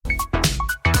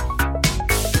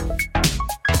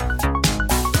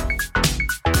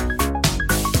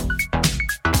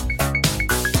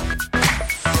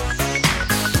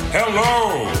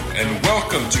Hello, and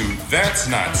welcome to That's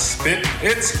Not Spit,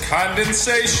 It's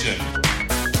Condensation.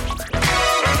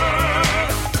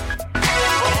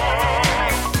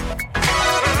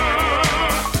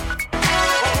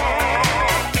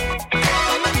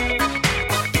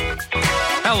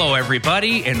 Hello,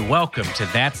 everybody, and welcome to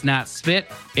That's Not Spit,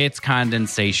 It's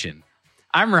Condensation.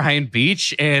 I'm Ryan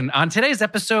Beach, and on today's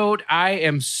episode, I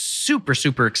am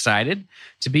super excited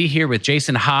to be here with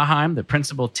Jason Haheim, the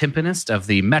principal timpanist of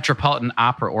the Metropolitan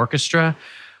Opera Orchestra.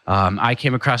 I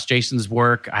came across Jason's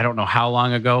work, I don't know how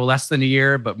long ago, less than a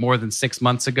year, but more than 6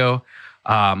 months ago,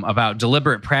 about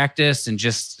deliberate practice and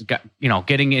just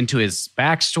getting into his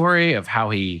backstory of how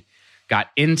he got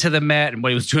into the Met and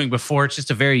what he was doing before. It's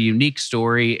just a very unique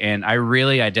story, and I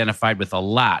really identified with a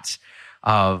lot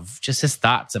of just his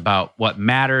thoughts about what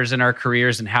matters in our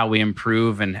careers and how we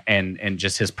improve and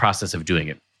just his process of doing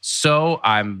it. So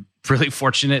I'm really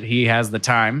fortunate he has the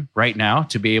time right now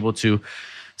to be able to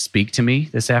speak to me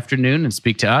this afternoon and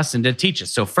speak to us and to teach us.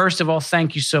 So first of all,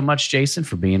 thank you so much, Jason,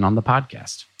 for being on the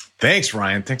podcast. Thanks,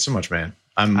 Ryan. Thanks so much, man.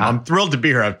 I'm thrilled to be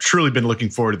here. I've truly been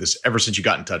looking forward to this ever since you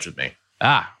got in touch with me.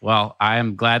 Well, I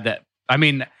am glad that,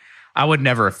 I would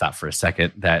never have thought for a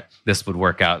second that this would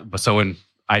work out. But so when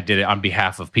I did it on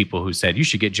behalf of people who said, you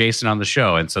should get Jason on the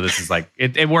show. And so this is like,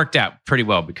 it worked out pretty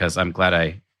well because I'm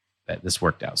glad that this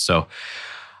worked out. So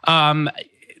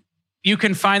you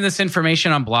can find this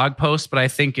information on blog posts, but I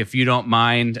think if you don't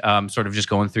mind sort of just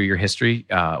going through your history,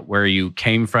 where you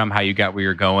came from, how you got where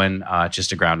you're going,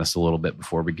 just to ground us a little bit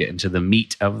before we get into the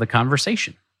meat of the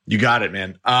conversation. You got it,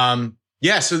 man.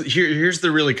 So here's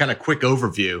the really kind of quick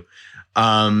overview.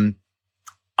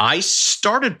 I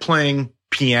started playing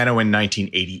piano in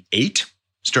 1988,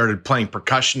 started playing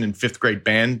percussion in fifth grade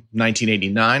band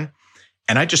 1989,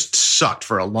 and I just sucked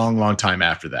for a long time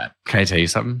after that. Can I tell you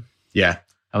something? Yeah.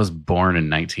 I was born in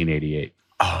 1988.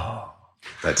 Oh,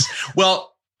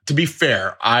 well, to be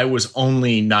fair, I was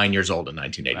only 9 years old in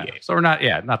 1988. So we're not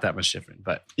that much different,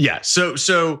 but yeah. So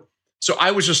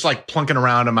I was just like plunking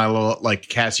around on my little like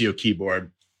Casio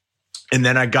keyboard. And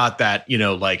then I got that,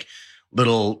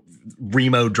 little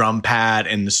Remo drum pad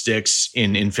and the sticks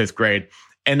in fifth grade.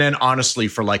 And then honestly,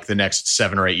 for like the next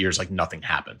 7 or 8 years, like nothing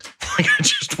happened. Like I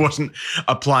just wasn't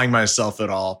applying myself at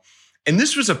all. And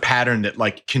this was a pattern that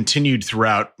like continued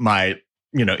throughout my,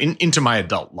 into my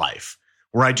adult life,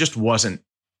 where I just wasn't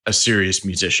a serious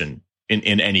musician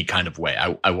in any kind of way.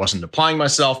 I wasn't applying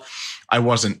myself. I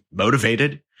wasn't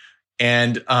motivated.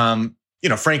 And,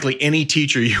 frankly, any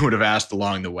teacher you would have asked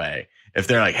along the way, if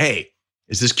they're like, hey,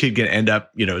 is this kid going to end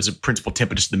up, as a principal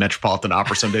timpanist of the Metropolitan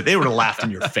Opera someday? They would have laughed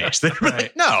in your face. They were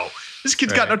like, no, this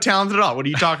kid's got no talent at all. What are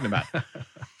you talking about?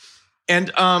 And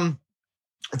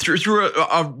through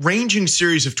a ranging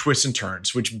series of twists and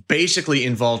turns, which basically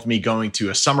involved me going to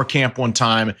a summer camp one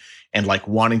time and like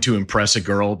wanting to impress a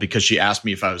girl because she asked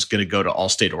me if I was going to go to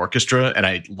All-State Orchestra, and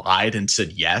I lied and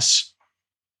said yes.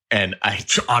 And I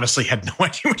honestly had no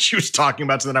idea what she was talking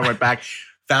about. So then I went back,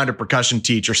 found a percussion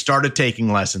teacher, started taking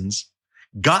lessons,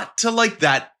 got to like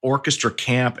that orchestra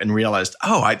camp and realized,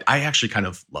 I actually kind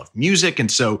of love music. And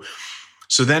so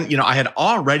then, I had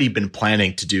already been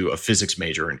planning to do a physics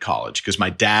major in college because my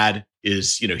dad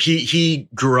is, he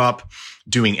grew up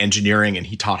doing engineering and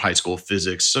he taught high school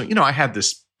physics. So, I had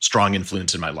this strong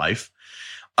influence in my life.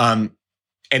 And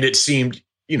it seemed,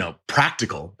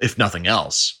 practical, if nothing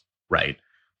else. Right.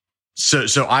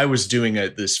 So I was doing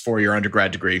this 4-year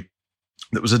undergrad degree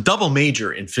that was a double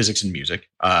major in physics and music,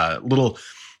 a little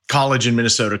college in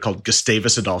Minnesota called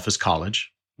Gustavus Adolphus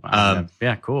College. Wow,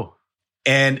 yeah, cool.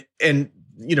 And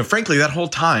frankly, that whole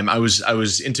time I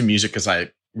was into music because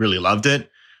I really loved it,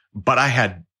 but I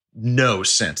had no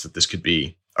sense that this could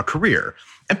be a career.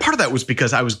 And part of that was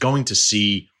because I was going to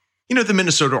see, the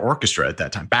Minnesota Orchestra at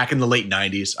that time. Back in the late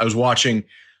 90s, I was watching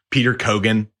Peter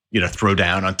Kogan, throw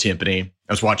down on timpani.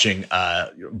 I was watching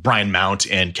Brian Mount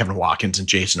and Kevin Watkins and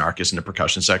Jason Arcus in the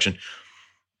percussion section.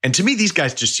 And to me, these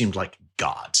guys just seemed like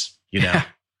gods,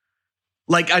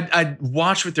 Like I'd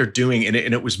watch what they're doing and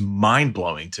it was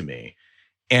mind-blowing to me.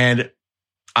 And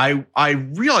I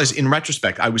realized in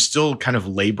retrospect, I was still kind of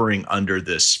laboring under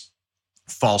this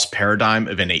false paradigm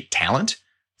of innate talent,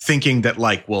 thinking that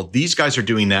like, well, these guys are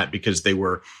doing that because they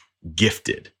were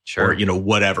gifted, sure, or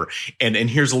whatever. And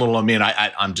here's a little,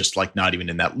 I'm just like not even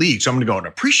in that league, so I'm going to go and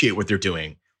appreciate what they're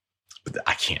doing, but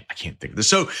I can't think of this.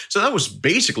 So that was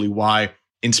basically why,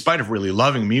 in spite of really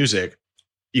loving music,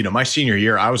 my senior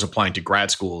year, I was applying to grad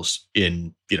schools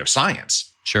in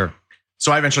science. Sure.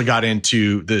 So I eventually got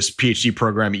into this PhD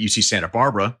program at UC Santa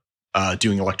Barbara,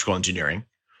 doing electrical engineering,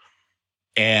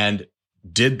 and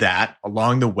did that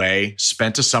along the way,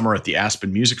 spent a summer at the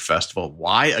Aspen Music Festival.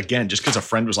 Why? Again, just because a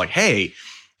friend was like, hey,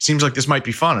 seems like this might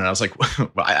be fun. And I was like, well,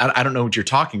 I don't know what you're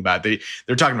talking about.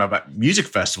 They're talking about music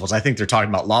festivals. I think they're talking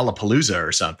about Lollapalooza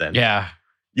or something. Yeah.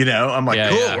 You know, I'm like,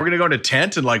 cool. Yeah. We're going to go to a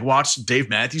tent and like watch Dave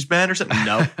Matthews Band or something.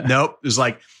 No, nope. It was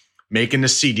like making a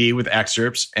CD with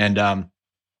excerpts. And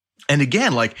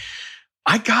again, like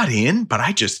I got in, but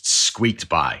I just squeaked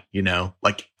by, you know,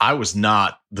 like I was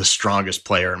not the strongest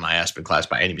player in my Aspen class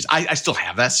by any means. I still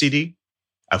have that CD.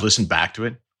 I've listened back to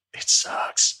it. It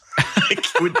sucks.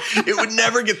 it would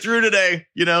never get through today.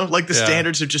 You know, like the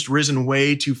standards have just risen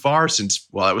way too far since,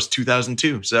 well, that was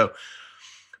 2002. So,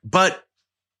 but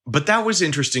that was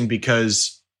interesting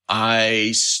because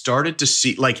I started to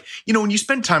see, like, you know, when you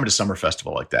spend time at a summer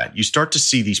festival like that, you start to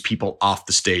see these people off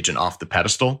the stage and off the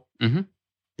pedestal. Mm-hmm.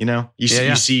 You know, you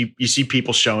see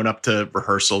people showing up to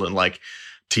rehearsal in like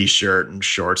t-shirt and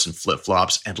shorts and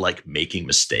flip-flops and like making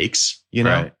mistakes, you know,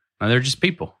 right. And they're just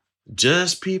people.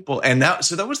 And that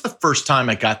was the first time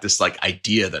I got this like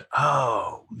idea that,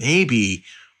 oh, maybe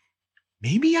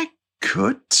I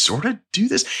could sort of do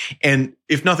this. And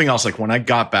if nothing else, like when I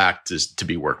got back to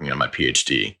be working on my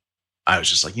PhD, I was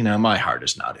just like, you know, my heart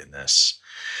is not in this.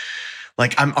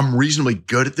 Like I'm reasonably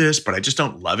good at this, but I just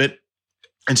don't love it.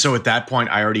 And so at that point,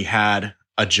 I already had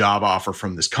a job offer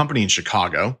from this company in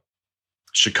Chicago.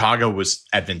 Chicago was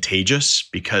advantageous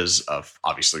because of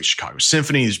obviously Chicago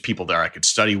Symphony. There's people there I could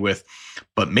study with,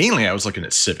 but mainly I was looking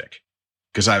at Civic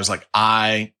because I was like,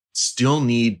 I still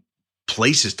need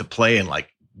places to play and like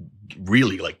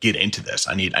really like get into this.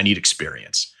 I need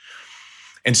experience.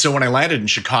 And so when I landed in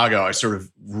Chicago, I sort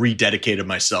of rededicated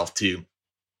myself to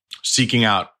seeking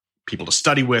out people to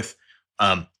study with,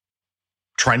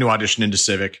 trying to audition into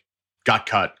Civic, got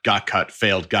cut,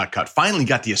 failed, got cut, finally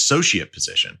got the associate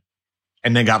position.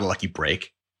 And then got a lucky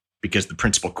break because the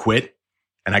principal quit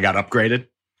and I got upgraded.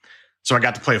 So I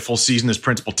got to play a full season as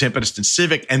principal timpanist in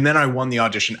Civic. And then I won the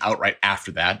audition outright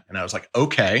after that. And I was like,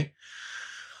 okay,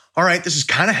 all right, this is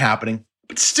kind of happening.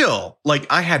 But still,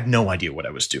 like I had no idea what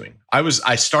I was doing.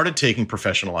 I started taking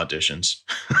professional auditions.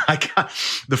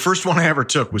 The first one I ever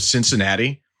took was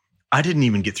Cincinnati. I didn't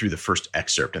even get through the first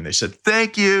excerpt and they said,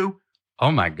 thank you.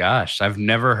 Oh my gosh. I've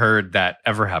never heard that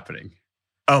ever happening.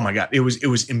 Oh my God, it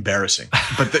was embarrassing.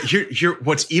 But here,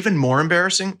 what's even more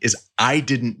embarrassing is I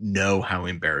didn't know how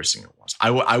embarrassing it was.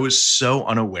 I was so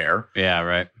unaware,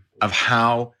 of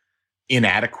how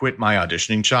inadequate my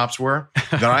auditioning chops were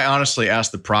that I honestly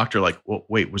asked the proctor, like, "Well,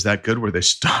 wait, was that good? Were they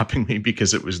stopping me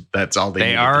because that's all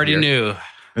they already knew?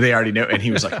 They already knew." And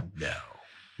he was like,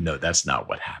 No, that's not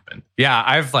what happened. Yeah,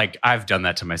 I've done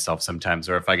that to myself sometimes,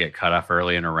 or if I get cut off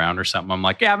early in a round or something, I'm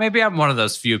like, yeah, maybe I'm one of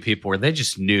those few people where they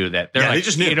just knew that. They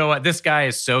just knew. You know what? This guy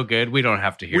is so good. We don't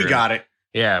have to hear it. We got it.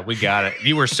 Yeah, we got it.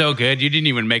 You were so good. You didn't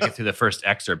even make it through the first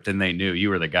excerpt and they knew you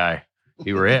were the guy.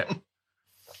 You were it.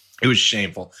 It was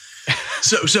shameful.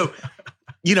 So,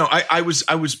 you know, I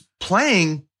was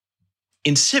playing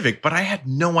in Civic, but I had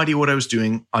no idea what I was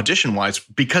doing audition wise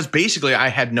because basically I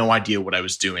had no idea what I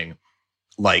was doing.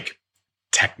 Like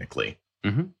technically,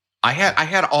 I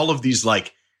had all of these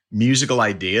like musical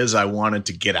ideas I wanted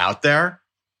to get out there,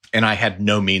 and I had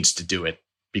no means to do it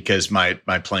because my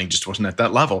playing just wasn't at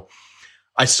that level.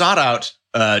 I sought out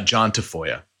John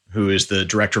Tafoya, who is the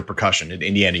director of percussion at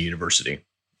Indiana University.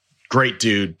 Great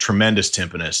dude, tremendous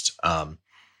timpanist.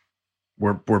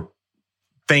 We're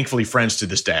thankfully friends to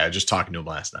this day. I was just talking to him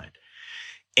last night,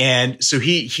 and so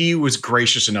he was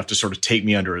gracious enough to sort of take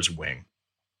me under his wing.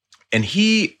 And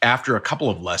he, after a couple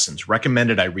of lessons,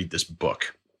 recommended I read this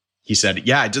book. He said,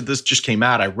 yeah, this just came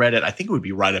out. I read it. I think it would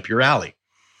be right up your alley.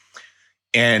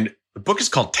 And the book is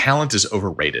called Talent is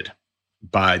Overrated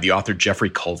by the author Jeffrey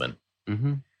Colvin.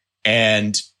 Mm-hmm.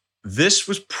 And this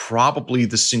was probably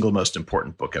the single most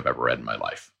important book I've ever read in my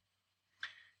life.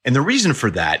 And the reason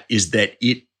for that is that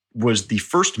it was the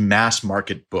first mass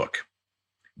market book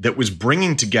that was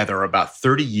bringing together about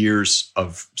 30 years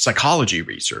of psychology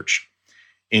research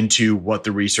into what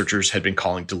the researchers had been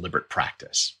calling deliberate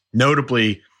practice.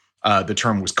 Notably, the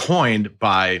term was coined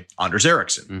by Anders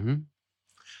Ericsson. Mm-hmm.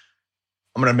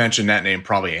 I'm going to mention that name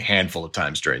probably a handful of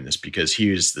times during this because he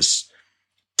is this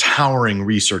towering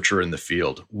researcher in the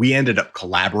field. We ended up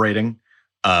collaborating.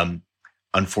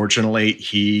 Unfortunately,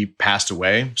 he passed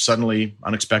away suddenly,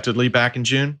 unexpectedly back in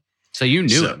June. So you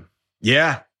knew him?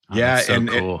 Yeah. Yeah. So and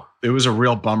cool. It was a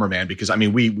real bummer, man, because I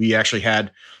mean, we actually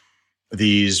had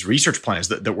these research plans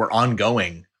that were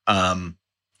ongoing,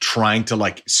 trying to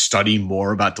like study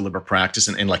more about deliberate practice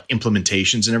and like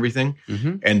implementations and everything.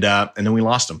 Mm-hmm. And then we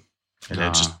lost them. And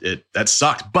that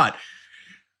sucked. But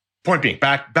point being,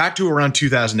 back to around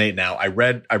 2008 now, I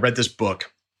read this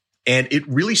book, and it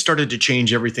really started to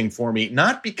change everything for me.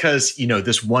 Not because,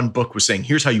 this one book was saying,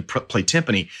 here's how you play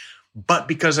timpani, but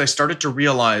because I started to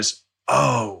realize,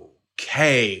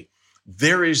 okay,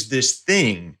 there is this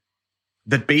thing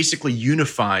that basically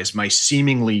unifies my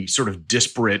seemingly sort of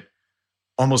disparate,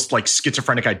 almost like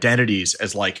schizophrenic identities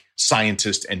as like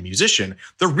scientist and musician.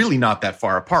 They're really not that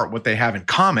far apart. What they have in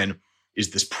common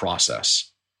is this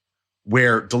process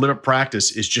where deliberate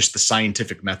practice is just the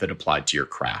scientific method applied to your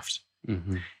craft.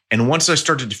 Mm-hmm. And once I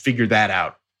started to figure that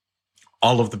out,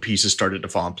 all of the pieces started to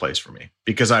fall in place for me,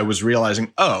 because I was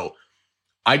realizing,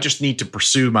 I just need to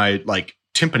pursue my like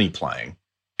timpani playing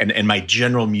and my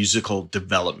general musical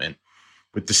development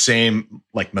with the same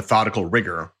like methodical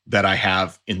rigor that I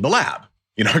have in the lab.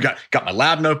 I got my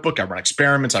lab notebook, I run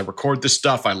experiments, I record this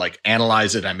stuff, I like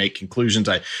analyze it, I make conclusions,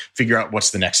 I figure out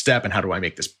what's the next step and how do I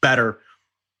make this better.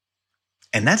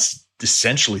 And that's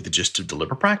essentially the gist of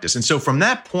deliberate practice. And so from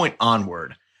that point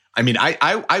onward, I mean,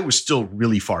 I was still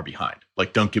really far behind.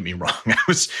 Like, don't get me wrong.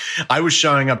 I was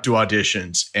showing up to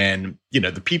auditions, and,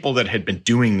 the people that had been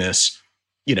doing this,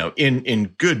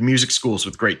 in good music schools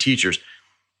with great teachers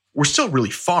were still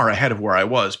really far ahead of where I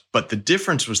was. But the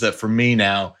difference was that for me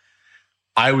now,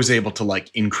 I was able to like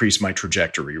increase my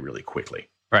trajectory really quickly.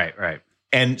 Right.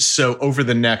 And so over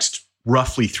the next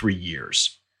roughly 3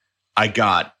 years, I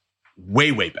got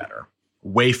way, way better,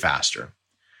 way faster,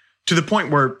 to the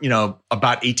point where,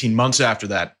 about 18 months after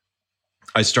that,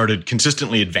 I started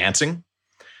consistently advancing.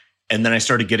 And then I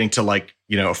started getting to like,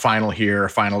 a final here, a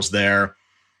finals there.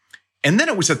 And then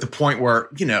it was at the point where,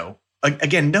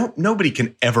 again, nobody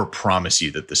can ever promise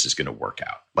you that this is going to work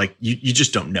out. Like you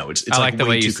just don't know. It's like the way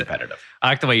way too you competitive. I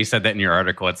like the way you said that in your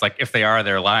article. It's like, if they are,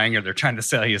 they're lying, or they're trying to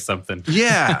sell you something.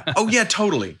 Yeah. Oh yeah,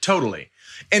 totally.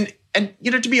 And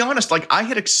to be honest, like I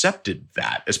had accepted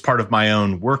that as part of my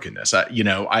own work in this.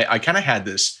 I kind of had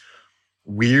this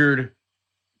weird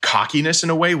cockiness in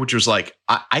a way, which was like,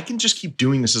 I can just keep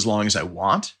doing this as long as I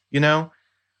want.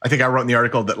 I think I wrote in the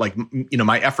article that like,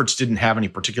 my efforts didn't have any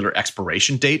particular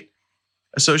expiration date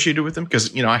associated with them,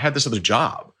 because, I had this other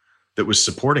job that was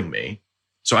supporting me.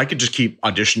 So I could just keep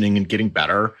auditioning and getting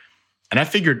better. And I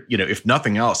figured, if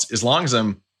nothing else, as long as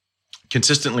I'm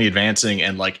consistently advancing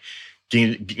and like,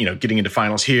 getting into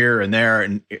finals here and there,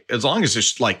 and as long as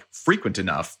it's like frequent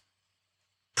enough,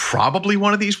 probably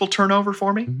one of these will turn over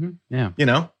for me. Mm-hmm.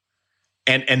 Yeah.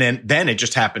 And then it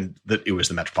just happened that it was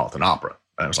the Metropolitan Opera.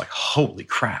 And I was like, holy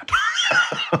crap.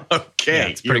 Okay. Yeah,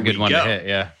 it's a pretty good one to hit.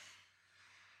 Yeah.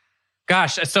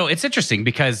 Gosh. So it's interesting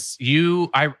because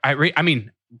I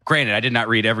mean, granted, I did not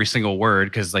read every single word,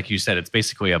 because like you said, it's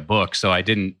basically a book. So I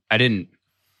didn't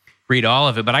read all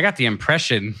of it, but I got the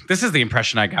impression, this is the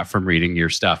impression I got from reading your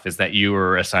stuff, is that you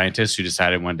were a scientist who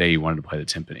decided one day you wanted to play the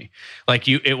timpani. Like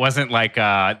it wasn't like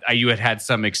you had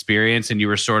some experience and you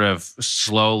were sort of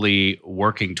slowly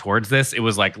working towards this. It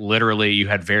was like literally you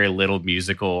had very little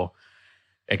musical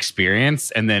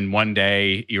experience. And then one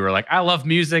day you were like, I love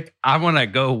music, I want to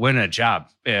go win a job.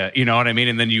 You know what I mean?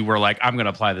 And then you were like, I'm going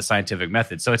to apply the scientific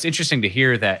method. So it's interesting to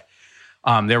hear that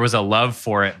there was a love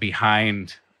for it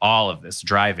behind all of this,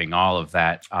 driving all of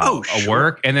that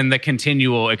work, and then the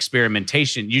continual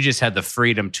experimentation. You just had the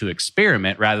freedom to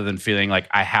experiment rather than feeling like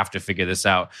I have to figure this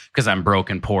out because I'm broke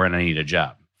and poor and I need a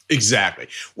job. Exactly.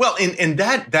 Well, and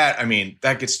that I mean,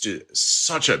 that gets to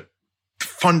such a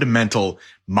fundamental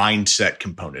mindset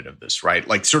component of this, right?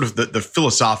 Like sort of the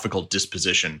philosophical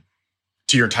disposition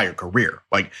to your entire career.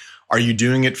 Like, are you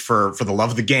doing it for the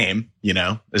love of the game,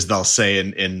 as they'll say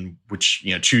in which,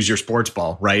 choose your sports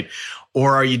ball, right?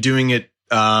 Or are you doing it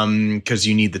because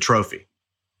you need the trophy?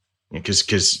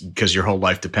 Because your whole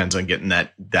life depends on getting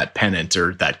that pennant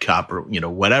or that cup or,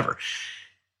 whatever.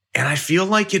 And I feel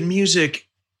like in music,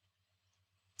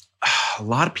 a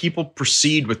lot of people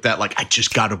proceed with that, like, I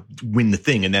just got to win the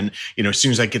thing. And then, as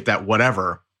soon as I get that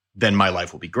whatever, then my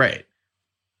life will be great.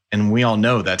 And we all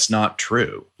know that's not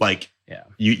true. Like, yeah,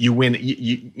 you win,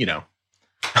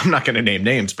 I'm not going to name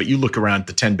names, but you look around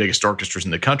the 10 biggest orchestras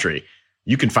in the country,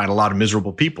 you can find a lot of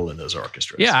miserable people in those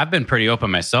orchestras. Yeah, I've been pretty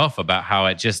open myself about how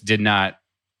it just did not,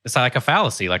 it's like a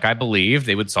fallacy. Like I believed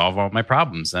they would solve all my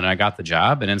problems, and I got the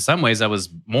job. And in some ways I was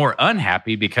more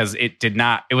unhappy because it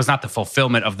was not the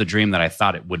fulfillment of the dream that I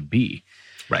thought it would be.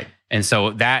 Right. And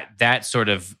so that sort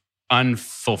of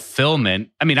unfulfillment,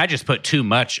 I mean, I just put too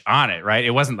much on it, right?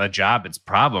 It wasn't the job, it's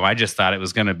problem. I just thought it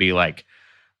was going to be like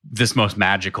this most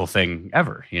magical thing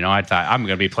ever. I thought I'm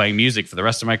going to be playing music for the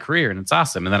rest of my career and it's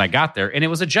awesome. And then I got there and it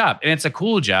was a job, and it's a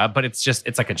cool job, but it's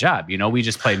like a job. We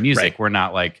just play music. Right. We're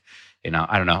not like,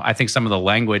 I don't know. I think some of the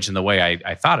language and the way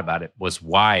I thought about it was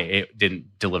why it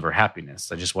didn't deliver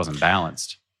happiness. It just wasn't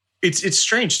balanced. It's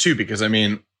strange too, because I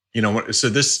mean,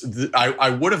 so I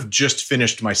would have just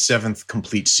finished my 7th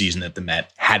complete season at the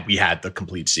Met had we had the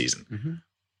complete season. Mm-hmm.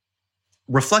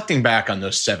 Reflecting back on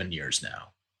those 7 years now,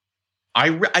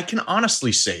 I can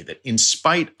honestly say that in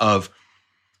spite of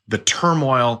the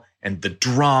turmoil and the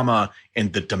drama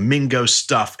and the Domingo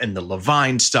stuff and the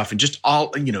Levine stuff and just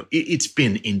all, it's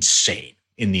been insane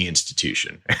in the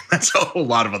institution. And that's a whole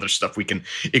lot of other stuff we can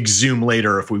exhume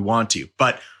later if we want to.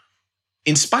 But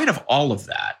in spite of all of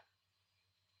that,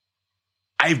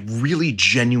 I really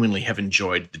genuinely have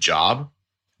enjoyed the job.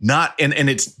 And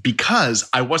it's because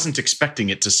I wasn't expecting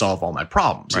it to solve all my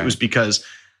problems. Right. It was because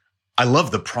I love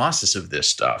the process of this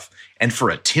stuff. And for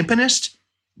a timpanist,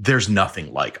 there's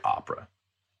nothing like opera.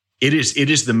 It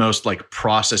is the most like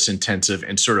process intensive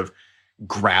and sort of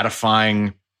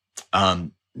gratifying,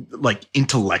 like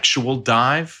intellectual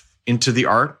dive into the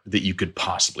art that you could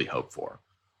possibly hope for.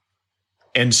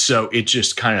 And so it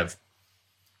just kind of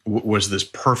was this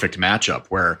perfect matchup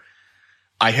where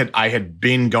I had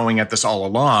been going at this all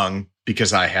along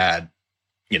because I had,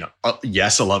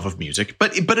 yes, a love of music,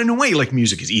 but in a way, like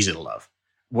music is easy to love.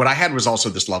 What I had was also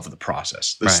this love of the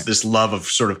process, this love of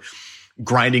sort of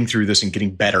grinding through this and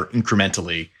getting better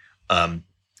incrementally,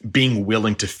 being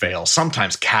willing to fail,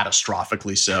 sometimes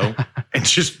catastrophically so, and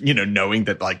just, knowing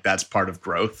that like that's part of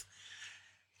growth.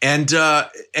 And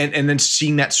then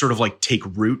seeing that sort of like take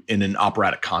root in an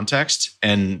operatic context.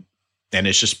 And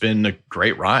it's just been a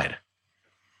great ride.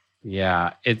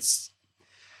 Yeah, it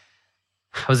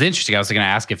was interesting. I was going to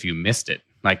ask if you missed it,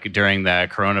 like during the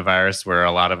coronavirus, where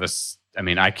a lot of us, I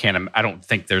mean, I don't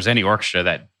think there's any orchestra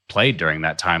that played during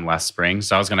that time last spring.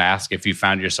 So I was going to ask if you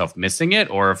found yourself missing it,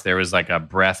 or if there was like a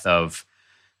breath of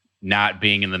not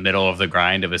being in the middle of the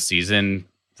grind of a season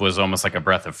was almost like a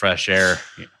breath of fresh air.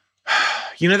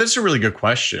 That's a really good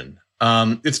question.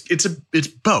 It's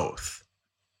both.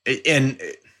 And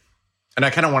I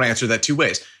kind of want to answer that two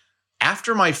ways.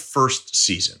 After my first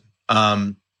season,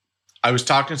 I was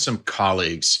talking to some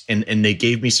colleagues and they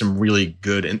gave me some really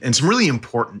good and some really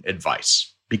important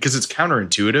advice because it's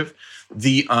counterintuitive.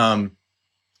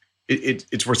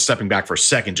 It's worth stepping back for a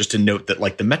second just to note that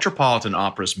like the Metropolitan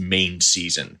Opera's main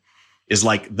season is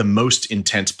like the most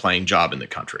intense playing job in the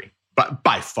country, but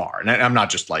by far. And I'm not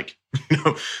just like,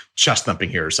 chest thumping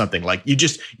here or something. Like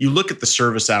you look at the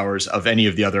service hours of any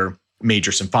of the other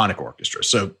major symphonic orchestras.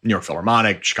 So New York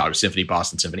Philharmonic, Chicago Symphony,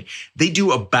 Boston Symphony, they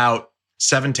do about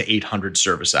 700 to 800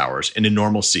 service hours in a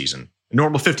normal season, a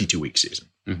normal 52-week season.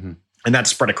 Mm-hmm. And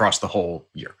that's spread across the whole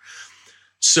year.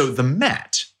 So the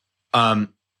Met,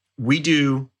 we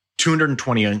do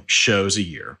 220 shows a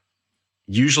year,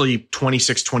 usually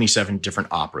 26, 27 different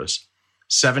operas,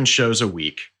 7 shows a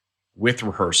week with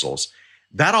rehearsals.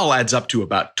 That all adds up to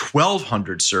about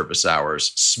 1,200 service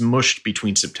hours smushed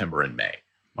between September and May.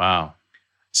 Wow.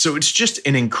 So it's just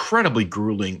an incredibly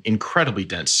grueling, incredibly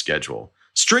dense schedule.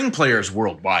 String players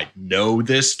worldwide know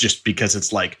this just because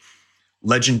it's like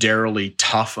legendarily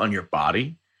tough on your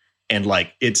body. And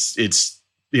like it's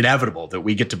inevitable that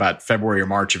we get to about February or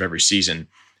March of every season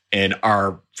and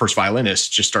our first violinists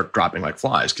just start dropping like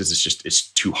flies because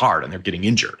it's too hard and they're getting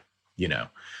injured,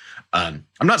 I'm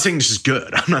not saying this is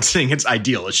good. I'm not saying it's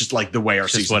ideal. It's just like the way our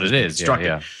season what it is constructed.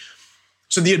 Yeah.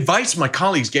 So the advice my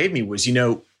colleagues gave me was,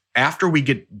 after we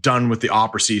get done with the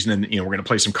opera season and, we're going to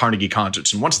play some Carnegie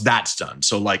concerts. And once that's done,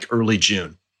 so like early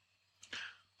June,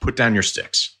 put down your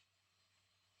sticks.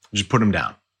 Just put them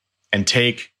down and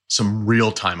take some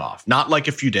real time off. Not like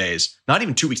a few days, not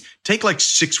even 2 weeks. Take like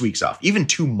 6 weeks off, even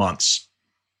 2 months.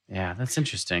 Yeah, that's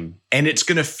interesting. And it's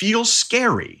going to feel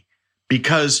scary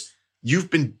because you've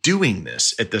been doing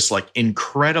this at this like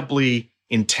incredibly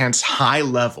intense high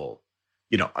level,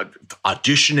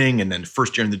 auditioning and then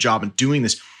first year in the job and doing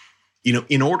this,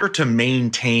 in order to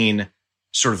maintain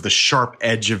sort of the sharp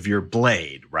edge of your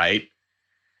blade, right?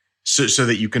 So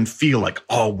that you can feel like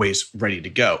always ready to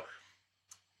go.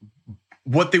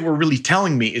 What they were really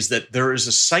telling me is that there is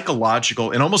a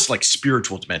psychological and almost like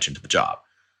spiritual dimension to the job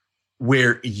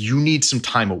where you need some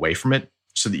time away from it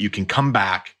so that you can come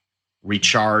back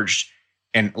recharged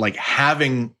and like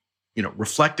having,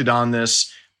 reflected on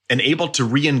this and able to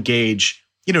re-engage,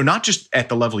 not just at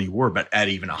the level you were, but at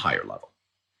even a higher level.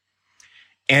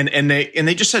 And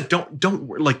they just said, don't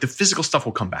worry, like the physical stuff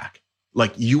will come back.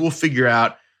 Like you will figure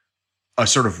out a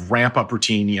sort of ramp up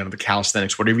routine, the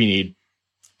calisthenics, whatever you need,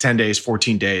 10 days,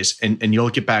 14 days, and you'll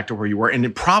get back to where you were.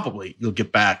 And probably you'll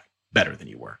get back better than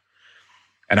you were.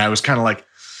 And I was kind of like,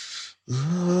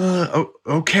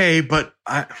 okay, but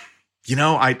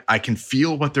I can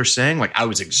feel what they're saying. Like I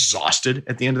was exhausted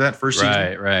at the end of that first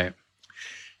season. Right.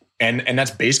 And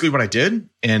that's basically what I did.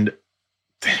 And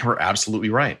they were absolutely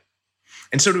right.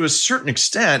 And so to a certain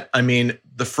extent, I mean,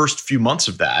 the first few months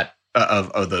of that,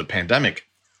 of the pandemic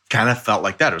kind of felt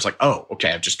like that. It was like, oh,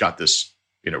 okay, I've just got this,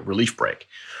 relief break.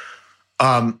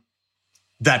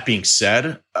 That being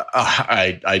said,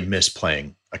 I miss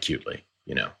playing acutely,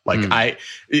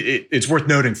 it's worth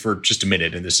noting for just a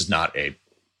minute. And this is not a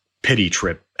pity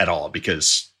trip at all,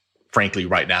 because frankly,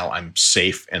 right now I'm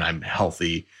safe and I'm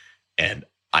healthy and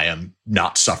I am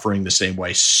not suffering the same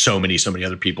way so many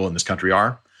other people in this country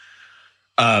are.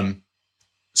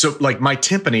 So like my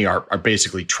timpani are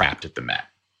basically trapped at the Met.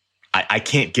 I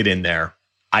can't get in there.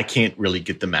 I can't really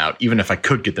get them out. Even if I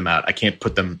could get them out, I can't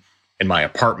put them in my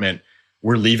apartment.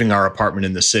 We're leaving our apartment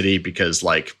in the city because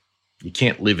like you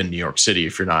can't live in New York City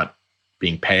if you're not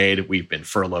being paid. We've been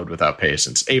furloughed without pay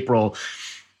since April,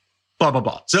 blah, blah,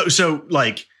 blah. So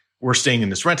like we're staying in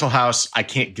this rental house. I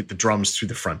can't get the drums through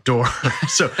the front door.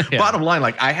 So Bottom line,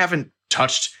 like I haven't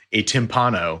touched a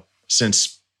timpano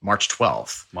since March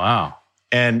 12th. Wow.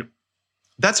 And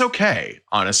that's okay,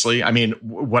 honestly. I mean,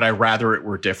 would I rather it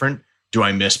were different? Do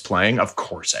I miss playing? Of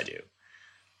course I do.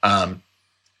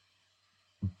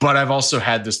 But I've also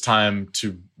had this time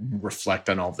to reflect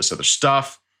on all this other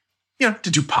stuff, to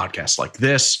do podcasts like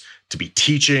this, to be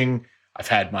teaching. I've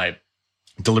had my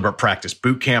deliberate practice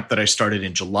boot camp that I started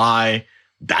in July.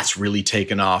 That's really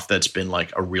taken off. That's been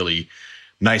like a really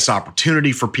nice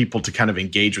opportunity for people to kind of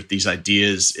engage with these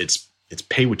ideas. It's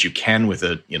pay what you can with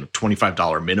a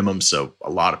 $25 minimum. So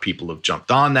a lot of people have jumped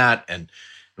on that, and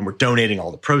we're donating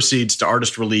all the proceeds to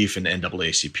Artist Relief and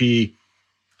NAACP.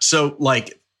 So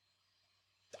like,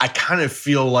 I kind of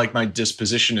feel like my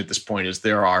disposition at this point is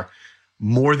there are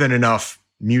more than enough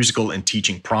musical and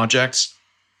teaching projects.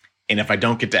 And if I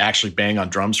don't get to actually bang on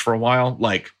drums for a while,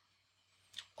 like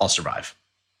I'll survive.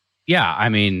 Yeah. I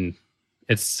mean,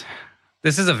 this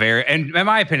is in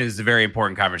my opinion, this is a very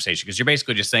important conversation, because you're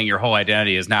basically just saying your whole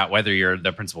identity is not whether you're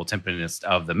the principal timpanist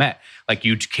of the Met. Like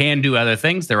you can do other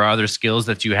things. There are other skills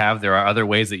that you have. There are other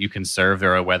ways that you can serve.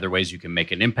 There are other ways you can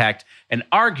make an impact, and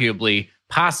arguably,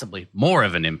 possibly more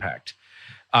of an impact,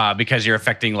 because you're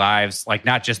affecting lives, like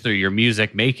not just through your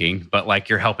music making, but like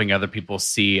you're helping other people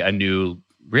see a new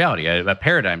reality, a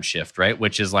paradigm shift, right?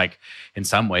 Which is like, in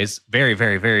some ways, very,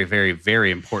 very, very, very, very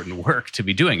important work to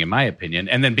be doing, in my opinion.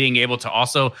 And then being able to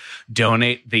also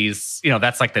donate these,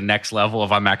 that's like the next level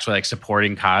of I'm actually like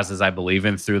supporting causes I believe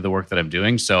in through the work that I'm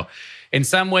doing. So in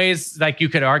some ways, like you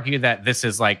could argue that this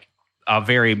is like a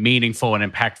very meaningful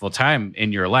and impactful time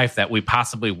in your life that we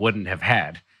possibly wouldn't have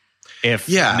had if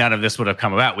none of this would have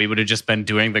come about. We would have just been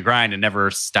doing the grind and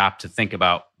never stopped to think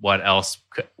about what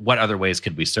other ways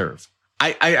could we serve.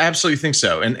 I absolutely think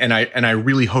so. And I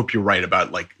really hope you're right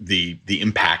about like the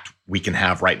impact we can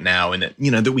have right now, and that,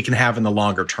 that we can have in the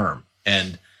longer term.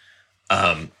 And,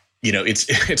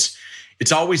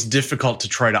 it's always difficult to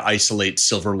try to isolate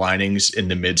silver linings in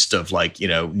the midst of like,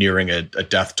 nearing a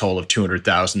death toll of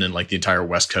 200,000 and like the entire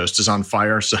West Coast is on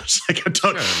fire. So it's like,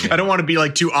 I don't want to be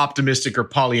like too optimistic or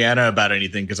Pollyanna about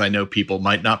anything, because I know people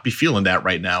might not be feeling that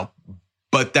right now.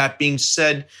 But that being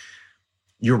said,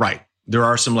 you're right. There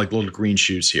are some like little green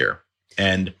shoots here.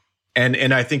 And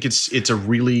I think it's a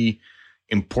really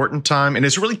important time, and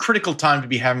it's a really critical time to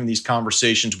be having these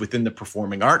conversations within the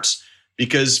performing arts,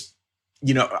 because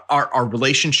our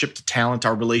relationship to talent,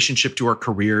 our relationship to our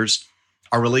careers,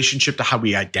 our relationship to how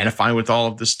we identify with all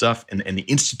of this stuff, and the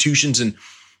institutions in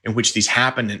which these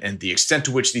happen, and the extent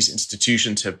to which these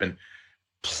institutions have been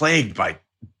plagued by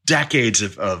decades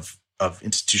of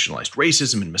institutionalized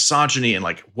racism and misogyny, and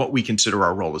like what we consider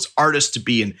our role as artists to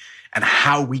be, and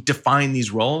how we define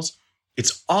these roles.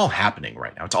 It's all happening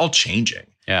right now. It's all changing.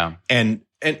 Yeah. And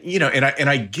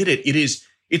I get it.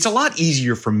 It's a lot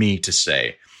easier for me to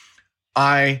say,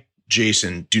 I,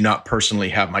 Jason, do not personally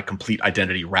have my complete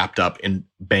identity wrapped up in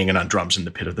banging on drums in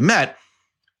the pit of the Met,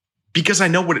 because I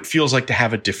know what it feels like to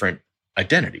have a different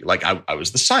identity. Like I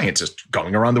was the scientist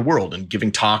going around the world and giving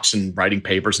talks and writing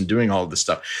papers and doing all of this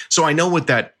stuff. So I know what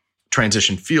that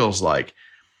transition feels like.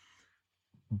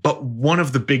 But one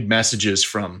of the big messages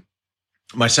from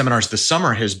my seminars this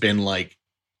summer has been like,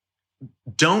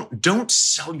 don't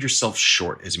sell yourself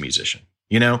short as a musician.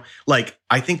 Like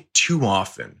I think too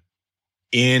often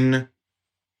in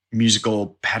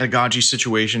musical pedagogy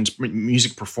situations,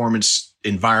 music performance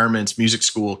environments, music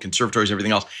school, conservatories,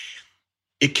 everything else,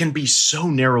 it can be so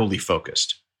narrowly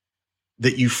focused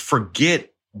that you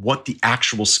forget what the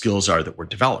actual skills are that we're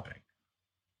developing.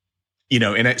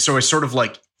 So I sort of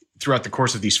like throughout the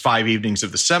course of these 5 evenings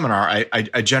of the seminar,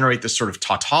 I generate this sort of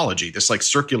tautology, this like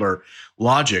circular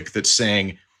logic that's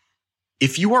saying,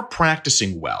 if you are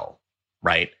practicing well,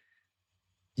 right,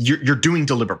 you're doing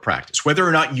deliberate practice. Whether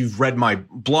or not you've read my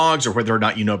blogs or whether or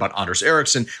not you know about Anders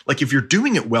Ericsson, like if you're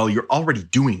doing it well, you're already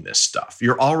doing this stuff.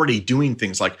 You're already doing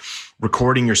things like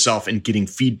recording yourself and getting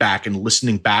feedback and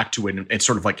listening back to it and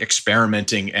sort of like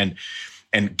experimenting and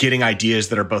getting ideas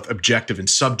that are both objective and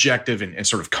subjective and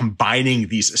sort of combining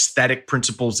these aesthetic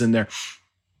principles in there.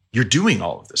 You're doing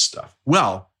all of this stuff.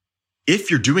 Well, if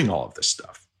you're doing all of this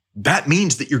stuff, that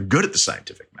means that you're good at the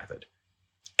scientific method.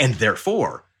 And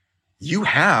therefore, you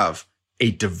have a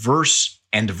diverse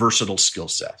and versatile skill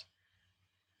set.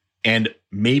 And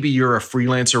maybe you're a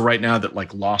freelancer right now that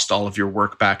like lost all of your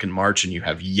work back in March and you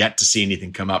have yet to see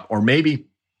anything come up. Or maybe,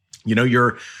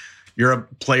 you're a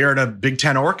player in a Big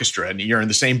Ten orchestra and you're in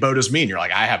the same boat as me and you're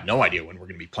like, I have no idea when we're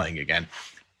going to be playing again.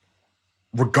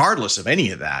 Regardless of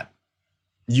any of that,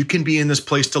 you can be in this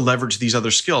place to leverage these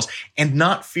other skills and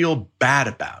not feel bad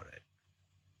about it.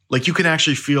 Like you can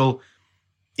actually feel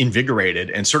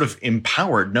invigorated and sort of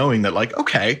empowered knowing that like,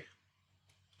 okay,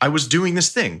 I was doing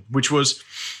this thing, which was,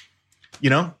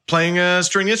 playing a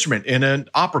string instrument in an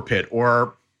opera pit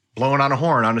or blowing on a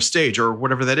horn on a stage or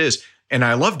whatever that is. And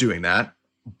I love doing that.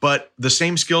 But the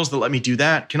same skills that let me do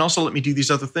that can also let me do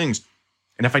these other things.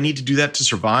 And if I need to do that to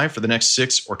survive for the next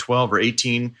 6 or 12 or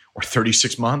 18 or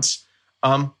 36 months,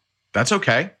 that's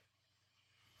okay.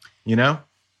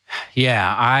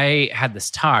 Yeah, I had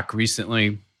this talk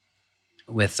recently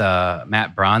with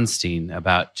Matt Bronstein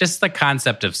about just the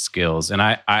concept of skills. And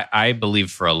I believe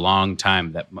for a long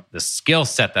time that the skill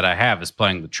set that I have is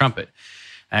playing the trumpet.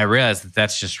 And I realized that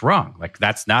that's just wrong. Like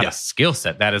that's not a skill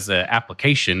set. That is an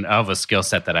application of a skill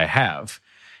set that I have.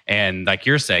 And like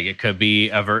you're saying, it could be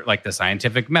like the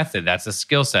scientific method. That's a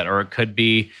skill set. Or it could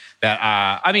be that,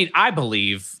 I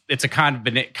believe it's a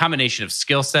combination of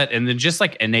skill set and then just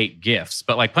like innate gifts.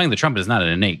 But like playing the trumpet is not an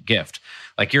innate gift.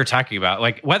 Like you're talking about,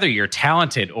 like whether you're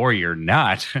talented or you're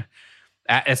not,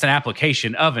 it's an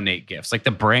application of innate gifts. Like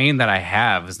the brain that I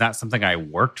have is not something I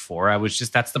worked for.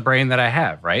 That's the brain that I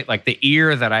have, right? Like the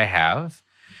ear that I have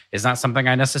is not something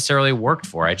I necessarily worked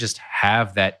for. I just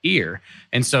have that ear.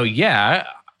 And so,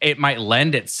 it might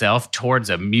lend itself towards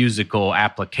a musical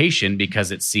application because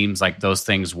it seems like those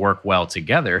things work well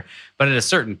together. But at a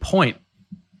certain point,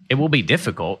 it will be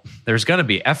difficult. There's going to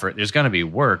be effort. There's going to be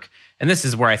work. And this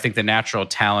is where I think the natural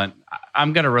talent,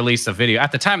 I'm going to release a video.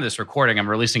 At the time of this recording, I'm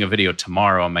releasing a video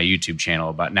tomorrow on my YouTube channel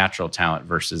about natural talent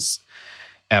versus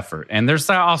effort. And there's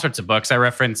all sorts of books I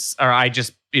reference, or I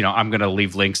just, I'm going to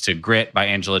leave links to Grit by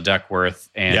Angela Duckworth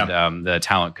and The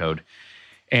Talent Code.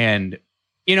 And,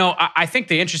 I think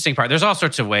the interesting part, there's all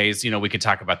sorts of ways, we could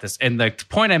talk about this. And the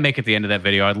point I make at the end of that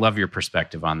video, I'd love your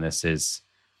perspective on this, is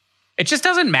it just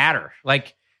doesn't matter. Like,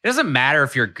 it doesn't matter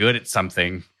if you're good at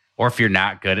something or if you're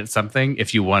not good at something,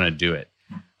 if you want to do it.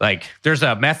 Like, there's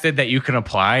a method that you can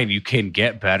apply and you can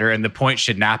get better. And the point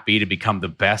should not be to become the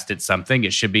best at something.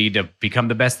 It should be to become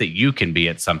the best that you can be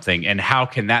at something. And how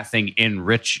can that thing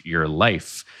enrich your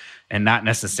life? And not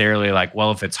necessarily like,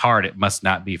 well, if it's hard, it must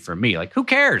not be for me. Like, who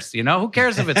cares? Who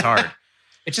cares if it's hard?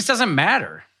 It just doesn't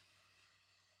matter.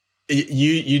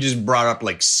 You just brought up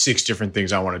like 6 different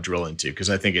things I want to drill into because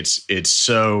I think it's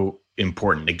so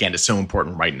important. Again, it's so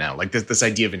important right now. Like this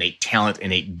idea of innate talent,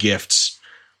 innate gifts,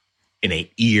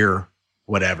 innate ear,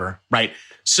 whatever, right?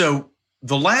 So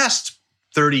the last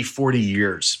 30, 40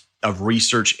 years of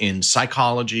research in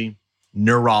psychology,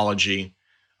 neurology,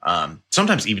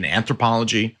 sometimes even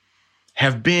anthropology,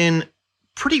 have been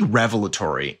pretty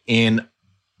revelatory in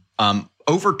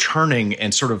overturning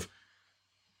and sort of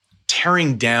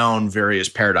tearing down various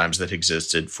paradigms that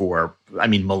existed for,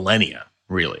 millennia,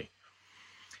 really.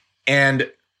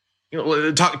 And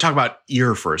talk about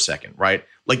ear for a second, right?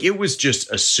 Like it was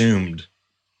just assumed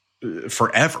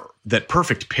forever that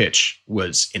perfect pitch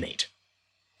was innate.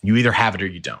 You either have it or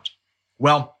you don't.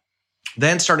 Well,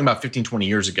 then starting about 15, 20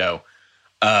 years ago,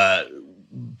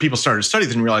 people started to study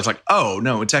this and realized like, oh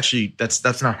no, it's actually, that's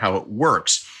not how it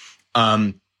works.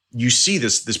 You see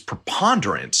this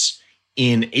preponderance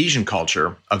in Asian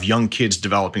culture of young kids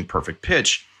developing perfect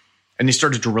pitch. And they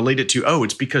started to relate it to,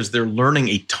 it's because they're learning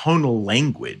a tonal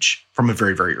language from a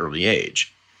very, very early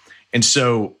age. And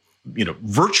so,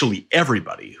 virtually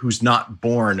everybody who's not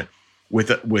born with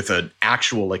an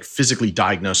actual like physically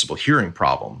diagnosable hearing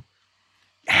problem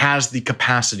has the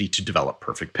capacity to develop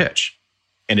perfect pitch.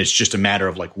 And it's just a matter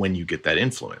of like when you get that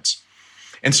influence.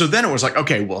 And so then it was like,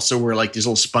 okay, well, so we're like these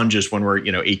little sponges when we're,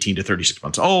 18 to 36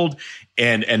 months old.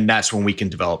 And that's when we can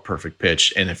develop perfect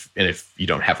pitch. And if you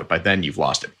don't have it by then, you've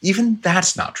lost it. Even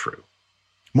that's not true.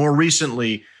 More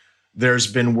recently, there's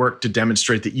been work to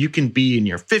demonstrate that you can be in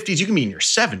your 50s, you can be in your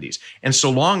 70s. And so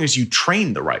long as you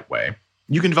train the right way,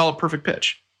 you can develop perfect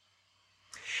pitch.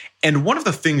 And one of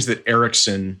the things that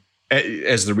Erickson,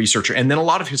 as the researcher, and then a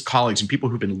lot of his colleagues and people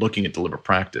who've been looking at deliberate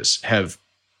practice have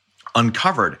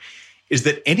uncovered is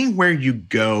that anywhere you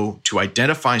go to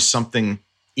identify something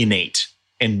innate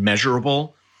and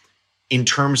measurable in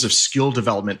terms of skill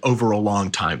development over a long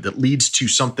time that leads to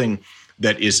something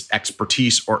that is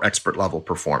expertise or expert level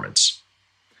performance,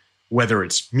 whether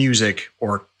it's music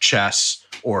or chess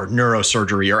or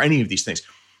neurosurgery or any of these things,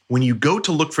 when you go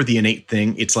to look for the innate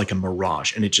thing, it's like a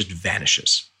mirage and it just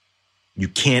vanishes. You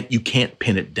can't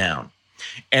pin it down.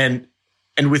 And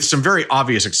with some very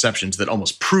obvious exceptions that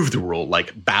almost prove the rule,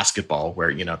 like basketball, where,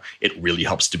 it really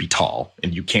helps to be tall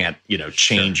and you can't,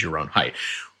 change your own height.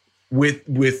 With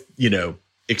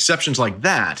exceptions like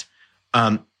that,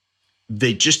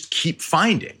 they just keep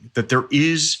finding that there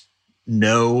is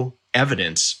no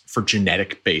evidence for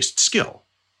genetic-based skill.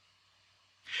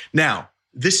 Now,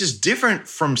 this is different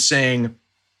from saying,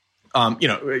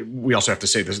 we also have to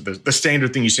say the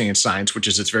standard thing you say in science, which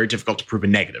is it's very difficult to prove a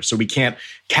negative. So we can't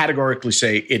categorically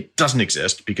say it doesn't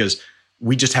exist because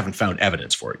we just haven't found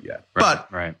evidence for it yet. But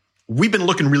we've been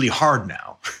looking really hard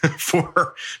now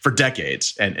for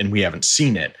decades, and we haven't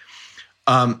seen it.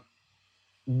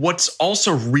 What's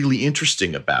also really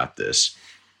interesting about this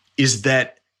is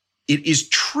that it is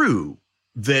true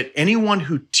that anyone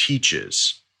who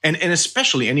teaches, and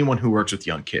especially anyone who works with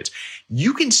young kids,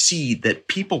 you can see that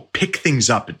people pick things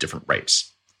up at different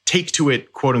rates, take to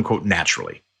it, quote unquote,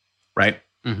 naturally, right?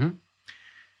 Mm-hmm.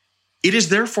 It is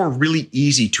therefore really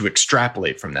easy to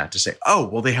extrapolate from that to say, oh,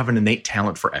 well, they have an innate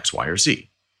talent for X, Y, or Z.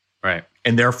 Right.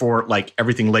 And therefore, like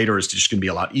everything later is just going to be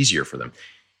a lot easier for them.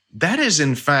 That is,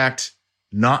 in fact,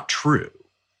 not true.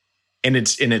 And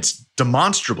it's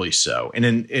demonstrably so.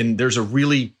 And there's a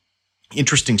really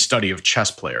interesting study of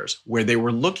chess players where they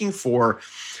were looking for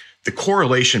the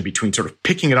correlation between sort of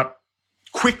picking it up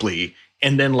quickly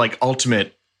and then like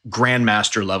ultimate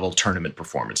grandmaster level tournament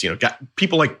performance. Got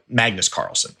people like Magnus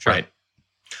Carlsen, sure. Right?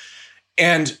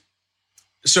 And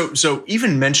so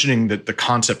even mentioning that the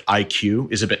concept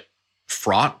IQ is a bit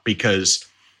fraught because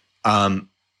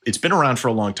it's been around for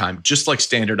a long time. Just like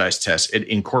standardized tests, it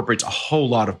incorporates a whole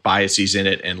lot of biases in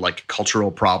it and like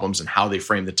cultural problems and how they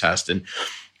frame the test.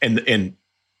 And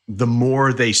the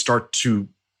more they start to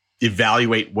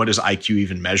evaluate what is IQ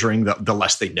even measuring, the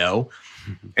less they know.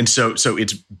 Mm-hmm. And so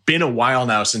it's been a while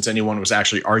now since anyone was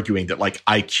actually arguing that like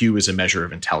IQ is a measure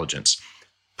of intelligence.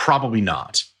 Probably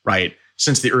not, right?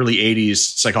 Since the early 80s,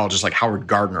 psychologists like Howard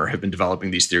Gardner have been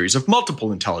developing these theories of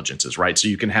multiple intelligences, right? So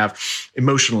you can have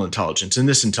emotional intelligence and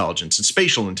this intelligence and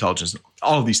spatial intelligence,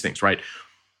 all of these things, right?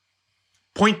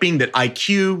 Point being that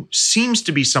IQ seems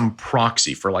to be some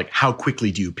proxy for like how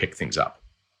quickly do you pick things up?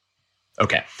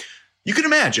 Okay. You can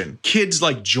imagine kids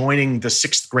like joining the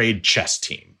 6th grade chess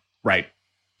team, right?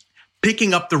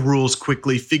 Picking up the rules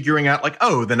quickly, figuring out like,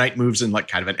 oh, the knight moves in like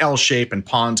kind of an L shape and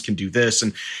pawns can do this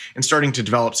and starting to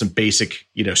develop some basic,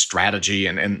 strategy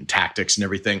and tactics and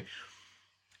everything.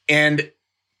 And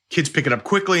kids pick it up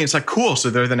quickly and it's like, cool. So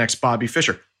they're the next Bobby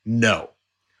Fischer. No.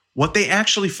 What they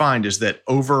actually find is that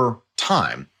over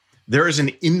time, there is an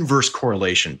inverse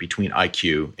correlation between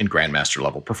IQ and grandmaster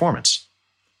level performance.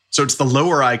 So it's the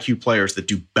lower IQ players that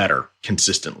do better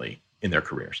consistently in their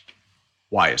careers.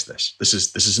 Why is this? This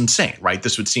is insane, right?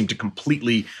 This would seem to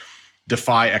completely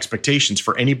defy expectations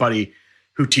for anybody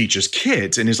who teaches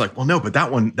kids and is like, well, no, but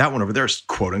that one over there is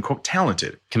quote unquote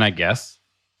talented. Can I guess?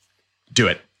 Do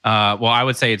it. Well, I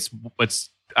would say it's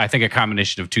I think a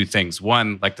combination of two things.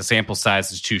 One, like the sample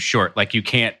size is too short. Like you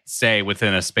can't say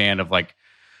within a span of like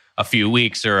a few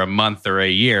weeks or a month or a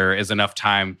year is enough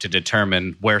time to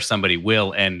determine where somebody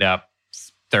will end up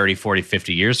 30, 40,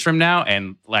 50 years from now.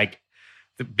 And like,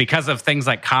 because of things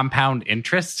like compound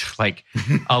interest, like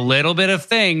a little bit of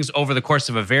things over the course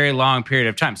of a very long period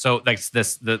of time. So like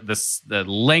the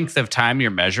length of time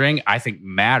you're measuring, I think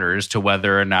matters to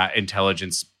whether or not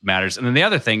intelligence matters. And then the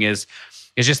other thing is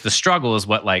just the struggle is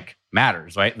what like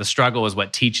matters, right? The struggle is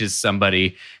what teaches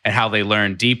somebody and how they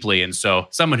learn deeply. And so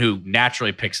someone who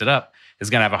naturally picks it up is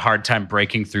going to have a hard time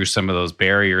breaking through some of those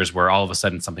barriers where all of a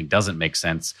sudden something doesn't make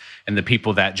sense. And the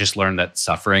people that just learn that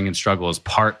suffering and struggle is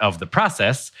part of the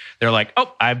process, they're like,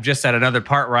 oh, I'm just at another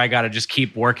part where I got to just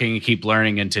keep working and keep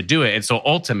learning and to do it. And so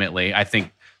ultimately, I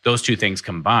think those two things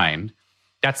combined,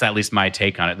 that's at least my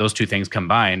take on it. Those two things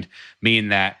combined mean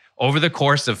that over the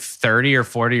course of 30 or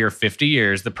 40 or 50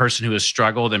 years, the person who has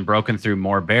struggled and broken through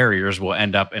more barriers will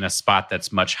end up in a spot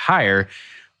that's much higher.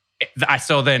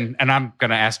 So then, and I'm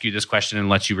going to ask you this question and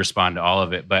let you respond to all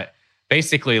of it, but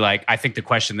basically, like, I think the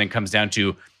question then comes down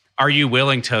to, are you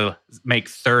willing to make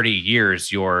 30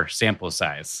 years your sample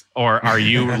size? Or are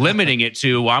you limiting it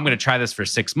to, well, I'm going to try this for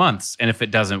 6 months, and if it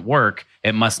doesn't work,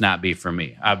 it must not be for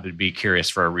me? I would be curious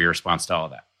for a response to all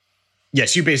of that.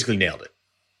 Yes, you basically nailed it.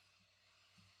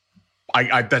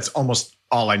 I that's almost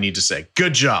all I need to say.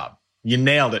 Good job. You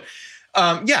nailed it.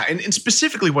 And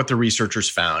specifically what the researchers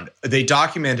found, they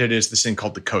documented is this thing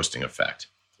called the coasting effect,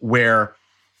 where,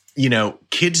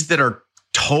 kids that are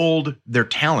told they're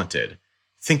talented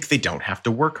think they don't have to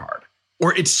work hard.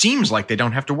 Or it seems like they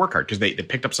don't have to work hard because they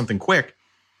picked up something quick.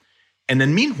 And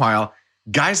then meanwhile,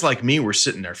 guys like me were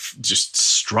sitting there just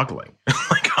struggling.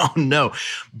 Like, oh no.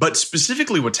 But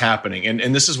specifically what's happening,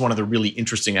 and this is one of the really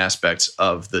interesting aspects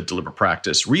of the deliberate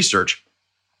practice research,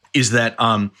 is that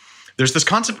there's this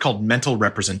concept called mental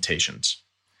representations.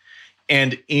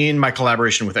 And in my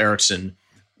collaboration with Erickson,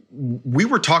 we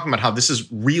were talking about how this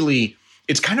is really,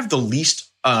 it's kind of the least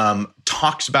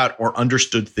talks about or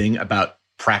understood thing about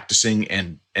practicing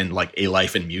and like a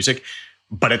life in music,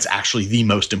 but it's actually the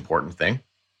most important thing.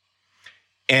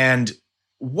 And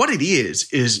what it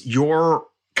is your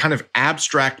kind of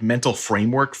abstract mental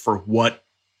framework for what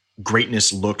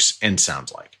greatness looks and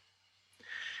sounds like.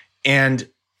 And,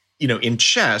 in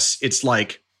chess, it's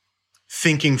like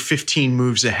thinking 15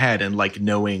 moves ahead and like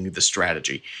knowing the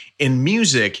strategy. In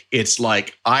music, it's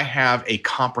like I have a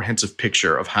comprehensive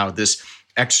picture of how this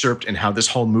excerpt and how this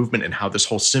whole movement and how this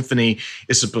whole symphony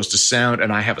is supposed to sound.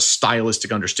 And I have a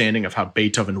stylistic understanding of how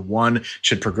Beethoven 1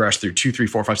 should progress through 2, 3,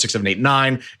 4, 5, 6, 7, 8,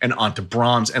 9 and onto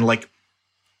Brahms. And like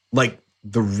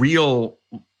the real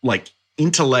like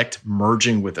intellect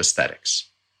merging with aesthetics.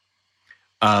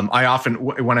 I often,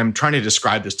 when I'm trying to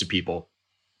describe this to people,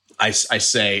 I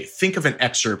say, think of an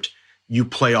excerpt you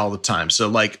play all the time. So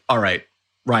like, all right,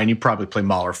 Ryan, you probably play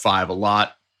Mahler 5 a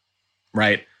lot,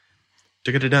 right?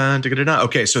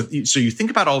 Okay, so you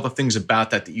think about all the things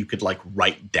about that you could like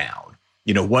write down.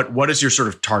 What is your sort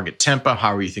of target tempo?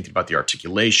 How are you thinking about the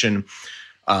articulation?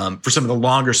 For some of the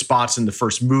longer spots in the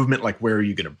first movement, like where are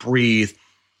you going to breathe?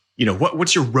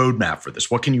 What's your roadmap for this?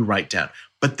 What can you write down?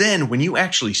 But then when you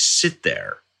actually sit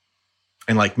there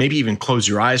and like maybe even close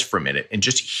your eyes for a minute and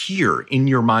just hear in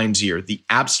your mind's ear the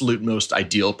absolute most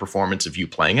ideal performance of you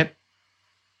playing it,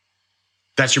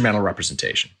 that's your mental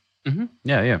representation. Mm-hmm.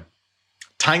 Yeah.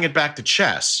 Tying it back to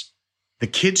chess, the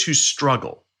kids who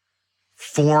struggle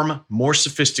form more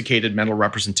sophisticated mental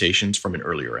representations from an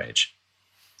earlier age.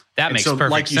 That makes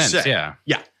perfect sense. Yeah.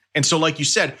 And so, like you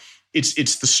said,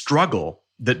 it's the struggle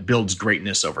that builds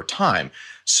greatness over time.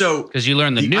 So because you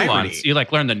learn the nuance, you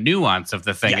like learn the nuance of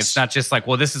the thing. Yes. It's not just like,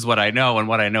 well, this is what I know, and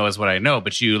what I know is what I know.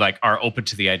 But you like are open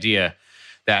to the idea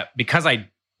that because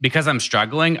I'm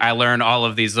struggling, I learn all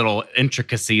of these little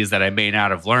intricacies that I may not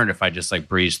have learned if I just like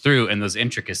breeze through. And those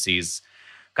intricacies,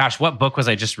 gosh, what book was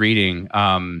I just reading?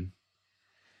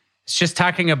 It's just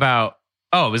talking about,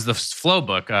 it was the flow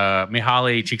book,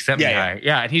 Mihaly Csikszentmihalyi.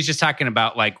 Yeah. And he's just talking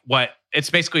about like what it's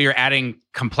basically you're adding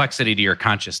complexity to your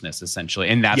consciousness essentially.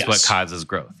 And that's what causes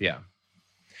growth. Yeah.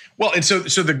 Well, and so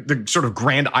the sort of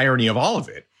grand irony of all of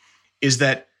it is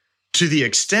that to the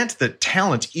extent that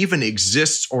talent even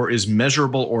exists or is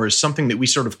measurable or is something that we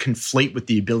sort of conflate with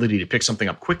the ability to pick something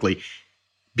up quickly,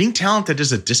 being talented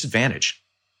is a disadvantage.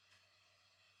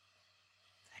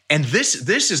 And this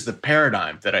is the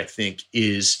paradigm that I think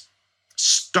is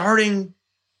starting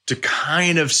to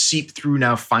kind of seep through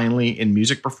now finally in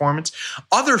music performance.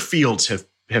 Other fields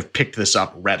have picked this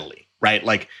up readily, right?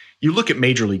 Like you look at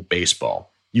Major League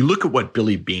Baseball, you look at what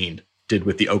Billy Beane did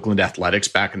with the Oakland Athletics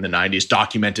back in the 90s,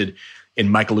 documented in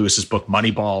Michael Lewis's book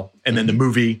Moneyball, and then the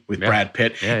movie with Brad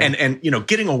Pitt. Yeah. And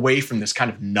getting away from this kind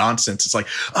of nonsense. It's like,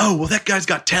 oh, well, that guy's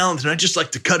got talent, and I just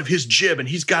like the cut of his jib, and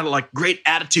he's got a like great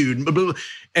attitude. And, blah, blah, blah.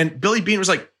 And Billy Beane was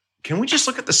like, can we just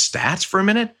look at the stats for a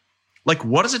minute? Like,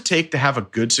 what does it take to have a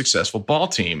good, successful ball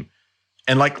team?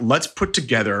 And like, let's put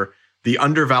together the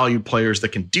undervalued players that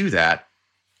can do that.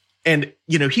 And,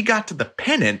 he got to the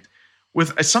pennant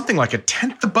with something like a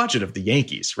tenth the budget of the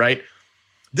Yankees, right?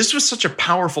 This was such a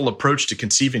powerful approach to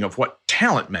conceiving of what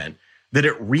talent meant that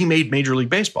it remade Major League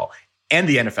Baseball and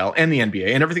the NFL and the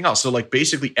NBA and everything else. So like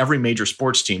basically every major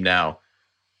sports team now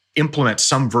implements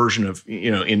some version of,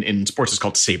 in sports it's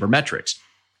called sabermetrics.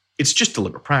 It's just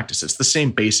deliberate practice. It's the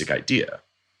same basic idea.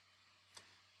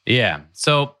 Yeah.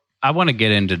 So I want to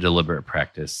get into deliberate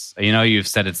practice. You've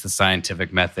said it's the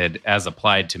scientific method as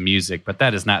applied to music, but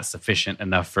that is not sufficient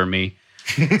enough for me.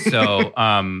 So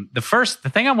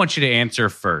the thing I want you to answer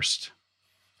first,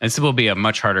 and this will be a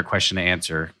much harder question to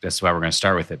answer. That's why we're going to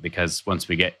start with it, because once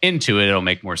we get into it, it'll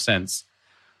make more sense.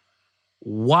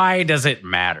 Why does it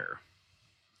matter?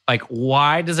 like,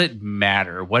 why does it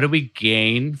matter? What do we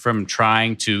gain from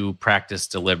trying to practice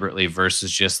deliberately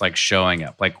versus just like showing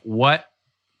up? Like, what,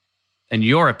 in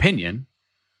your opinion,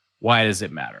 why does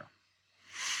it matter?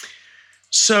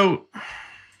 So,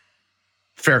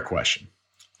 fair question.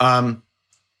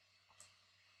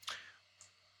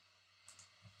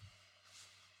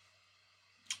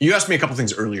 You asked me a couple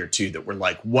things earlier too that were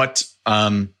like, what's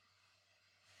sort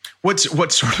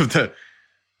of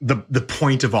the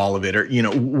point of all of it, or, you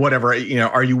know, whatever, you know,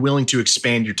 are you willing to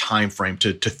expand your time frame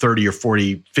to 30 or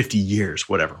 40, 50 years,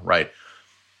 whatever, right?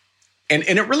 And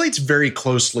it relates very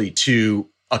closely to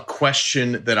a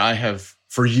question that I have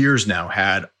for years now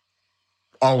had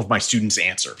all of my students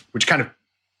answer, which kind of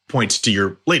points to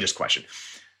your latest question.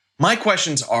 My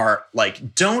questions are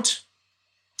like, don't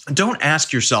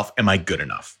ask yourself, am I good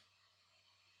enough?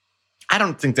 I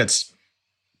don't think that's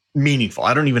meaningful.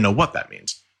 I don't even know what that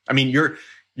means. I mean, your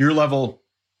level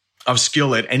of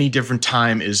skill at any different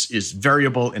time is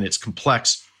variable and it's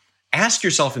complex. Ask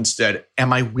yourself instead,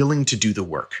 am I willing to do the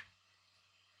work?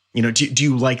 You know, do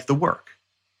you like the work?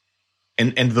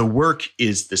 And the work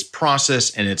is this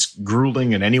process, and it's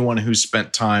grueling, and anyone who's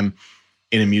spent time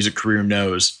in a music career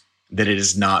knows that it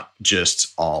is not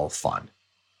just all fun.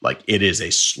 Like, it is a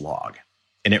slog,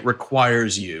 and it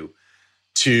requires you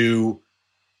to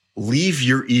leave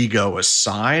your ego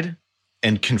aside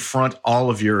and confront all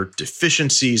of your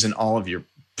deficiencies and all of your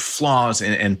flaws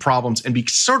and problems, and be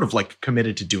sort of like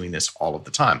committed to doing this all of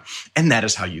the time. And that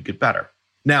is how you get better.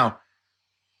 Now,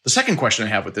 the second question I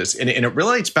have with this, and it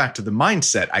relates back to the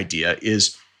mindset idea,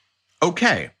 is,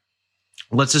 okay,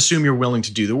 let's assume you're willing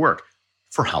to do the work.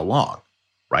 For how long,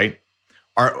 right?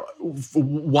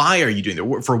 Why are you doing the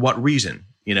work? For what reason?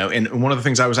 You know, and one of the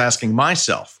things I was asking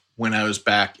myself when I was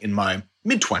back in my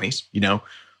mid-20s, you know,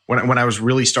 when I was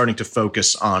really starting to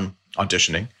focus on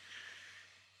auditioning,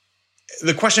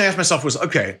 the question I asked myself was,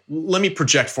 okay, let me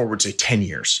project forward, say 10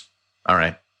 years. All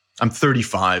right, I'm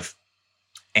 35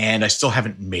 and I still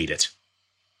haven't made it,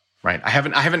 right? I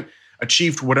haven't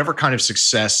achieved whatever kind of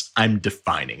success I'm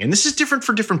defining. And this is different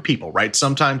for different people, right?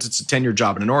 Sometimes it's a 10-year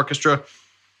job in an orchestra.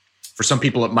 For some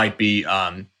people, it might be,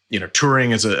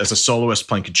 touring as a soloist,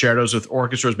 playing concertos with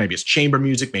orchestras. Maybe it's chamber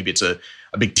music. Maybe it's a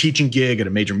big teaching gig at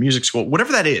a major music school.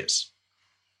 Whatever that is,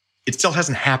 it still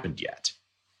hasn't happened yet.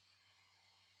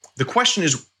 The question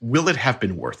is, will it have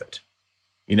been worth it?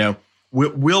 You know,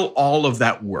 will all of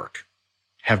that work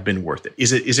have been worth it?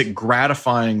 Is it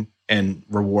gratifying and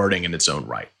rewarding in its own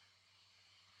right?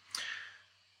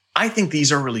 I think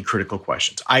these are really critical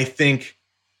questions. I think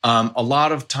a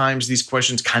lot of times these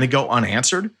questions kind of go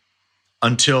unanswered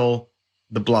until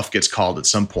the bluff gets called at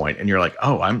some point, and you're like,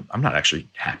 oh, I'm not actually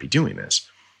happy doing this.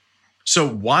 So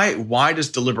why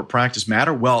does deliberate practice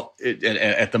matter? Well,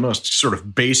 at the most sort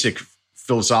of basic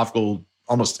philosophical,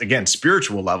 almost again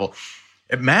spiritual level,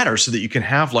 it matters so that you can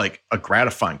have like a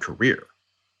gratifying career.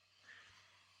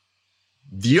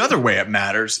 The other way it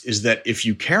matters is that if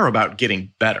you care about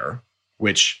getting better,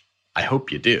 which I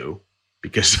hope you do,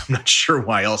 because I'm not sure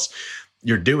why else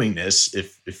you're doing this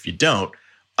if you don't.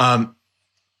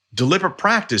 Deliberate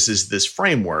practice is this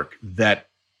framework that,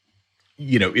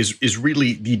 you know, is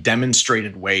really the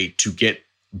demonstrated way to get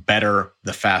better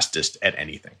the fastest at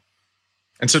anything.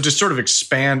 And so to sort of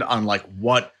expand on like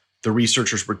what the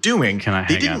researchers were doing,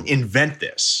 they didn't invent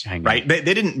this, right? They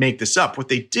didn't make this up. What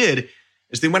they did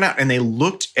is they went out and they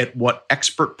looked at what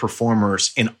expert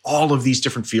performers in all of these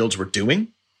different fields were doing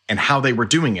and how they were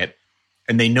doing it.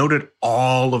 And they noted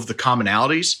all of the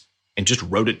commonalities and just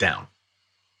wrote it down.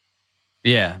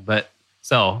 Yeah, but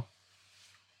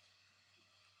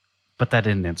that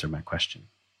didn't answer my question.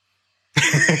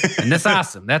 And that's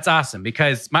awesome. That's awesome,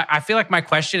 because I feel like my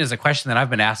question is a question that I've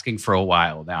been asking for a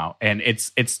while now. And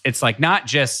it's like, not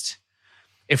just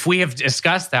if we have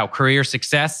discussed how career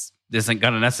success isn't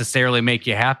going to necessarily make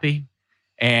you happy.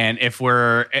 And if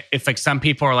like some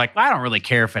people are like, well, I don't really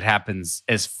care if it happens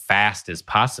as fast as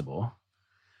possible.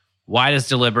 Why does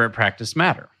deliberate practice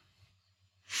matter?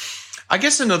 I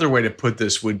guess another way to put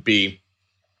this would be,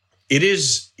 let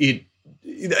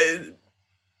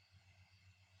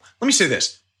me say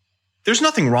this. There's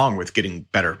nothing wrong with getting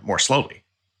better more slowly,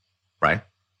 right?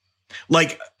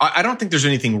 Like, I don't think there's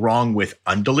anything wrong with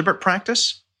undeliberate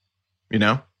practice, you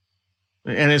know?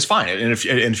 And it's fine. And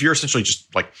if you're essentially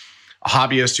just like a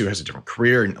hobbyist who has a different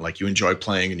career and like you enjoy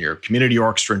playing in your community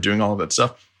orchestra and doing all of that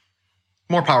stuff,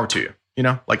 more power to you. You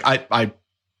know, like I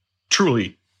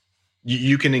truly,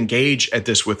 you can engage at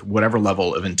this with whatever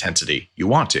level of intensity you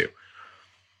want to.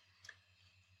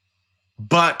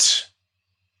 But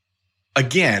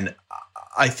again,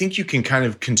 I think you can kind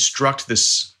of construct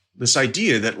this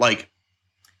idea that like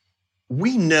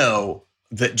we know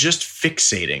that just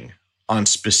fixating on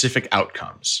specific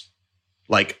outcomes,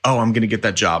 like, oh, I'm going to get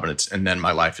that job and then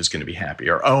my life is going to be happy,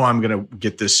 or, oh, I'm going to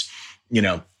get this, I'm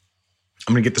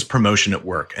going to get this promotion at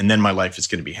work and then my life is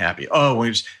going to be happy. Oh,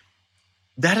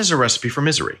 that is a recipe for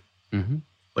misery. Mm-hmm.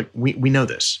 Like we know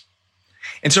this.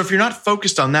 And so if you're not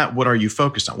focused on that, what are you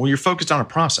focused on? Well, you're focused on a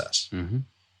process. Mm-hmm.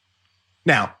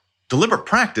 Now, deliberate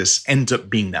practice ends up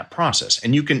being that process.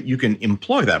 And you can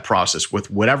employ that process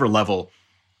with whatever level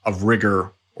of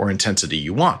rigor or intensity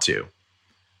you want to.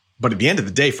 But at the end of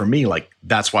the day, for me, like,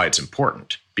 that's why it's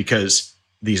important, because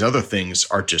these other things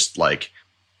are just like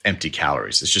empty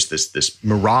calories. It's just this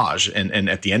mirage. And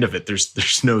at the end of it,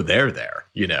 there's no there,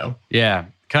 Yeah.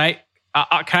 Can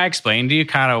I explain to you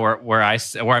kind of where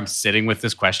I'm sitting with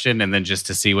this question, and then just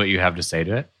to see what you have to say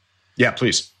to it? Yeah,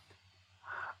 please.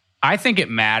 I think it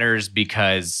matters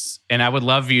because, and I would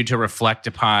love you to reflect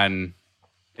upon,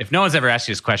 if no one's ever asked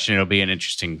you this question, it'll be an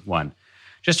interesting one.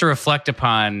 Just to reflect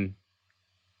upon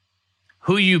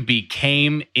who you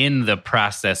became in the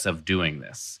process of doing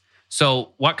this.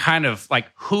 So what kind of, like,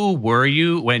 who were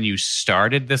you when you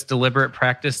started this deliberate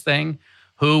practice thing?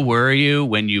 Who were you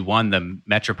when you won the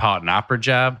Metropolitan Opera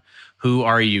job? Who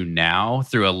are you now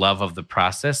through a love of the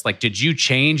process? Like, did you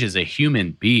change as a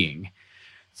human being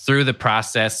through the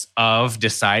process of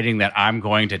deciding that I'm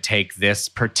going to take this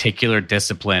particular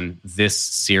discipline this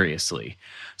seriously?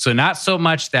 So not so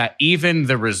much that even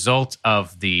the result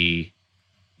of the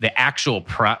actual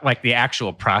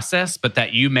process, but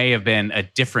that you may have been a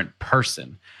different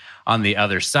person on the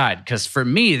other side. Because for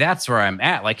me, that's where I'm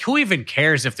at. Like, who even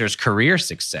cares if there's career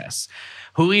success?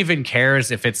 Who even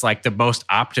cares if it's like the most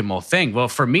optimal thing? Well,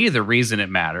 for me, the reason it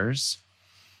matters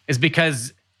is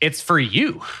because it's for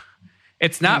you.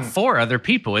 It's not for other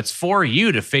people. It's for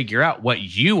you to figure out what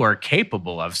you are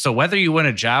capable of. So whether you win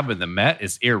a job in the Met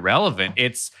is irrelevant.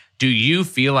 It's, do you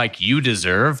feel like you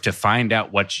deserve to find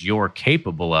out what you're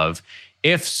capable of?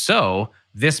 If so,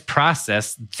 this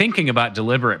process, thinking about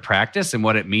deliberate practice and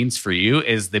what it means for you,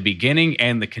 is the beginning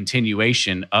and the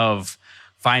continuation of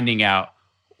finding out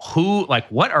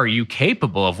what are you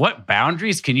capable of? What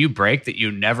boundaries can you break that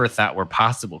you never thought were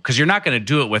possible? Because you're not going to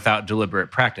do it without deliberate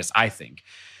practice, I think.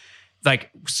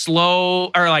 Like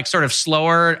slower,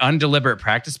 undeliberate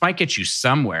practice might get you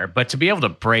somewhere, but to be able to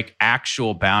break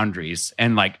actual boundaries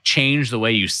and like change the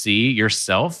way you see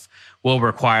yourself will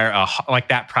require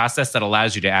that process that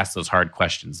allows you to ask those hard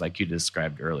questions like you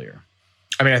described earlier.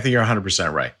 I mean, I think you're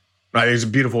 100% right. It's a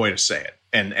beautiful way to say it.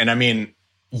 And I mean,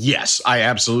 yes, I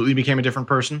absolutely became a different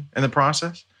person in the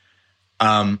process.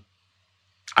 I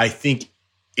think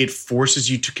it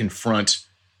forces you to confront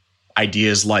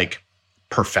ideas like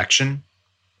perfection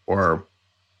or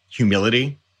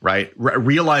humility, right?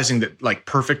 Realizing that like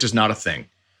perfect is not a thing,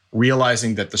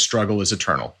 realizing that the struggle is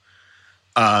eternal,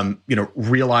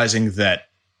 realizing that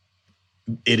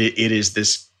it is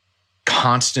this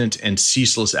constant and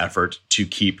ceaseless effort to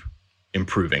keep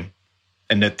improving,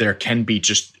 and that there can be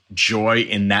just joy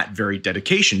in that very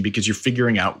dedication because you're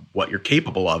figuring out what you're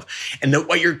capable of, and that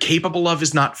what you're capable of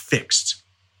is not fixed.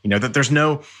 That there's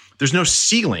no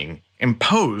ceiling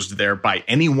imposed there by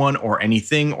anyone or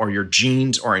anything or your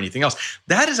genes or anything else.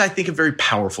 That is, I think, a very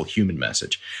powerful human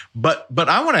message. But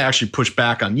I want to actually push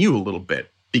back on you a little bit,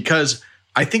 because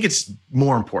I think it's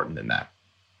more important than that.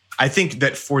 I think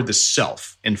that for the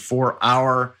self and for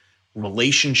our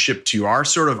relationship to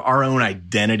our own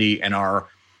identity and our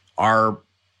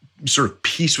sort of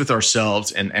peace with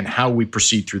ourselves and how we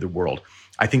proceed through the world,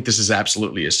 I think this is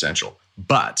absolutely essential.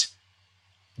 But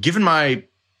given my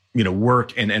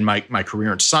work and my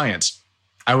career in science,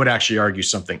 I would actually argue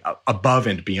something above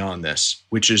and beyond this,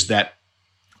 which is that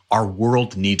our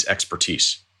world needs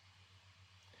expertise.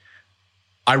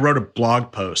 I wrote a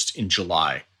blog post in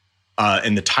July,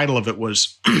 and the title of it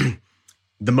was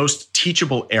The Most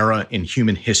Teachable Era in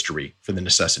Human History for the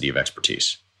Necessity of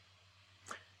Expertise.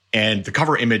 And the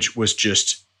cover image was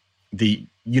just the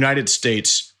United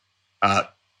States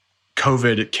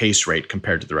COVID case rate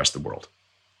compared to the rest of the world.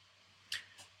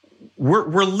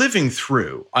 We're living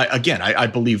through, I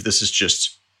believe this is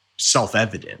just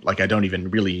self-evident. Like, I don't even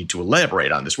really need to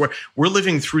elaborate on this. We're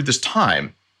living through this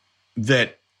time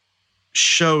that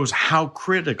shows how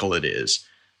critical it is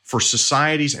for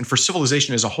societies and for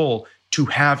civilization as a whole to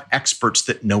have experts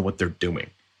that know what they're doing.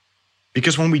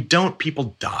 Because when we don't,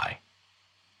 people die.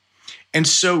 And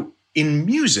so in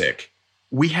music,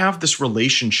 we have this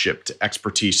relationship to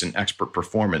expertise and expert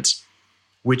performance,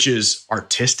 which is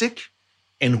artistic,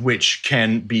 and which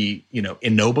can be,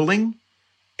 ennobling,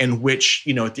 and which,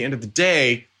 at the end of the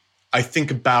day, I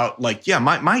think about like, yeah,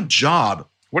 my job,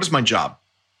 what is my job?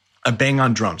 I bang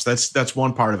on drums. That's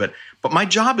one part of it. But my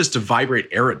job is to vibrate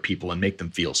air at people and make them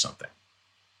feel something,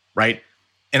 right?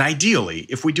 And ideally,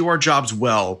 if we do our jobs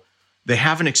well, they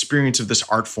have an experience of this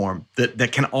art form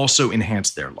that can also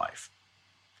enhance their life.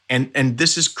 And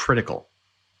this is critical.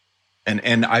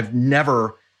 And I've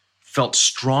never felt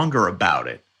stronger about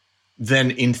it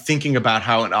than in thinking about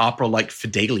how an opera like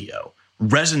Fidelio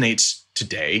resonates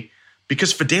today,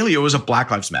 because Fidelio is a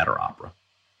Black Lives Matter opera.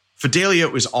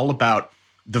 Fidelio is all about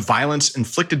the violence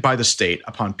inflicted by the state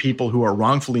upon people who are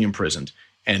wrongfully imprisoned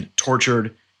and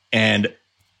tortured, and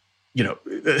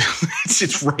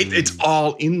it's right. It's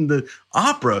all in the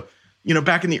opera,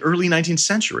 back in the early 19th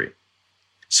century.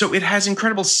 So it has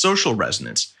incredible social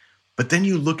resonance. But then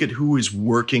you look at who is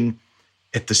working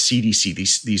at the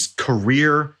CDC, these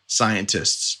career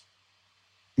scientists.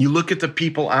 You look at the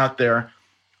people out there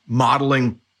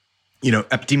modeling,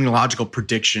 epidemiological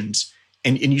predictions,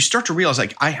 and you start to realize,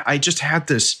 like, I just had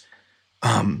this,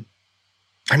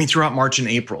 throughout March and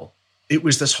April, it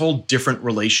was this whole different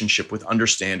relationship with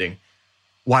understanding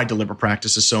why deliberate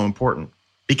practice is so important.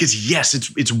 Because yes,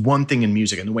 it's one thing in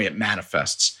music and the way it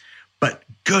manifests, but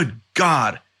good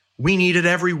God, we need it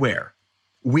everywhere.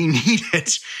 We need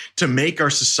it to make our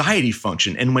society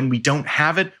function. And when we don't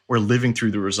have it, we're living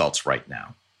through the results right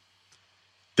now.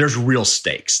 There's real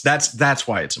stakes. That's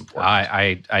why it's important.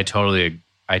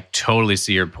 I totally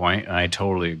see your point, and I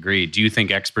totally agree. Do you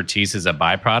think expertise is a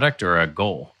byproduct or a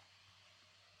goal?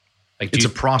 It's a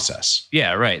process.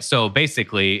 Yeah, right. So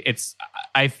basically,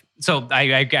 I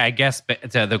guess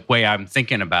the way I'm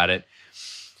thinking about it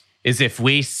is, if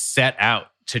we set out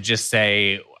to just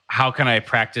say, how can I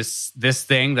practice this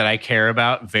thing that I care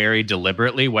about very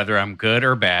deliberately, whether I'm good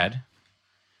or bad,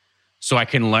 so I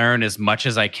can learn as much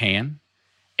as I can,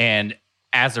 and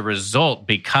as a result,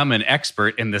 become an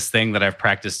expert in this thing that I've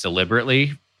practiced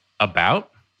deliberately about?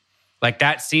 Like,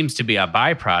 that seems to be a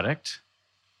byproduct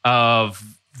of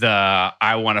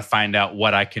I want to find out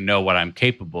what I can know, what I'm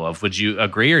capable of. Would you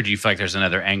agree, or do you feel like there's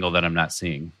another angle that I'm not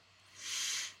seeing?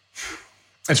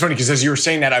 It's funny because as you were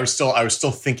saying that, I was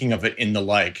still thinking of it in the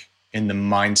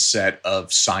mindset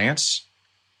of science,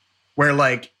 where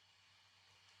like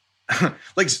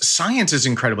science is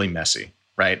incredibly messy,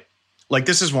 right? Like,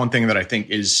 this is one thing that I think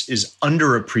is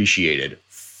underappreciated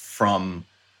from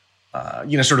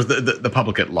sort of the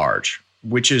public at large,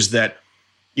 which is that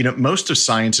most of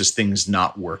science is things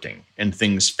not working and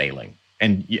things failing.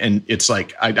 And it's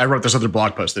like, I wrote this other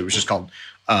blog post that was just called,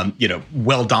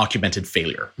 well-documented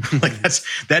failure. Like,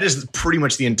 that is pretty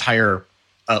much the entire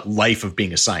life of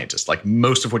being a scientist. Like,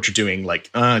 most of what you're doing,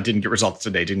 didn't get results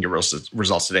today,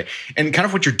 And kind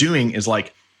of what you're doing is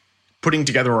like putting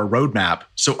together a roadmap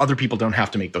so other people don't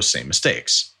have to make those same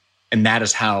mistakes. And that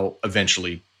is how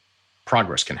eventually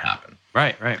progress can happen.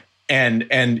 Right.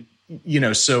 And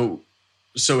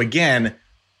so again,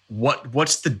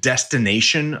 what's the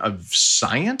destination of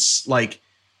science? Like,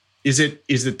 is it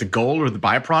the goal or the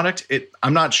byproduct?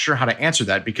 I'm not sure how to answer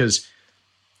that, because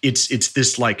it's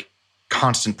this like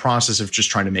constant process of just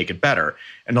trying to make it better.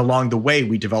 And along the way,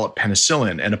 we develop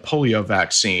penicillin and a polio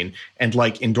vaccine and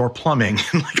like indoor plumbing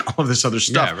and like all of this other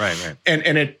stuff. Yeah, right.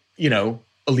 And it,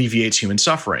 alleviates human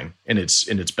suffering in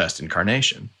its best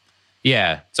incarnation.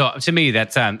 Yeah. So to me,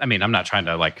 that's, I'm not trying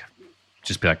to like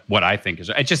just be like what I think is,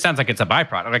 it just sounds like it's a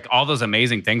byproduct. Like, all those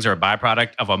amazing things are a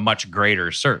byproduct of a much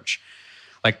greater search.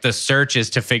 Like, the search is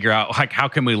to figure out, like, how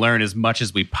can we learn as much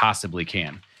as we possibly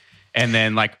can? And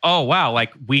then like, oh, wow,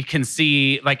 like we can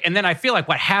see, like, and then I feel like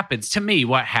what happens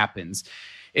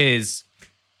is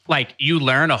like, you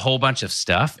learn a whole bunch of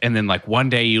stuff. And then like one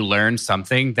day you learn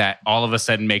something that all of a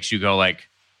sudden makes you go like,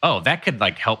 oh, that could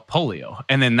like help polio.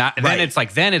 And then then it's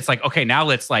like, okay, now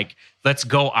let's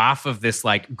go off of this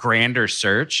like grander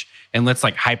search and let's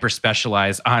like hyper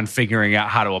specialize on figuring out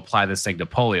how to apply this thing to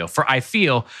polio. I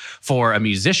feel for a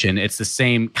musician, it's the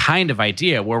same kind of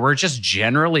idea where we're just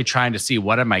generally trying to see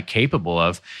what am I capable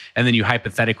of. And then you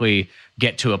hypothetically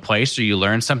get to a place where you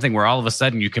learn something where all of a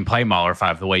sudden you can play Mahler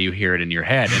 5 the way you hear it in your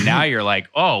head. And now you're like,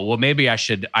 oh, well, maybe I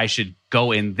should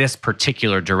go in this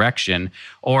particular direction.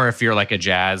 Or if you're like a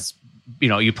jazz,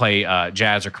 you play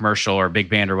jazz or commercial or big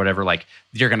band or whatever, like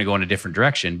you're going to go in a different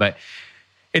direction. But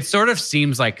it sort of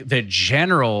seems like the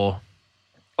general,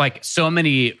 like so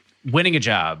many winning a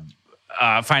job,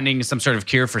 finding some sort of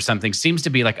cure for something seems to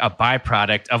be like a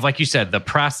byproduct of, like you said, the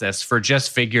process for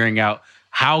just figuring out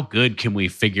how good can we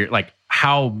figure, like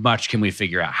how much can we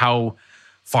figure out, how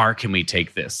far can we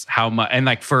take this, how much, and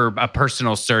like for a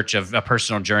personal search of a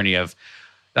personal journey of,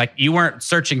 Like you weren't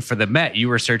searching for the Met. You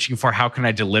were searching for how can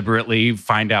I deliberately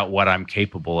find out what I'm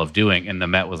capable of doing. And the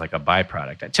Met was like a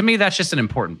byproduct. To me, that's just an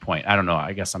important point. I don't know.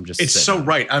 I guess I'm just. It's so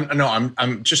right.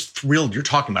 I'm just thrilled you're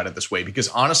talking about it this way, because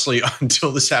honestly,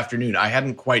 until this afternoon, I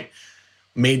hadn't quite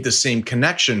made the same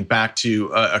connection back to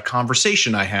a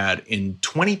conversation I had in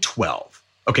 2012.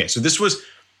 Okay, so this was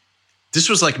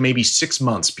like maybe 6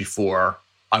 months before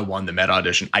I won the Met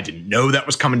audition. I didn't know that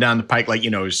was coming down the pike. Like,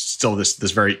 it was still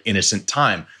this very innocent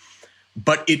time,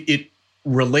 but it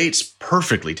relates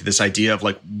perfectly to this idea of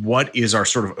like, what is our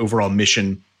sort of overall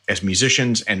mission as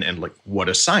musicians, and like, what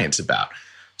is science about?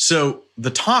 So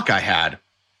the talk I had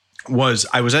was,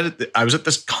 I was at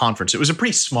this conference. It was a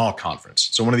pretty small conference.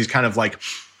 So one of these kind of like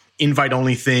invite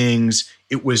only things.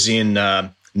 It was in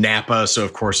Napa. So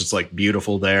of course it's like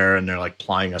beautiful there, and they're like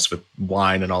plying us with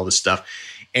wine and all this stuff.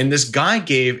 And this guy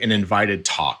gave an invited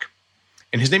talk,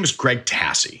 and his name is Greg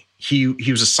Tassi. He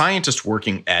was a scientist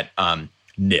working at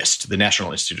NIST, the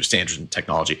National Institute of Standards and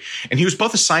Technology. And he was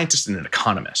both a scientist and an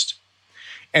economist.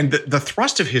 And the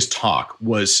thrust of his talk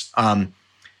was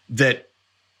that,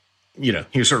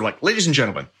 he was sort of like, ladies and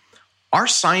gentlemen, our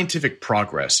scientific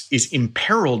progress is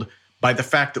imperiled by the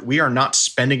fact that we are not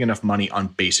spending enough money on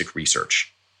basic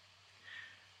research.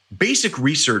 Basic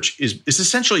research is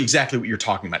essentially exactly what you're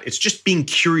talking about. It's just being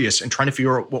curious and trying to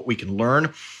figure out what we can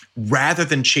learn rather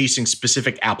than chasing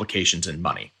specific applications and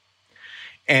money.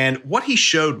 And what he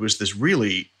showed was this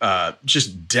really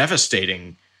just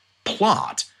devastating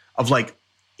plot of like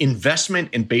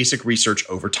investment in basic research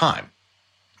over time.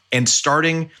 And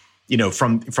starting,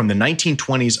 from the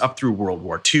 1920s up through World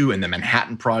War II and the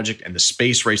Manhattan Project and the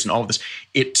space race and all of this,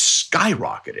 it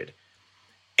skyrocketed.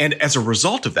 And as a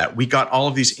result of that, we got all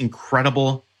of these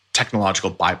incredible technological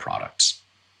byproducts.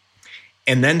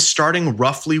 And then starting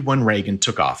roughly when Reagan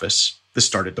took office, this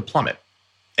started to plummet.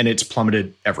 And it's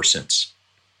plummeted ever since.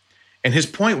 And his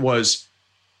point was,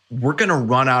 we're going to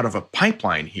run out of a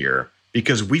pipeline here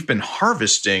because we've been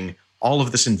harvesting all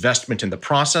of this investment in the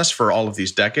process for all of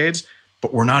these decades,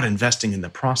 but we're not investing in the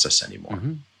process anymore.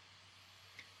 Mm-hmm.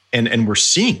 And we're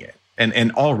seeing it.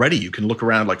 And already you can look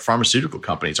around, like pharmaceutical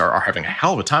companies are having a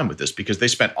hell of a time with this because they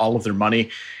spent all of their money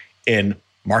in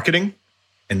marketing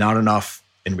and not enough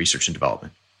in research and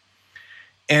development.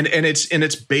 And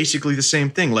it's basically the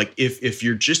same thing. Like if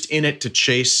you're just in it to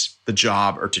chase the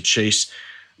job or to chase,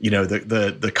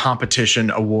 the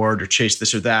competition award or chase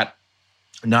this or that,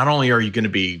 not only are you going to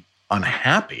be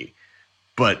unhappy,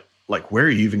 but like, where are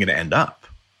you even going to end up?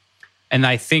 And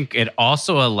I think it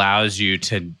also allows you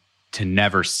to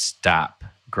never stop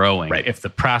growing. Right. If the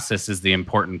process is the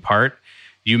important part,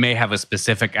 you may have a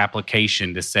specific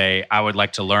application to say, I would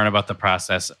like to learn about the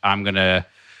process. I'm going to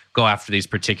go after these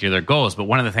particular goals. But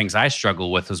one of the things I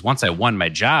struggle with is once I won my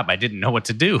job, I didn't know what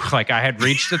to do. Like I had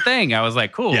reached the thing. I was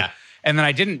like, cool. Yeah. And then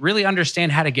I didn't really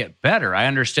understand how to get better. I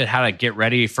understood how to get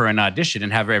ready for an audition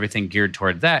and have everything geared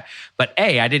toward that. But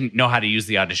I didn't know how to use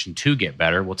the audition to get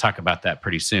better. We'll talk about that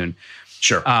pretty soon.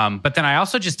 Sure. But then I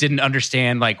also just didn't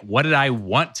understand, like, what did I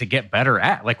want to get better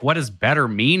at? Like, what does better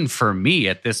mean for me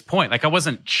at this point? Like, I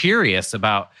wasn't curious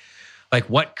about, like,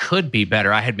 what could be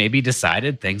better. I had maybe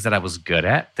decided things that I was good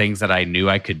at, things that I knew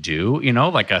I could do,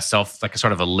 like a sort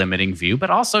of a limiting view,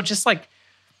 but also just like,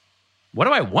 what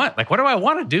do I want? Like, what do I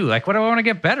want to do? Like, what do I want to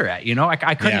get better at?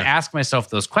 I couldn't ask myself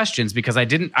those questions because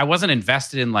I wasn't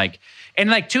invested in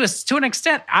to an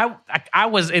extent, I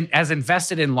was as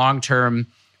invested in long-term,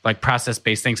 like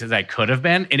process-based things as I could have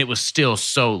been, and it was still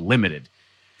so limited.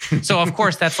 So of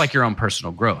course that's like your own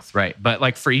personal growth, right? But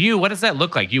like for you, what does that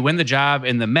look like? You win the job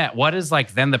in the Met. What does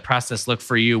like then the process look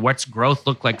for you? What's growth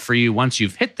look like for you once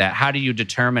you've hit that? How do you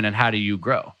determine and how do you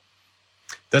grow?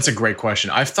 That's a great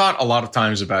question. I've thought a lot of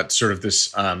times about sort of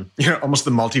this, almost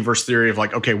the multiverse theory of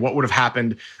like, okay, what would have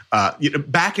happened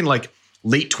back in like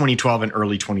late 2012 and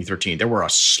early 2013? There were a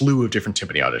slew of different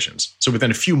timpani auditions. So within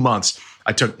a few months,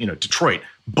 I took, Detroit,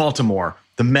 Baltimore,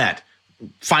 the Met,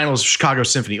 finals of Chicago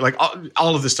Symphony, like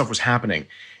all of this stuff was happening.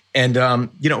 And,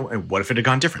 and what if it had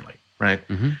gone differently, right?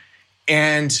 Mm-hmm.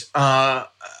 And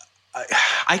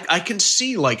I can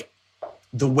see like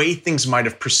the way things might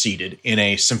have proceeded in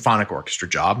a symphonic orchestra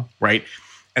job, right?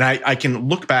 And I can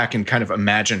look back and kind of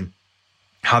imagine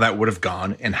how that would have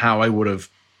gone and how I would have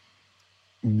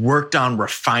worked on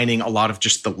refining a lot of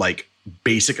just the like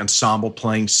basic ensemble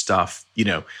playing stuff.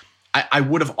 I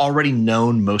would have already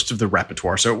known most of the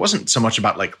repertoire. So it wasn't so much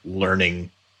about like learning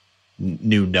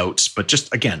new notes, but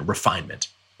just, again, refinement,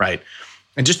 right?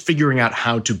 And just figuring out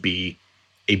how to be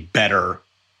a better,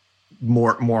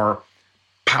 more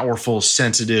powerful,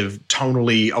 sensitive,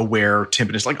 tonally aware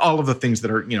timpanist, like all of the things that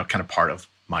are, kind of part of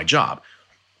my job.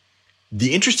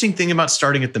 The interesting thing about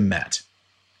starting at the Met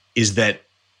is that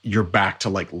you're back to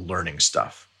like learning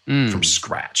stuff from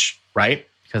scratch, right?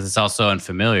 Because it's also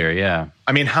unfamiliar, yeah.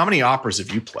 I mean, how many operas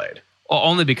have you played? Well,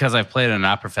 only because I've played at an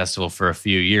opera festival for a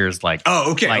few years, like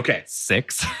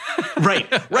 6.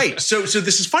 Right. So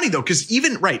this is funny though, because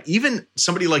even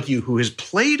somebody like you who has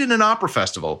played in an opera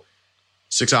festival,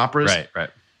 6 operas. Right.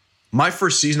 My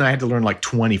first season, I had to learn like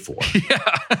 24. Yeah.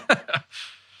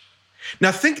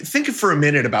 Now think for a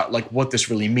minute about like what this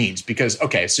really means, because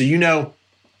so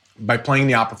by playing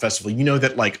the opera festival, you know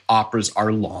that like operas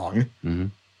are long. Mm-hmm.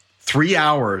 3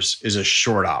 hours is a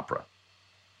short opera.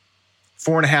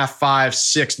 4.5, 5,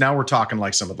 6. Now we're talking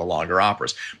like some of the longer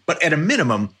operas. But at a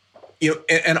minimum,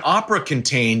 an opera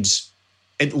contains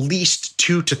at least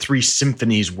 2 to 3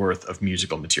 symphonies worth of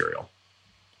musical material,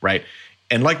 right?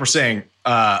 And like we're saying,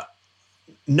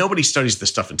 nobody studies this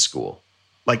stuff in school.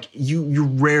 Like you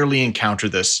rarely encounter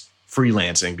this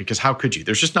freelancing, because how could you?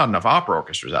 There's just not enough opera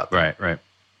orchestras out there. Right.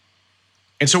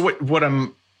 And so what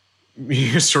I'm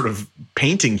sort of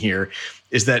painting here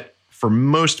is that for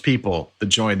most people that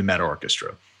join the Met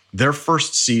Orchestra, their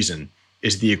first season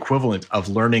is the equivalent of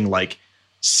learning like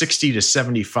 60 to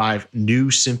 75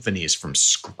 new symphonies from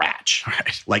scratch.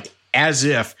 Right. Like as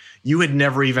if you had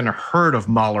never even heard of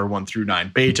Mahler 1 through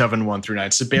 9, Beethoven 1 through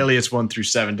 9, Sibelius 1 through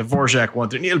 7, Dvorak 1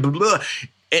 through blah, blah, blah.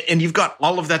 And you've got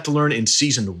all of that to learn in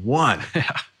season 1.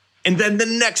 Yeah. And then the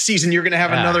next season, you're going to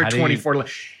have another 24.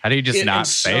 How do you just not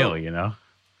fail,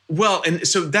 Well, and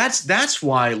so that's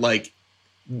why like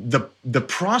the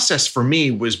process for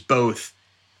me was both,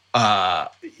 I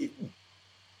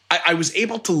was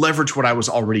able to leverage what I was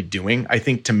already doing, I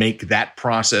think, to make that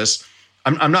process.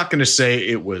 I'm not going to say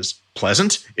it was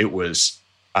pleasant. It was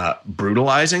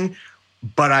brutalizing,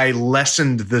 but I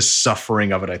lessened the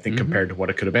suffering of it, I think, compared to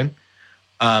what it could have been.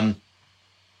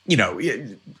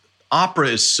 Opera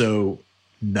is so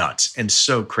nuts and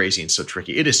so crazy and so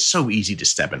tricky. It is so easy to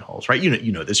step in holes, right?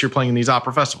 You know this. You're playing in these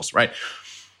opera festivals, right?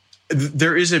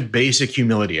 There is a basic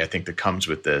humility, I think, that comes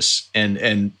with this,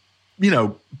 and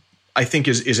I think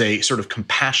is a sort of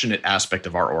compassionate aspect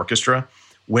of our orchestra,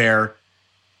 where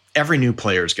every new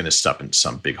player is going to step in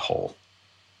some big hole.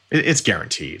 It's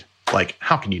guaranteed. Like,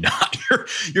 how can you not?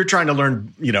 You're trying to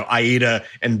learn, Aida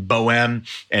and Bohème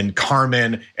and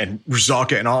Carmen and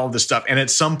Rusalka and all of this stuff. And at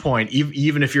some point,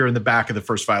 even if you're in the back of the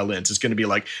first violins, it's going to be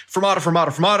like fermata.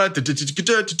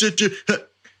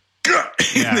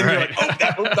 And then you're like,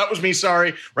 that was me.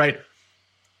 Sorry. Right.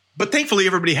 But thankfully,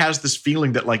 everybody has this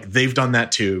feeling that like they've done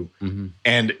that too. Mm-hmm.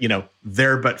 And,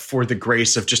 there, but for the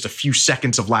grace of just a few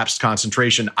seconds of lapsed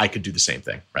concentration, I could do the same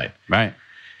thing. Right. Right.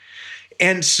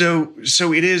 And so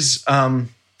it is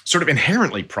sort of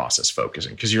inherently process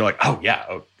focusing, because you're like,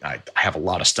 I have a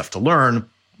lot of stuff to learn,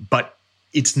 but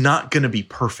it's not going to be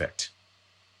perfect.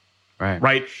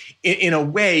 Right. In a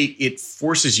way, it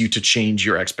forces you to change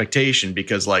your expectation,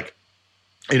 because like,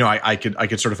 I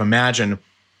could sort of imagine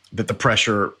that the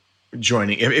pressure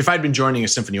joining, if I'd been joining a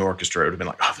symphony orchestra, it would have been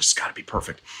like, this has got to be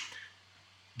perfect.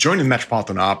 Joining the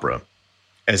Metropolitan Opera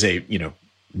as a,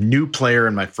 new player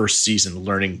in my first season,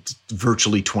 learning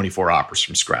virtually 24 operas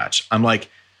from scratch, I'm like,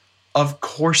 of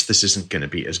course this isn't going to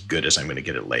be as good as I'm going to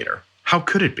get it later. How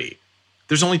could it be?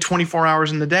 There's only 24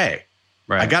 hours in the day.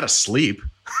 Right. I got to sleep.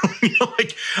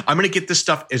 I'm going to get this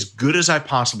stuff as good as I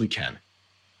possibly can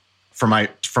for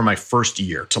my first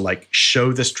year, to like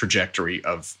show this trajectory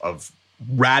of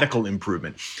radical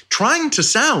improvement, trying to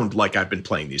sound like I've been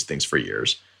playing these things for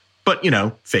years, but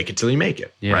fake it till you make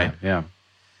it. Yeah, right. Yeah.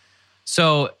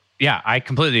 So, yeah, I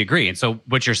completely agree. And so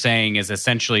what you're saying is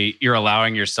essentially you're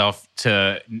allowing yourself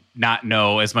to not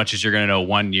know as much as you're going to know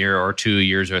 1 year or 2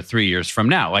 years or 3 years from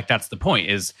now. Like, that's the point,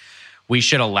 is we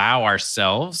should allow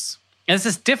ourselves. And this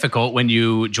is difficult when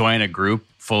you join a group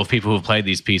full of people who've played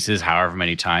these pieces however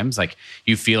many times. Like,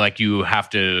 you feel like you have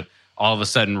to all of a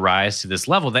sudden rise to this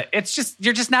level that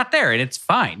you're just not there, and it's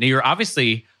fine. Now, you're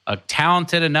obviously a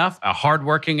talented enough, a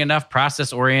hardworking enough,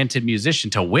 process-oriented musician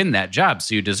to win that job,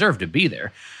 so you deserve to be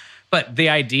there. But the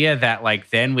idea that like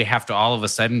then we have to all of a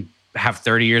sudden have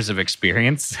 30 years of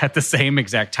experience at the same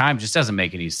exact time just doesn't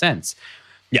make any sense.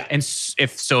 Yeah. And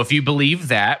if you believe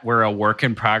that we're a work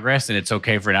in progress and it's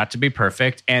okay for it not to be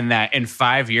perfect, and that in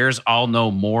 5 years I'll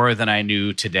know more than I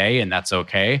knew today, and that's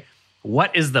okay,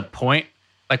 what is the point?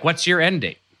 Like, what's your end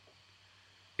date?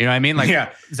 You know what I mean? Like,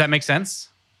 Does that make sense?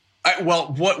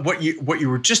 What you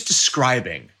were just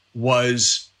describing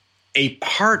was a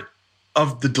part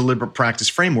of the deliberate practice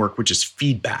framework, which is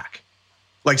feedback.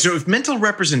 Like, so if mental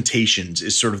representations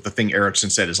is sort of the thing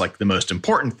Erickson said is like the most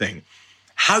important thing,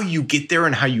 how you get there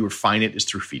and how you refine it is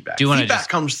through feedback. Do you want to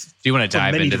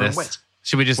dive into this? Ways.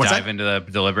 Should we just What's dive that? into the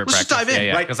deliberate Let's just practice? dive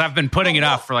in, right? Because I've been putting it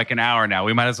Well, off for like an hour now.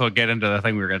 We might as well get into the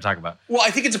thing we were going to talk about. Well, I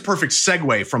think it's a perfect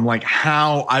segue from like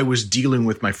how I was dealing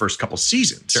with my first couple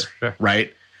seasons, Sure.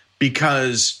 right?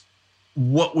 Because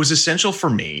what was essential for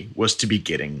me was to be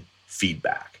getting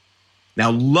feedback.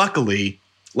 Now, luckily,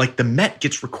 like the Met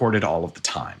gets recorded all of the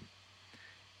time.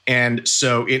 And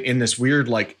so in this weird,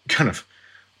 like kind of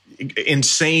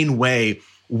insane way,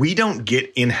 we don't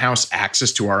get in-house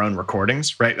access to our own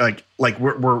recordings, right? Like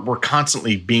we're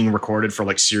constantly being recorded for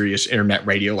like Sirius Internet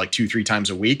Radio like 2-3 times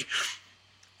a week.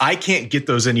 I can't get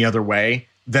those any other way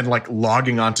than like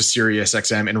logging onto Sirius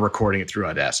XM and recording it through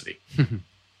Audacity.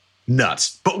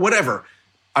 Nuts. But whatever.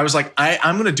 I was like,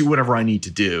 I'm going to do whatever I need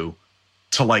to do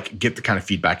to like get the kind of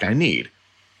feedback I need.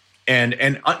 And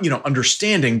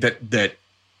understanding that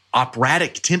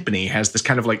operatic timpani has this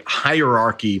kind of like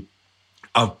hierarchy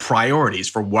of priorities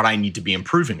for what I need to be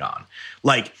improving on.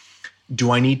 Like,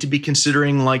 do I need to be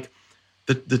considering like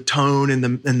the tone and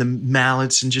the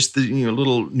mallets and just the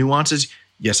little nuances?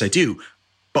 Yes, I do.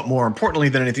 But more importantly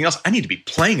than anything else, I need to be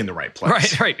playing in the right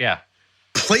place. Right, yeah.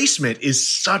 Placement is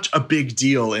such a big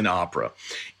deal in opera.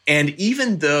 And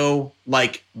even though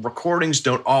like recordings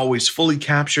don't always fully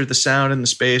capture the sound and the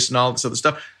space and all this other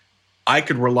stuff, I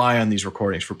could rely on these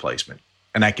recordings for placement.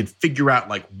 And I could figure out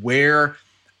like where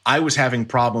I was having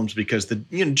problems because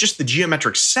just the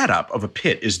geometric setup of a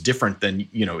pit is different than,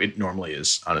 it normally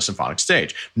is on a symphonic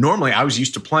stage. Normally I was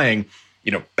used to playing,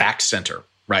 back center,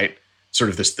 right? Sort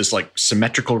of this like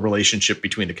symmetrical relationship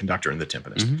between the conductor and the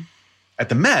timpanist. Mm-hmm. At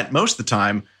the Met, most of the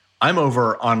time, I'm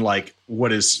over on like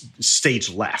what is stage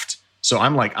left. So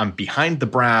I'm behind the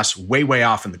brass, way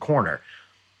off in the corner.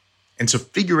 And so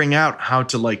figuring out how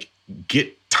to like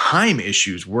get time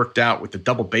issues worked out with the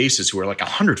double basses who are like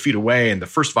 100 feet away and the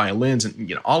first violins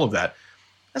and all of that's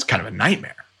kind of a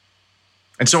nightmare.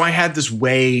 And so I had this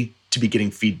way to be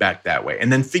getting feedback that way.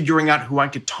 And then figuring out who I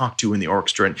could talk to in the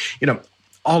orchestra and,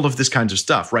 all of this kinds of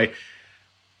stuff, right?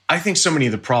 I think so many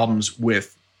of the problems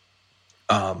with,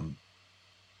 I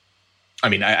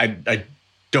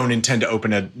don't intend to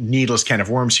open a needless can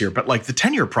of worms here, but like the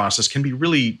tenure process can be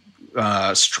really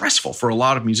stressful for a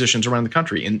lot of musicians around the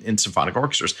country in symphonic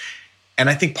orchestras. And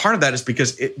I think part of that is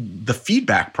because the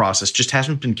feedback process just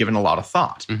hasn't been given a lot of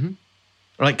thought. Mm-hmm.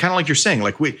 Like kind of like you're saying,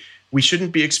 like we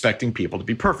shouldn't be expecting people to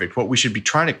be perfect. What we should be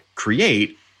trying to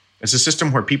create is a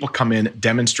system where people come in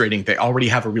demonstrating they already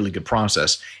have a really good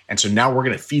process. And so now we're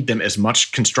going to feed them as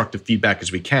much constructive feedback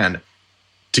as we can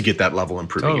to get that level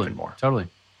improving even more. Totally.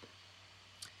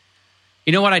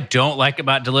 You know what I don't like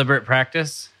about deliberate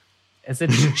practice? Is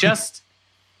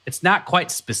it's not quite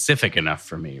specific enough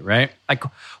for me, right? Like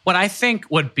what I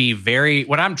think would be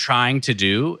what I'm trying to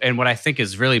do and what I think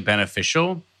is really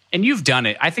beneficial, and you've done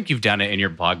it, I think you've done it in your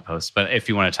blog post, but if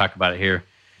you want to talk about it here,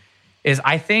 is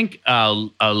I think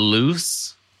a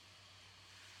loose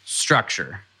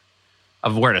structure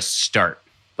of where to start.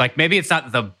 Like maybe it's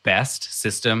not the best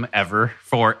system ever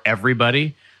for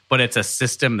everybody, but it's a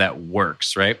system that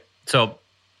works, right? So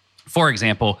for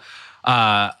example,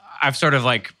 I've sort of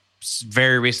like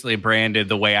very recently branded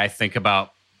the way I think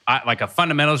about like a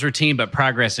fundamentals routine, but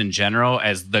progress in general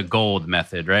as the GOLD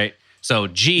method, right? So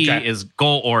G is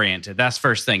goal oriented. That's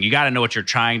first thing. You got to know what you're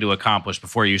trying to accomplish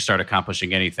before you start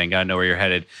accomplishing anything. Got to know where you're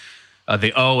headed.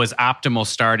 The O is optimal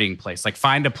starting place. Like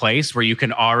find a place where you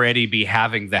can already be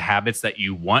having the habits that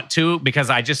you want to, because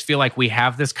I just feel like we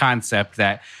have this concept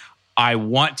that I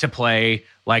want to play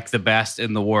like the best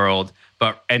in the world.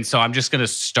 And so I'm just going to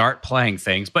start playing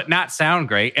things, but not sound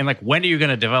great. And like, when are you going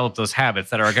to develop those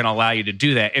habits that are going to allow you to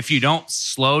do that? If you don't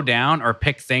slow down or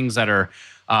pick things that are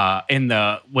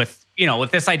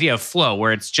with this idea of flow,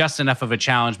 where it's just enough of a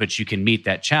challenge, but you can meet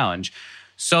that challenge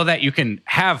so that you can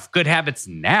have good habits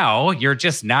now, you're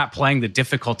just not playing the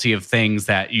difficulty of things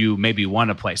that you maybe want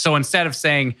to play. So instead of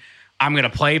saying, I'm going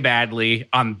to play badly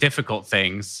on difficult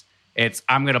things, it's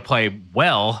I'm going to play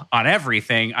well on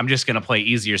everything. I'm just going to play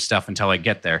easier stuff until I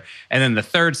get there. And then the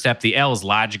third step, the L, is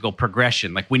logical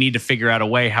progression. Like we need to figure out a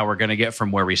way how we're going to get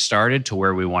from where we started to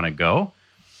where we want to go.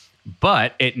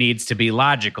 But it needs to be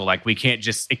logical. Like we can't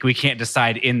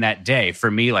decide in that day. For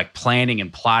me, like planning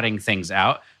and plotting things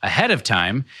out ahead of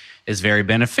time is very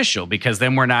beneficial, because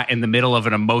then we're not in the middle of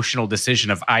an emotional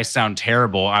decision of I sound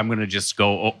terrible, I'm going to just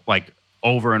go like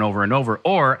over and over and over,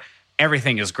 or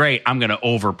everything is great, I'm going to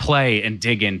overplay and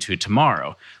dig into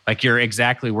tomorrow. Like you're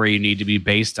exactly where you need to be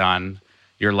based on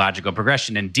your logical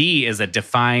progression. And D is a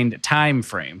defined time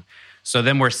frame. So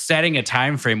then we're setting a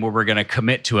time frame where we're going to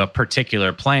commit to a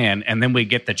particular plan, and then we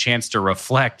get the chance to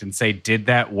reflect and say, did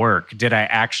that work? Did I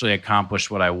actually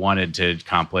accomplish what I wanted to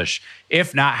accomplish?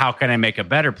 If not, how can I make a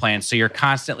better plan? So you're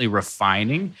constantly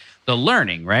refining the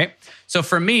learning, right? So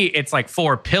for me, it's like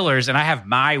 4 pillars, and I have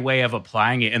my way of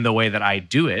applying it in the way that I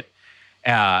do it.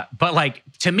 But like,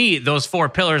 to me, those 4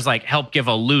 pillars like help give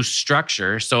a loose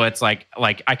structure. So it's like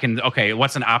I can, okay,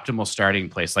 what's an optimal starting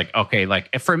place? Like, okay,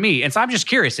 like for me, and so I'm just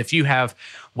curious if you have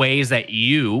ways that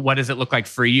what does it look like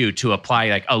for you to apply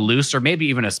like a loose or maybe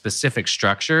even a specific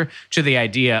structure to the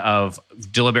idea of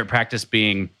deliberate practice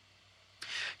being,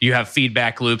 you have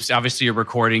feedback loops. Obviously, you're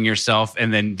recording yourself.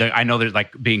 And then I know there's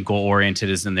like being goal-oriented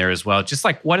is in there as well. Just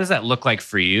like, what does that look like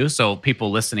for you? So people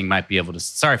listening might be able to,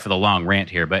 sorry for the long rant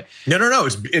here, but. No.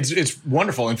 It's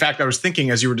wonderful. In fact, I was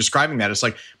thinking as you were describing that, it's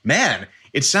like, man,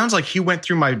 it sounds like he went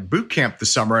through my boot camp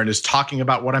this summer and is talking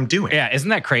about what I'm doing. Yeah. Isn't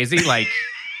that crazy? Like,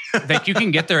 like you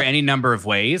can get there any number of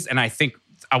ways. And I think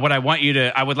I would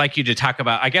like you to talk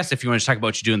about, I guess if you want to talk about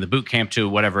what you do in the boot camp to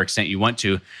whatever extent you want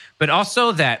to, but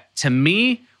also that to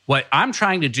me, what I'm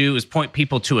trying to do is point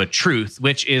people to a truth,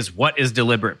 which is what is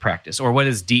deliberate practice or what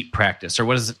is deep practice or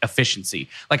what is efficiency.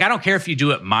 Like, I don't care if you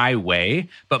do it my way,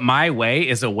 but my way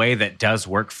is a way that does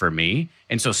work for me.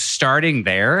 And so starting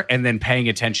there and then paying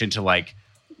attention to like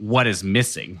what is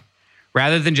missing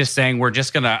rather than just saying we're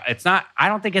just going to, I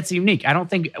don't think it's unique. I don't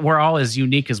think we're all as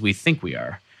unique as we think we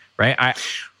are. Right.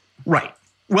 Right.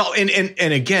 Well,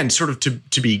 and again, sort of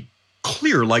to be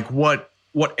clear, like what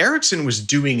Erickson was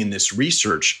doing in this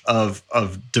research of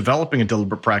developing a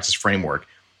deliberate practice framework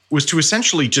was to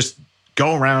essentially just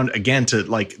go around again to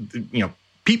like,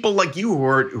 people like you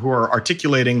who are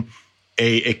articulating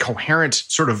a coherent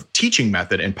sort of teaching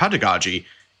method and pedagogy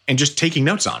and just taking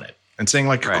notes on it and saying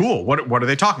like, right. Cool, what are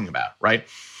they talking about? Right.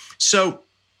 So,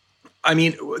 I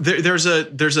mean, there's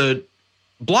a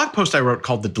blog post I wrote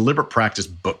called the Deliberate Practice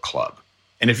Book Club.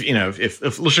 And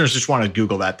if listeners just want to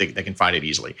Google that, they can find it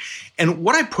easily. And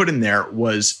what I put in there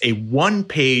was a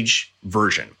 1-page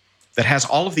version that has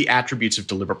all of the attributes of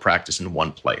deliberate practice in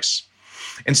one place.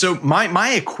 And so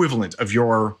my equivalent of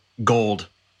your gold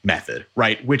method,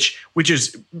 right, which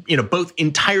is both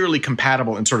entirely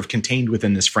compatible and sort of contained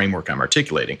within this framework I'm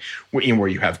articulating, where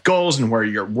you have goals and where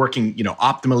you're working,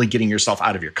 optimally getting yourself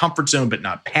out of your comfort zone but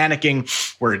not panicking,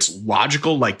 where it's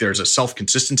logical, like there's a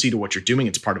self-consistency to what you're doing,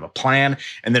 it's part of a plan,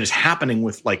 and that is happening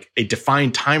with like a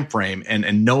defined time frame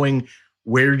and knowing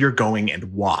where you're going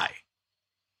and why.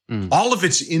 All of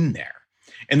it's in there.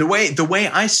 And the way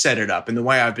I set it up and the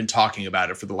way I've been talking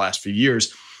about it for the last few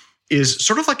years is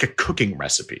sort of like a cooking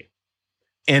recipe.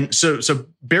 And so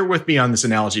bear with me on this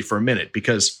analogy for a minute,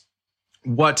 because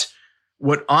what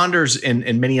Anders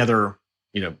and many other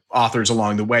authors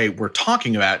along the way were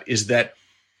talking about is that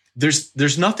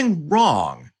there's nothing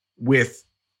wrong with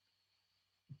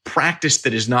practice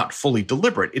that is not fully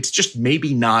deliberate. It's just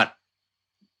maybe not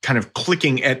kind of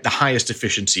clicking at the highest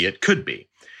efficiency it could be.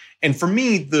 And for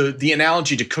me, the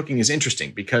analogy to cooking is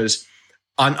interesting because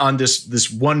on this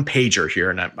one pager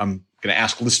here, and I'm going to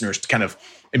ask listeners to kind of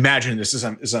imagine this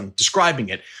as I'm describing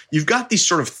it. You've got these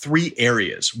sort of 3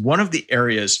 areas. One of the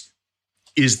areas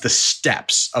is the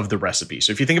steps of the recipe.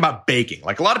 So if you think about baking,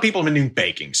 like a lot of people have been doing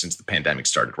baking since the pandemic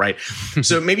started, right?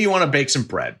 So maybe you want to bake some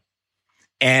bread.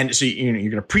 And so you're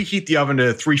going to preheat the oven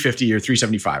to 350 or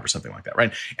 375 or something like that,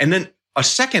 right? And then a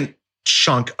second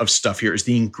chunk of stuff here is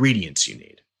the ingredients you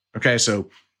need. Okay, so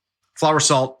flour,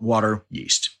 salt, water,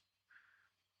 yeast.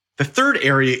 The third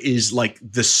area is like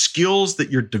the skills that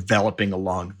you're developing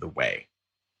along the way.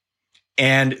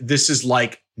 And this is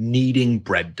like kneading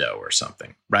bread dough or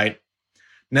something, right?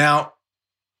 Now,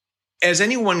 as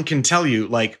anyone can tell you,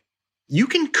 like you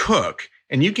can cook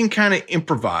and you can kind of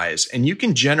improvise and you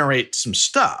can generate some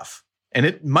stuff. And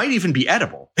it might even be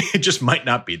edible. It just might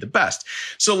not be the best.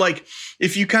 So like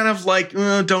if you kind of like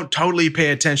don't totally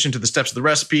pay attention to the steps of the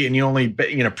recipe and you only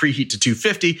preheat to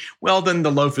 250, well, then the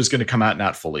loaf is going to come out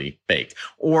not fully baked.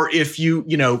 Or if you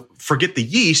forget the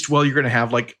yeast, well, you're going to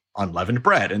have like unleavened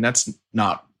bread. And that's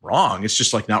not wrong. It's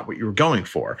just like not what you were going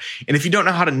for. And if you don't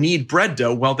know how to knead bread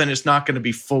dough, well, then it's not going to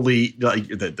be fully, like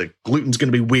the gluten's going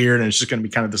to be weird and it's just going to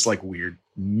be kind of this like weird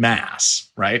mass,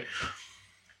 right?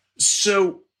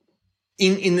 So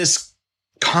in this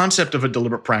concept of a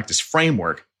deliberate practice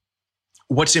framework,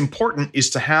 what's important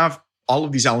is to have all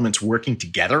of these elements working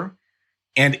together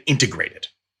and integrated,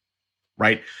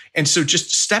 right? And so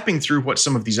just stepping through what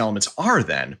some of these elements are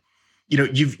then,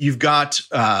 you've got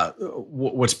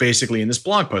what's basically in this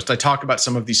blog post. I talk about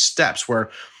some of these steps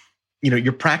where,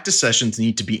 your practice sessions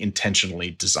need to be intentionally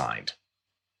designed.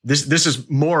 this is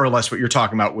more or less what you're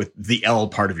talking about with the L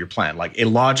part of your plan, like a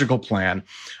logical plan.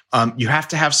 You have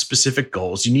to have specific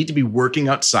goals. You need to be working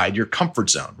outside your comfort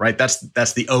zone, right? That's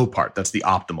the O part. That's the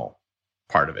optimal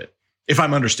part of it, if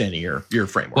I'm understanding your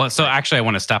framework. Well, so actually, I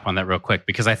want to stop on that real quick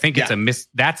because I think it's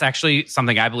that's actually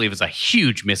something I believe is a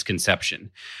huge misconception,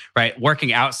 right?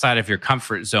 Working outside of your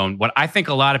comfort zone. What I think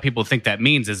a lot of people think that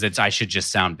means is I should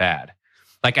just sound bad.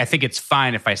 Like, I think it's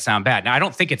fine if I sound bad. Now, I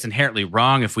don't think it's inherently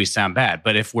wrong if we sound bad,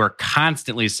 but if we're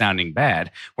constantly sounding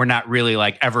bad, we're not really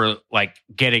ever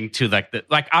getting to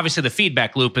obviously the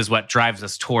feedback loop is what drives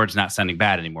us towards not sounding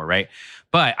bad anymore, right?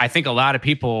 But I think a lot of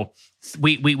people,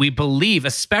 we believe,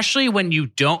 especially when you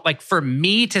don't, for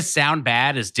me to sound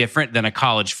bad is different than a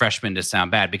college freshman to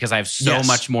sound bad because I have so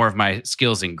much more of my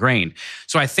skills ingrained.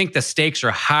 So I think the stakes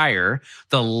are higher,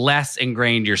 the less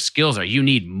ingrained your skills are. You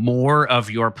need more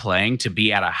of your playing to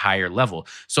be at a higher level.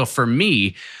 So for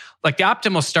me, the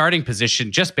optimal starting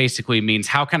position just basically means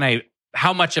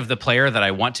how much of the player that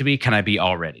I want to be can I be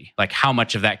already? How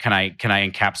much of that can I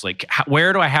encapsulate?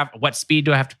 What speed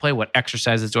do I have to play? What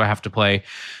exercises do I have to play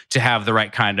to have the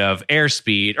right kind of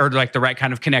airspeed or the right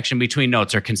kind of connection between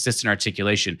notes or consistent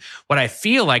articulation? What I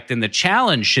feel like then the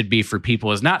challenge should be for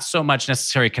people is not so much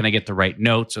necessarily can I get the right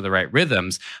notes or the right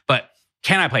rhythms, but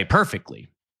can I play perfectly?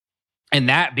 And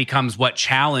that becomes what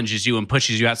challenges you and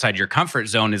pushes you outside your comfort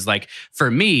zone is for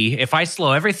me, if I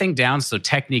slow everything down so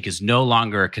technique is no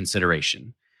longer a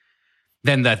consideration,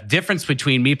 then the difference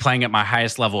between me playing at my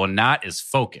highest level and not is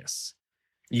focus.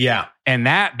 Yeah. And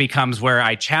that becomes where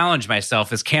I challenge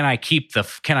myself is can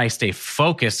I stay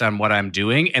focused on what I'm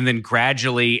doing? And then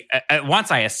gradually,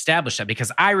 once I establish that,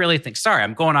 because I really think, sorry,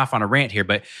 I'm going off on a rant here,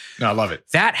 but no, I love it.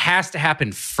 That has to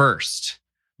happen first.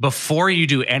 Before you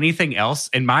do anything else,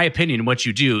 in my opinion, what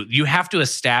you do, you have to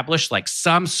establish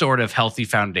some sort of healthy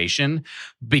foundation,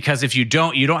 because if you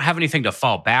don't have anything to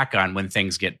fall back on when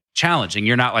things get challenging.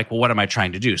 You're not well, what am I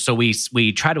trying to do? So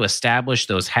we try to establish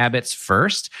those habits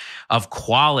first of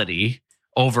quality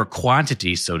over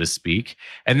quantity, so to speak.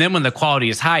 And then when the quality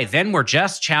is high, then we're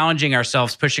just challenging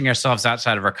ourselves, pushing ourselves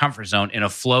outside of our comfort zone in a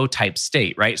flow type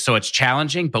state, right? So it's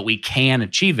challenging, but we can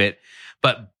achieve it.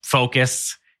 But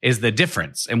focus is the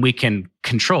difference. And we can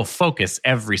control focus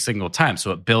every single time.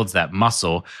 So it builds that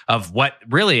muscle of what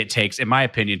really it takes, in my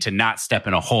opinion, to not step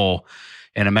in a hole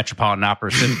in a Metropolitan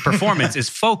Opera performance is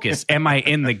focus. Am I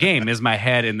in the game? Is my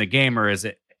head in the game, or is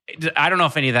it? I don't know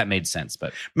if any of that made sense,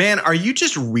 but man, are you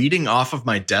just reading off of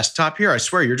my desktop here? I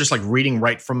swear you're just reading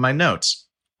right from my notes.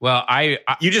 Well,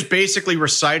 you just basically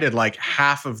recited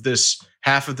half of this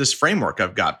framework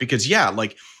I've got, because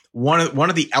one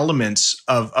of the elements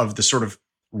of the sort of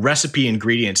recipe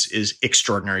ingredients is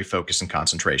extraordinary focus and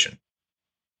concentration.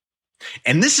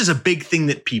 And this is a big thing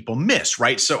that people miss,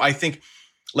 right? So I think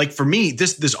for me,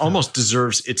 this almost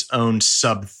deserves its own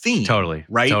sub theme. Totally.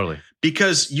 Right? Totally.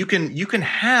 Because you can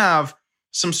have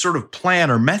some sort of plan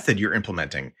or method you're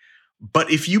implementing. But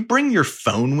if you bring your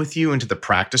phone with you into the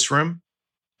practice room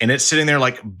and it's sitting there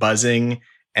buzzing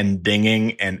and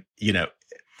dinging and,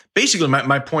 basically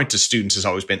my point to students has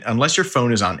always been, unless your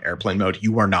phone is on airplane mode,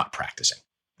 you are not practicing.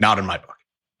 Not in my book.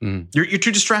 Mm. You're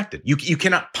too distracted. You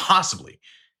cannot possibly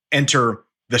enter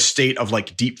the state of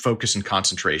deep focus and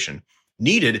concentration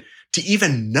needed to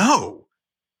even know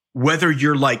whether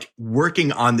you're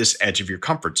working on this edge of your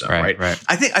comfort zone, right?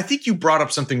 I think you brought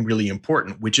up something really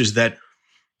important, which is that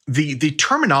the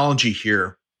terminology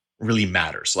here really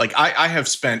matters. I have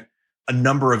spent a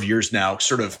number of years now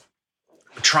sort of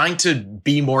trying to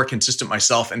be more consistent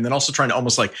myself, and then also trying to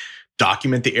almost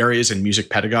document the areas in music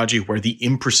pedagogy where the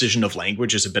imprecision of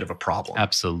language is a bit of a problem.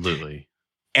 Absolutely.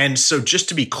 And so just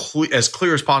to be as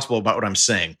clear as possible about what I'm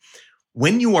saying,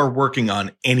 when you are working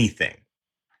on anything,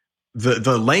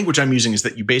 the language I'm using is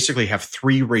that you basically have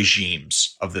three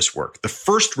regimes of this work. The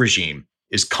first regime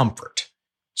is comfort.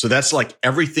 So that's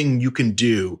everything you can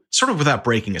do sort of without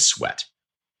breaking a sweat.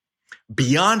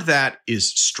 Beyond that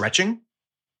is stretching.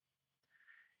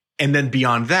 And then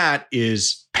beyond that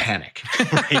is panic,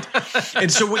 right?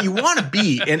 And so what you want to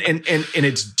be, and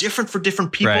it's different for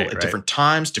different people at different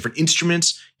times, different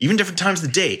instruments, even different times of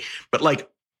the day. But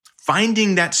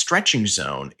finding that stretching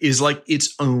zone is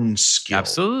its own skill.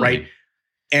 Absolutely. Right?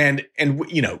 And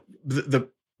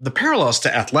the parallels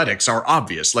to athletics are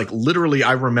obvious. Literally,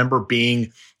 I remember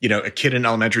being, a kid in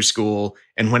elementary school,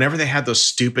 and whenever they had those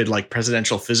stupid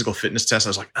presidential physical fitness tests, I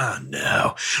was oh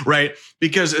no, right?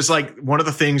 Because it's one of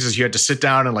the things is you had to sit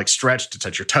down and stretch to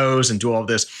touch your toes and do all of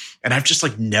this. And I've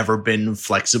just never been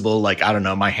flexible. I don't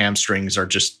know, my hamstrings are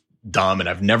just dumb, and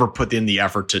I've never put in the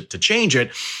effort to change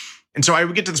it. And so I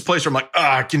would get to this place where I'm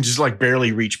I can just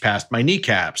barely reach past my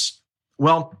kneecaps.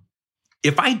 Well,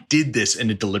 if I did this in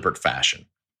a deliberate fashion,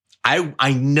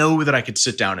 I know that I could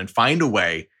sit down and find a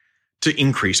way to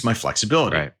increase my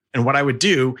flexibility. Right. And what I would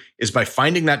do is by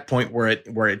finding that point where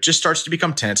it just starts to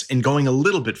become tense and going a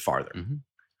little bit farther,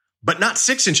 but not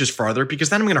 6 inches farther, because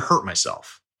then I'm going to hurt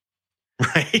myself.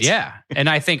 Right. Yeah. And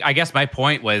I guess my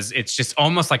point was, it's just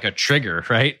almost like a trigger,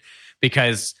 right?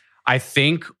 Because I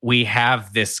think we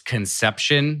have this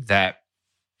conception that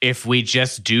if we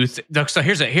just do, so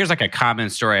here's like a common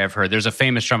story I've heard. There's a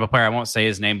famous trumpet player. I won't say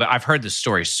his name, but I've heard this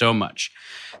story so much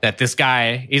that this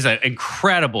guy, he's an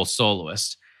incredible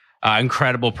soloist,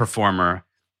 incredible performer.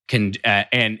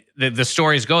 And the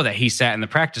stories go that he sat in the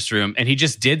practice room and he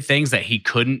just did things that he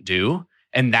couldn't do.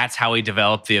 And that's how he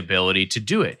developed the ability to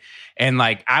do it. And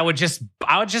like, I would just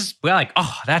be like,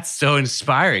 oh, that's so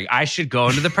inspiring. I should go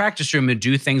into the practice room and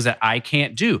do things that I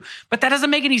can't do. But that doesn't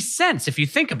make any sense if you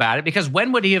think about it, because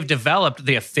when would he have developed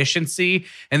the efficiency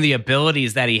and the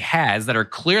abilities that he has that are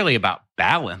clearly about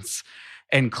balance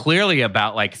and clearly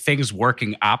about like things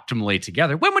working optimally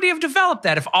together? When would he have developed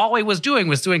that if all he was doing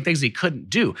things he couldn't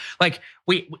do? Like,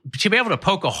 to be able to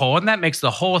poke a hole in that makes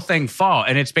the whole thing fall.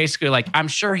 And it's basically like, I'm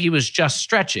sure he was just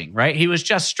stretching, right? He was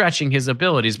just stretching his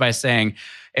abilities by saying,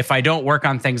 if I don't work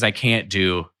on things I can't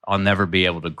do, I'll never be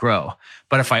able to grow.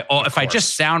 But if I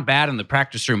just sound bad in the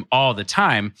practice room all the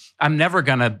time, I'm never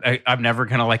gonna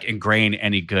like ingrain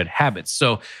any good habits.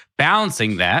 So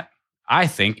balancing that, I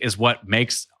think, is what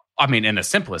makes, I mean, in the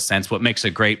simplest sense, what makes a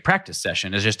great practice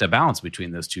session is just a balance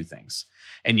between those two things.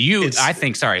 And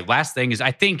last thing is,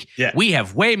 I think we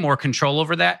have way more control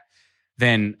over that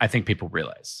than I think people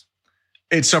realize.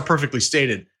 It's so perfectly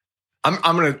stated. I'm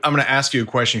gonna ask you a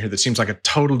question here that seems like a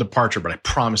total departure, but I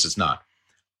promise it's not.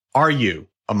 Are you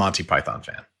a Monty Python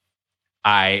fan?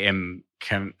 I am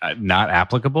not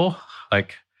applicable.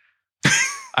 Like,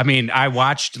 I mean, I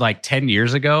watched like 10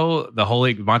 years ago the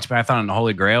Monty Python and the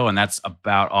Holy Grail, and that's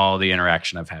about all the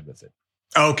interaction I've had with it.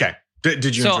 Okay.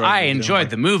 Did you? So I enjoyed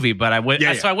the movie, but I would.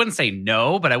 So I wouldn't say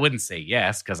no, but I wouldn't say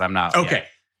yes because I'm not. Okay.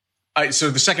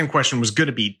 So the second question was going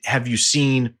to be: have you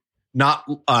seen not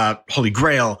Holy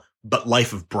Grail, but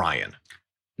Life of Brian?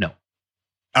 No.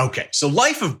 Okay. So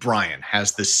Life of Brian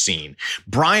has this scene.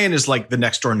 Brian is like the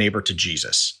next door neighbor to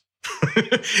Jesus,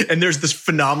 and there's this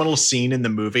phenomenal scene in the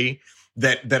movie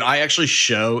that I actually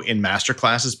show in master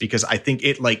classes because I think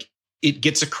it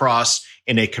gets across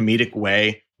in a comedic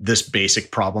way this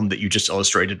basic problem that you just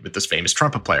illustrated with this famous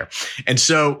trumpet player. And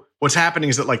so what's happening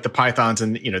is that like the Pythons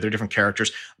and, they're different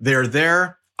characters, they're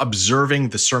there observing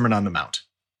the Sermon on the Mount.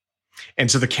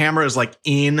 And so the camera is like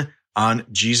in on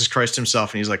Jesus Christ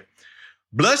himself. And he's like,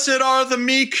 blessed are the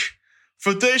meek,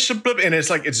 for they shall, and it's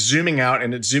like, it's zooming out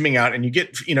and you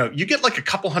get like a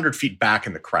couple 100 feet back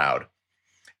in the crowd.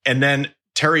 And then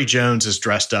Terry Jones is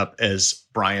dressed up as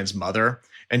Brian's mother.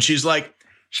 And she's like,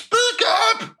 speak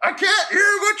up. I can't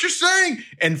hear what you're saying.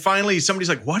 And finally, somebody's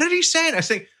like, what did he say? And I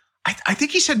say, I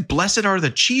think he said, blessed are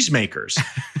the cheesemakers.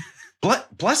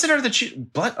 Blessed are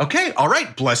the okay. All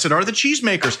right. Blessed are the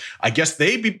cheesemakers. I guess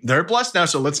they're blessed now.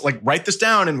 So let's like write this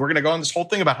down. And we're going to go on this whole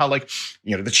thing about how the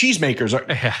cheesemakers are.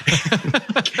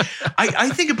 I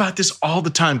think about this all the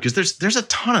time because there's a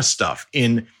ton of stuff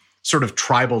in sort of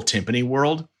tribal timpani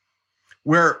world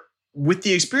where with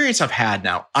the experience I've had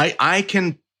now, I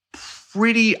can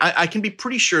be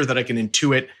pretty sure that I can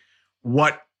intuit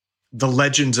what the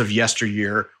legends of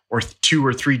yesteryear or 2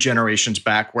 or 3 generations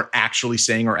back were actually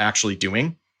saying or actually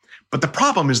doing. But the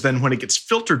problem is then when it gets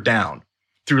filtered down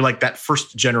through like that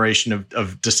first generation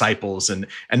of disciples and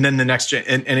then the next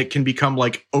and it can become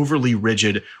like overly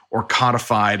rigid or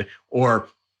codified or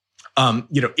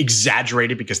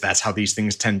exaggerated because that's how these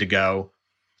things tend to go.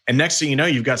 And next thing you know,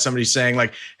 you've got somebody saying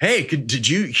like, hey, did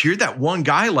you hear that one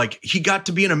guy? Like he got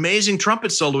to be an amazing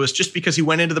trumpet soloist just because he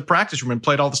went into the practice room and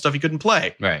played all the stuff he couldn't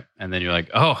play. Right. And then you're like,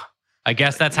 oh, I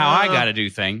guess that's how I got to do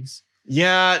things.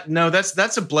 Yeah, no,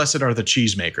 that's a blessed are the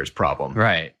cheesemakers problem.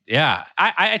 Right. Yeah,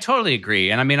 I totally agree.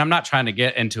 And I mean, I'm not trying to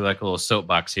get into like a little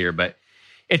soapbox here, but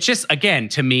it's just, again,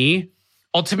 to me,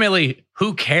 ultimately,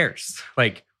 who cares?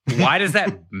 Like, why does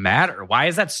that matter? Why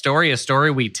is that story a story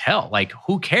we tell? Like,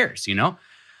 who cares,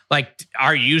 Like,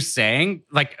 are you saying,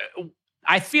 like,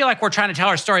 I feel like we're trying to tell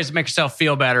our stories to make ourselves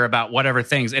feel better about whatever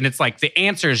things. And it's like the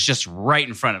answer is just right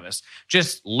in front of us.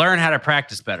 Just learn how to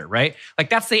practice better, right? Like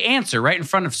that's the answer right in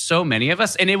front of so many of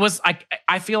us. And it was like,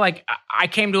 I feel like I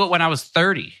came to it when I was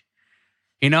 30.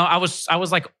 I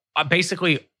was like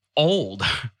basically old,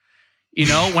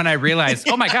 when I realized,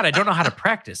 oh my God, I don't know how to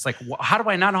practice. Like, how do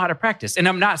I not know how to practice? And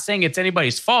I'm not saying it's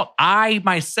anybody's fault. I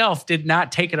myself did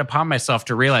not take it upon myself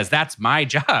to realize that's my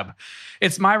job.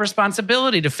 It's my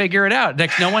responsibility to figure it out.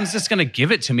 Like no one's just going to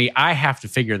give it to me. I have to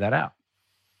figure that out.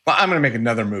 Well, I'm going to make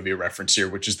another movie reference here,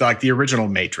 which is like the original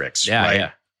Matrix. Yeah, right?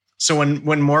 yeah. So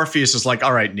when Morpheus is like,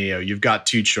 all right, Neo, you've got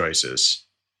two choices,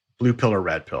 blue pill or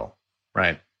red pill,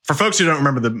 right? For folks who don't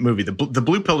remember the movie, the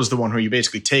blue pill is the one where you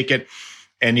basically take it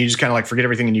and you just kind of like forget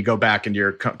everything and you go back into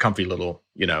your comfy little,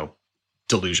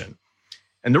 delusion.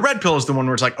 And the red pill is the one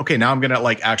where it's like, okay, now I'm going to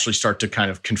like actually start to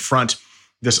kind of confront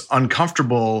this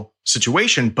uncomfortable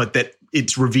situation, but that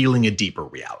it's revealing a deeper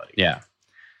reality. Yeah.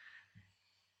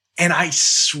 And I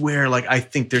swear, like, I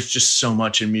think there's just so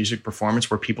much in music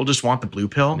performance where people just want the blue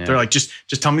pill. Yeah. They're like, just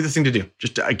tell me the thing to do.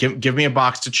 Just give me a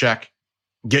box to check.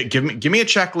 Give me a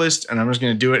checklist, and I'm just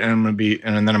going to do it, and then I'm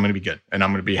going to be good, and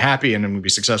I'm going to be happy, and I'm going to be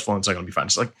successful, and it's going to be fine.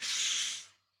 It's like,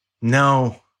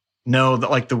 no,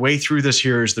 like the way through this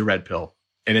here is the red pill,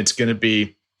 and it's going to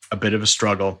be a bit of a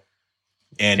struggle,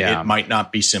 and it might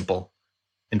not be simple.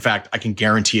 In fact, I can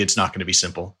guarantee it's not going to be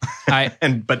simple.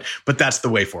 But that's the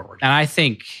way forward. And I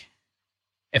think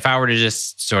if I were to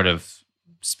just sort of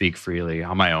speak freely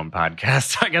on my own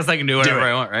podcast, I guess I can do whatever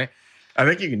I want, right? I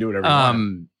think you can do whatever you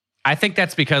want. I think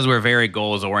that's because we're very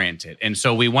goals oriented. And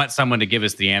so we want someone to give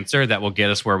us the answer that will get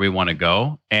us where we want to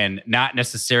go. And not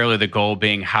necessarily the goal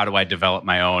being, how do I develop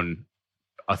my own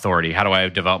authority? How do I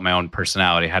develop my own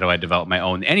personality? How do I develop my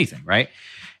own anything, right?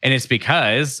 And it's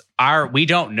because we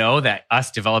don't know that us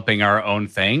developing our own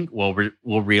thing will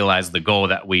realize the goal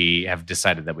that we have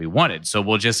decided that we wanted. So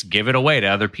we'll just give it away to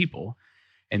other people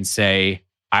and say,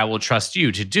 I will trust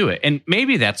you to do it. And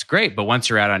maybe that's great. But once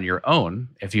you're out on your own,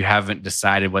 if you haven't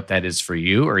decided what that is for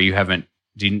you, or you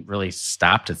didn't really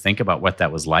stop to think about what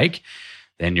that was like,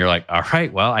 then you're like, all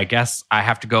right, well, I guess I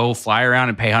have to go fly around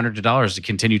and pay hundreds of dollars to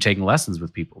continue taking lessons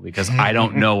with people because I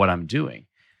don't know what I'm doing.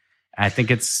 I think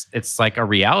it's like a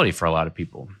reality for a lot of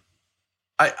people.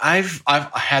 I've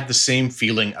had the same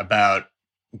feeling about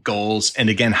goals, and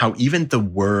again, how even the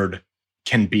word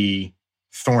can be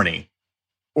thorny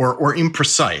or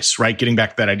imprecise, right? Getting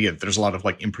back to that idea that there's a lot of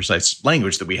like imprecise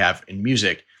language that we have in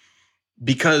music,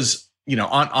 because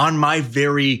on my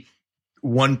very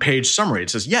one-page summary, it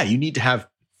says, yeah, you need to have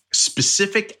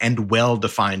specific and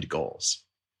well-defined goals.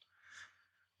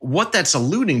 What that's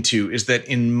alluding to is that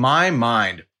in my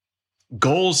mind,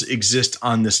 goals exist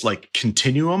on this like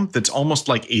continuum that's almost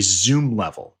like a zoom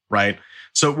level, right?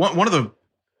 So one of the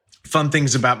fun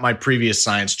things about my previous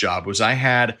science job was I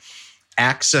had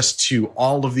access to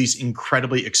all of these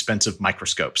incredibly expensive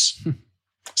microscopes.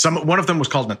 One of them was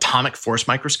called an atomic force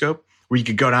microscope, where you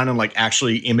could go down and like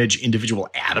actually image individual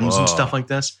atoms and stuff like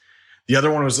this. The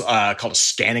other one was called a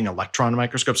scanning electron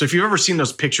microscope. So if you've ever seen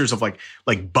those pictures of like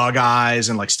bug eyes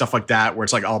and like stuff like that, where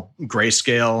it's like all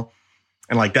grayscale,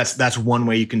 and like that's one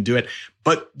way you can do it.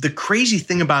 But the crazy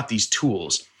thing about these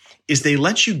tools is they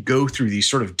let you go through these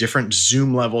sort of different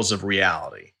zoom levels of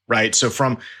reality, right? So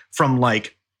from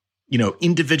like,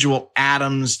 individual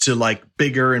atoms to like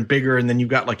bigger and bigger, and then you've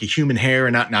got like a human hair,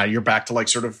 and now you're back to like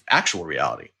sort of actual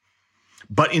reality.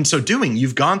 But in so doing,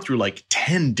 you've gone through like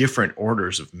 10 different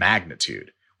orders of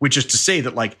magnitude, which is to say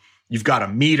that like you've got a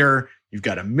meter, you've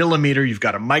got a millimeter, you've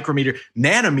got a micrometer,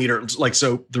 nanometer. Like,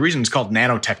 so the reason it's called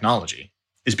nanotechnology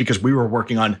is because we were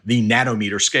working on the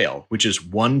nanometer scale, which is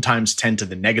 1 ×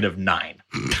 10⁻⁹.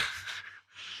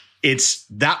 It's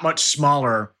that much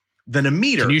smaller than a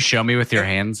meter. Can you show me with your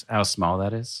hands how small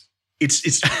that is? It's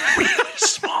really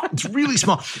small. It's really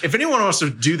small. If anyone wants to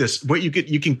do this, what you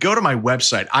can go to my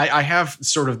website. I have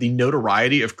sort of the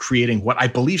notoriety of creating what I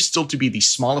believe still to be the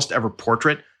smallest ever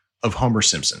portrait of Homer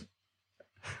Simpson.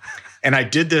 And I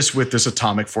did this with this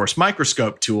atomic force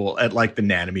microscope tool at like the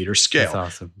nanometer scale. That's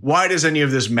awesome. Why does any of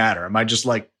this matter? Am I just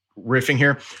like riffing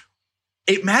here?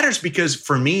 It matters because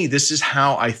for me, this is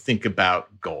how I think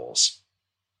about goals.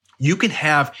 You can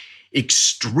have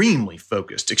extremely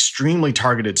focused, extremely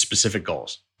targeted specific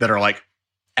goals that are like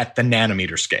at the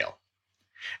nanometer scale.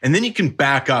 And then you can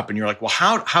back up and you're like, well,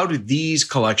 how do these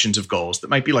collections of goals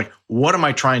that might be like, what am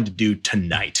I trying to do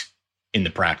tonight in the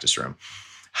practice room?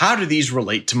 How do these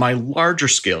relate to my larger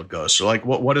scale goals? So like,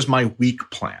 what is my week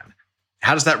plan?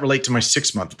 How does that relate to my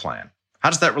 6-month plan? How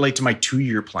does that relate to my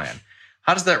 2-year plan?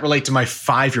 How does that relate to my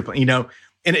 5-year plan?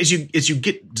 And as you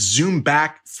get zoom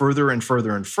back further and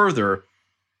further and further,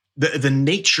 the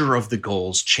nature of the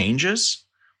goals changes.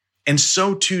 And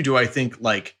so too do I think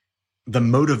like the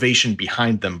motivation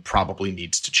behind them probably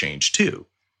needs to change too.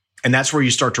 And that's where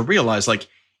you start to realize, like,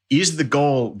 is the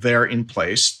goal there in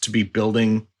place to be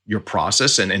building your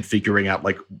process and figuring out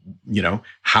like,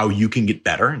 how you can get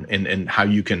better and how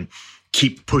you can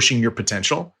keep pushing your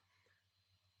potential?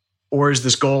 Or is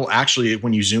this goal actually,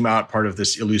 when you zoom out, part of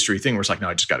this illusory thing where it's like, no,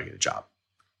 I just got to get a job?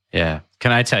 Yeah.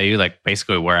 Can I tell you like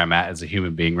basically where I'm at as a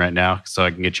human being right now so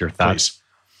I can get your thoughts?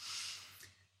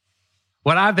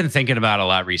 What I've been thinking about a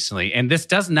lot recently, and this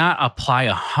does not apply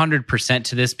 100%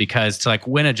 to this, because to like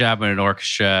win a job in an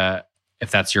orchestra,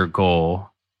 if that's your goal,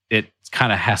 it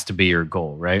kind of has to be your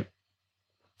goal, right?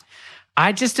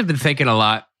 I just have been thinking a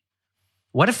lot,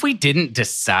 what if we didn't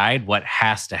decide what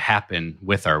has to happen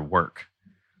with our work?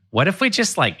 What if we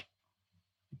just like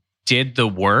did the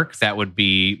work that would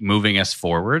be moving us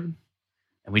forward,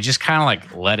 and we just kind of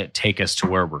like let it take us to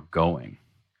where we're going?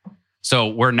 So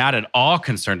we're not at all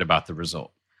concerned about the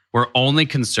result. We're only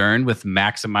concerned with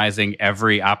maximizing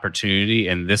every opportunity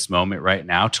in this moment right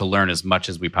now to learn as much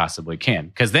as we possibly can.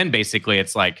 Because then basically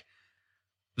it's like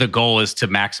the goal is to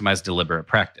maximize deliberate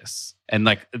practice, and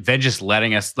like then just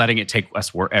letting it take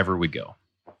us wherever we go.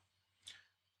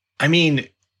 I mean,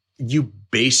 you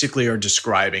basically are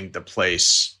describing the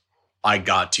place I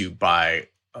got to by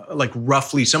like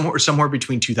roughly somewhere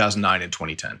between 2009 and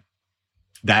 2010.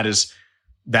 That is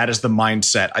the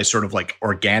mindset I sort of like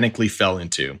organically fell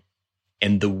into.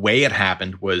 And the way it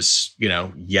happened was,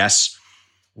 yes,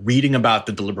 reading about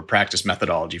the deliberate practice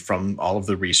methodology from all of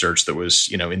the research that was,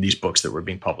 in these books that were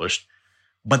being published,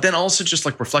 but then also just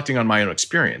like reflecting on my own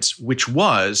experience, which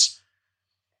was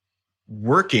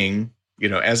working,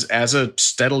 as a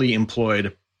steadily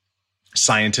employed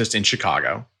scientist in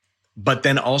Chicago, but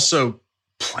then also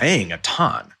playing a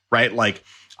ton, right? Like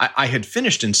I had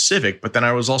finished in Civic, but then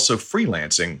I was also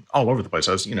freelancing all over the place.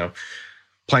 I was,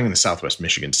 playing in the Southwest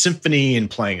Michigan Symphony and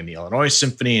playing in the Illinois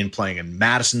Symphony and playing in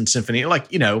Madison Symphony. Like,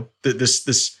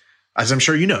 this, as I'm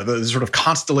sure the sort of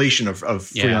constellation of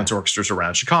freelance orchestras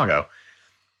around Chicago.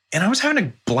 And I was having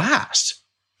a blast,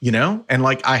 and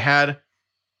like I had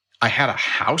a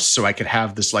house, so I could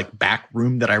have this like back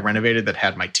room that I renovated that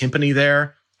had my timpani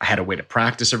there. I had a way to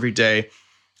practice every day.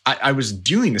 I was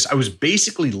doing this. I was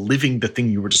basically living the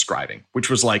thing you were describing, which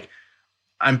was like,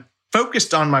 I'm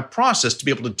focused on my process to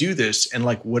be able to do this, and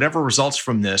like whatever results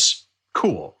from this,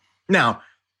 cool. Now,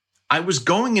 I was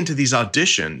going into these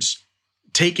auditions,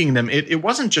 taking them. It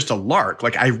wasn't just a lark.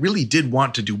 Like I really did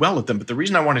want to do well at them, but the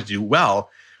reason I wanted to do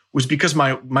well was because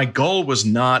my goal was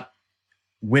not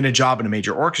win a job in a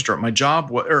major orchestra. My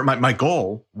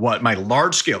goal, my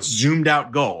large scale zoomed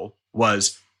out goal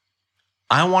was,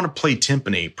 I want to play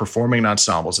timpani performing in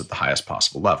ensembles at the highest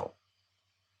possible level.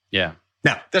 Yeah.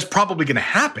 Now, that's probably going to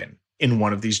happen in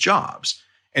one of these jobs.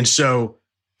 And so,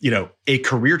 a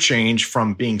career change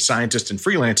from being scientist and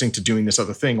freelancing to doing this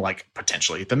other thing, like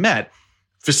potentially at the Met,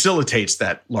 facilitates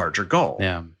that larger goal.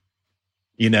 Yeah.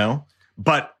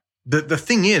 But the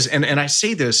thing is, and I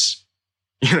say this,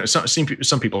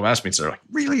 some people have asked me, so they're like,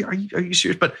 really, are you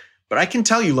serious? But I can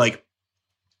tell you, like,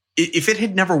 if it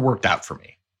had never worked out for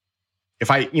me, if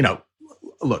I,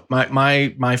 look,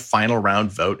 my final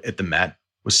round vote at the Met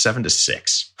was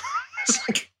 7-6. It's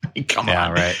like, come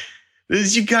on, right?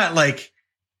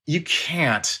 You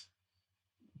can't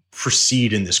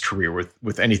proceed in this career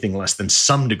with anything less than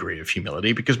some degree of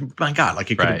humility, because my God, like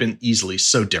it could have been easily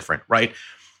so different, right?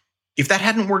 If that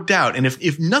hadn't worked out, and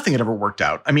if nothing had ever worked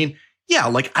out, I mean, yeah,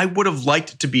 like I would have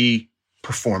liked to be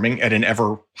performing at an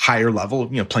ever higher level,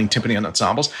 playing timpani on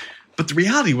ensembles. But the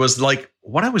reality was, like,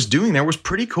 what I was doing there was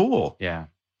pretty cool. Yeah.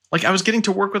 Like I was getting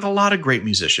to work with a lot of great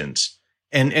musicians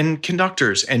and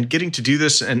conductors, and getting to do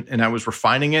this, and I was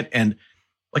refining it, and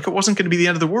like it wasn't going to be the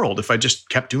end of the world if I just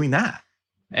kept doing that.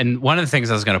 And one of the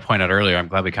things I was going to point out earlier, I'm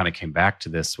glad we kind of came back to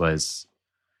this, was,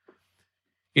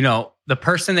 the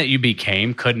person that you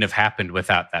became couldn't have happened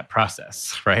without that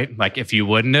process, right? Like if you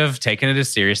wouldn't have taken it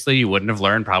as seriously, you wouldn't have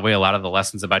learned probably a lot of the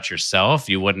lessons about yourself.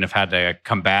 You wouldn't have had to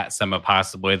combat some of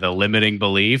possibly the limiting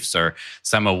beliefs or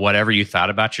some of whatever you thought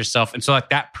about yourself. And so like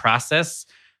that process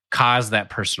caused that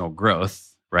personal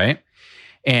growth, right?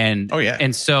 And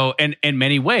and so in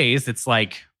many ways, it's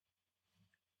like,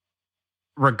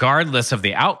 regardless of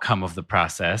the outcome of the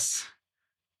process,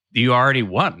 you already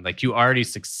won. Like you already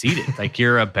succeeded. Like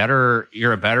you're a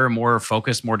better, more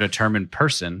focused, more determined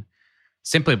person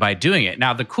simply by doing it.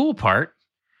 Now, the cool part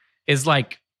is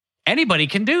like anybody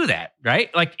can do that,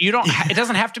 right? Like it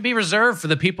doesn't have to be reserved for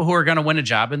the people who are going to win a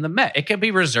job in the Met. It could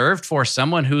be reserved for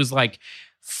someone who's like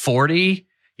 40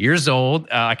 years old,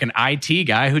 like an IT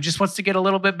guy who just wants to get a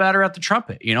little bit better at the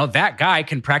trumpet. That guy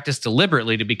can practice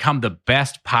deliberately to become the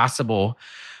best possible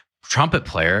trumpet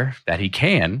player that he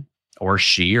can, or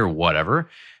she, or whatever.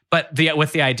 But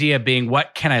with the idea being,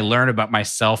 what can I learn about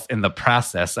myself in the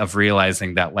process of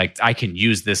realizing that like I can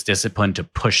use this discipline to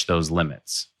push those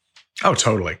limits? Oh,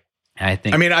 totally. I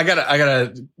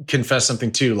gotta confess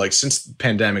something too. Like since the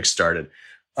pandemic started,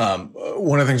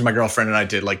 one of the things my girlfriend and I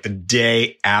did, like the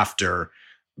day after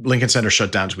Lincoln Center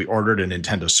shut down, is we ordered a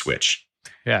Nintendo Switch.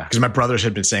 Yeah. Because my brothers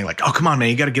had been saying like, oh, come on, man,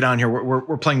 you got to get on here.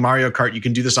 We're playing Mario Kart. You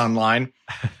can do this online.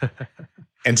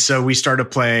 And so we started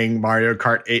playing Mario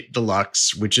Kart 8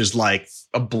 Deluxe, which is like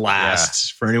a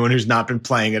blast for anyone who's not been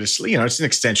playing it. It's, it's an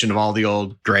extension of all the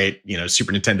old great,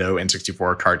 Super Nintendo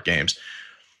N64 kart games.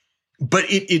 But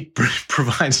it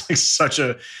provides like such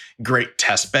a great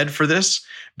test bed for this,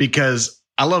 because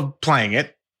I love playing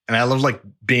it and I love like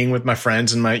being with my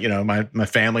friends and my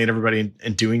family and everybody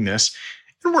and doing this.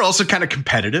 And we're also kind of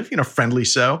competitive, friendly.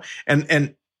 So,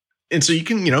 and so you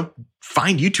can,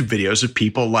 find YouTube videos of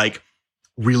people like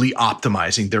really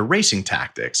optimizing their racing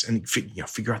tactics and,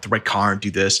 figure out the right car and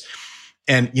do this.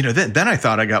 And, then I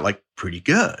thought I got like pretty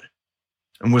good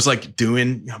and was like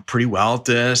doing pretty well at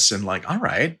this and like, all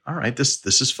right, this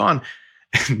is fun.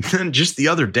 And then just the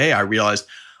other day I realized,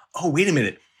 oh, wait a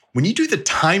minute. When you do the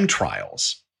time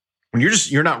trials, when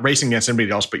you're not racing against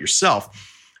anybody else but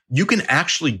yourself, you can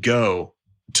actually go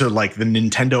to like the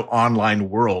Nintendo online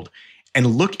world and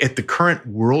look at the current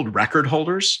world record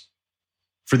holders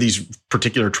for these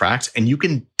particular tracks. And you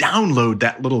can download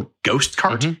that little ghost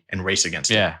cart and race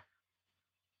against it.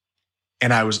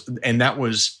 And that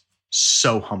was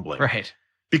so humbling. Right.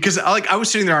 Because I was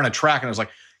sitting there on a track and I was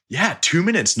like, yeah, 2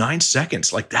 minutes, 9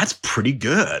 seconds. Like that's pretty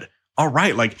good. All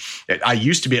right. Like I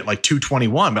used to be at like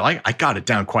 2:21, but I got it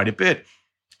down quite a bit.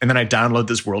 And then I download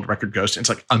this world record ghost and it's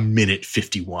like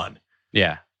 1:51.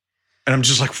 Yeah. And I'm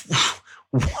just like,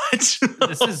 what?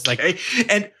 This is like,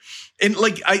 and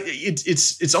like,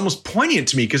 it's almost poignant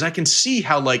to me because I can see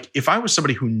how like, if I was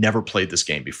somebody who never played this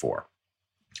game before,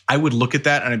 I would look at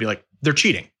that and I'd be like, they're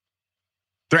cheating.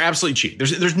 They're absolutely cheating.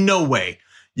 There's no way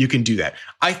you can do that.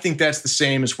 I think that's the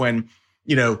same as when,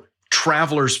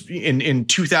 travelers in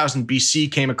 2000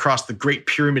 BC came across the Great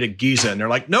Pyramid of Giza and they're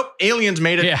like, nope, aliens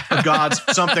made it, or gods,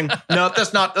 something. No,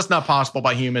 that's not possible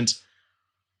by humans.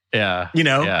 Yeah.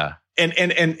 Yeah. And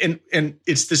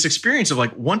it's this experience of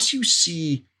like, once you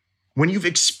see, when you've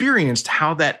experienced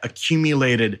how that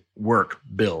accumulated work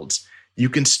builds, you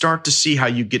can start to see how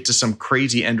you get to some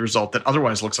crazy end result that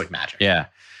otherwise looks like magic. Yeah.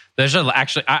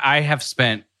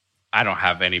 I don't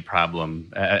have any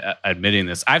problem admitting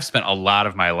this. I've spent a lot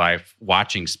of my life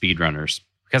watching speedrunners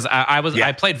because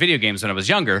I played video games when I was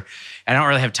younger and I don't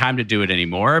really have time to do it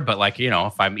anymore. But like,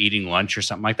 if I'm eating lunch or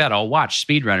something like that, I'll watch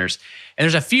speedrunners. And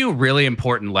there's a few really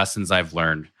important lessons I've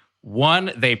learned.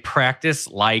 One, they practice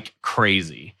like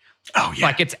crazy. Oh, yeah.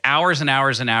 Like it's hours and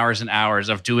hours and hours and hours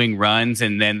of doing runs.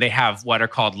 And then they have what are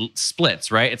called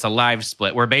splits, right? It's a live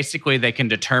split where basically they can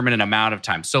determine an amount of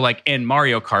time. So like in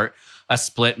Mario Kart, a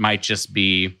split might just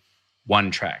be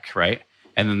one track, right?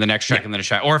 And then the next track and then a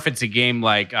track. Or if it's a game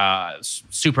like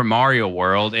Super Mario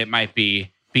World, it might be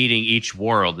beating each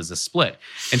world as a split.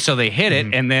 And so they hit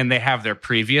it, and then they have their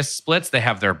previous splits. They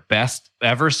have their best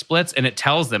ever splits, and it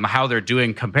tells them how they're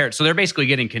doing compared. So they're basically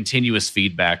getting continuous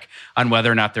feedback on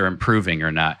whether or not they're improving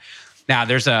or not. Now,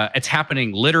 it's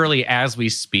happening literally as we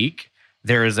speak.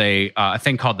 There is a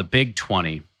thing called the Big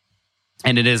 20.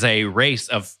 And it is a race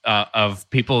of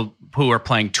people who are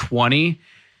playing 20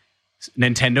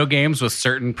 Nintendo games with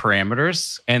certain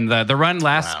parameters. And the run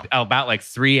lasts about like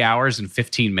 3 hours and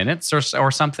 15 minutes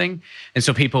or something. And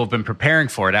so people have been preparing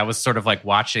for it. I was sort of like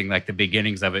watching like the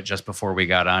beginnings of it just before we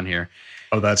got on here.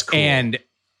 Oh, that's cool. And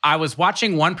I was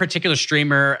watching one particular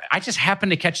streamer. I just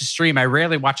happened to catch a stream. I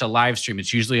rarely watch a live stream.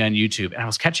 It's usually on YouTube. And I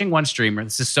was catching one streamer.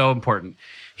 This is so important.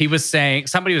 He was saying,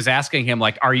 somebody was asking him,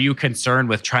 like, are you concerned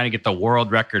with trying to get the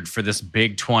world record for this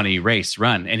Big 20 race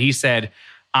run? And he said,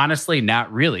 honestly,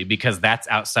 not really, because that's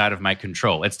outside of my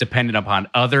control. It's dependent upon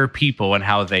other people and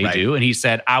how they do. And he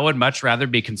said, I would much rather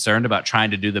be concerned about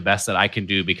trying to do the best that I can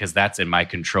do because that's in my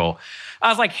control. I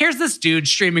was like, here's this dude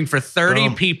streaming for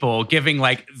 30 people giving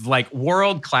like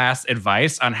world-class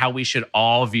advice on how we should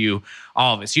all view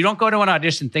all of this. You don't go to an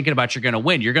audition thinking about you're going to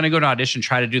win. You're going to go to an audition,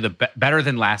 try to do the better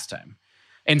than last time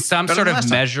in some sort of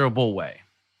measurable way.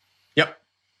 Yep.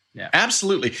 Yeah,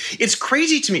 absolutely. It's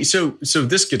crazy to me. So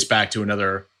this gets back to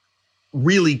another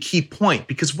really key point,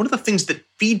 because one of the things that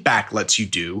feedback lets you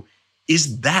do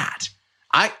is that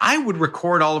I would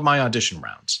record all of my audition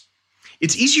rounds.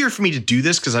 It's easier for me to do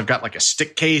this because I've got like a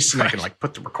stick case and I can like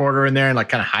put the recorder in there and like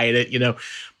kind of hide it,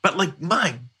 But like,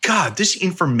 my God, this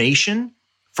information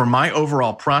for my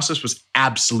overall process was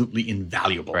absolutely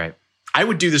invaluable. Right. I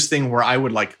would do this thing where I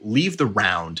would like leave the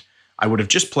round. I would have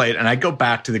just played and I'd go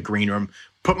back to the green room,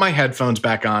 put my headphones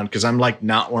back on because I'm like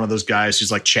not one of those guys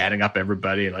who's like chatting up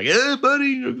everybody and like, hey,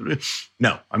 buddy.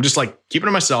 No, I'm just like keeping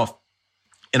to myself.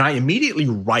 And I immediately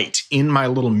write in my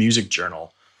little music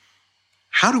journal,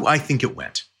 how do I think it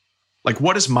went? Like,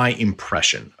 what is my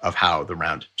impression of how the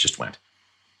round just went?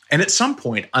 And at some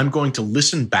point, I'm going to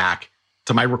listen back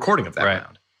to my recording of that Right.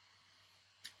 round.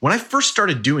 When I first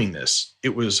started doing this,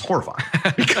 it was horrifying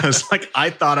because like I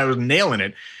thought I was nailing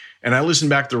it. And I listened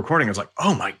back to the recording. I was like,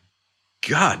 oh my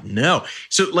God, no.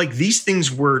 So like these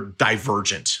things were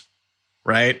divergent,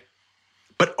 right?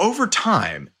 But over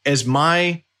time, as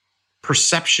my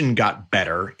perception got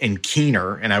better and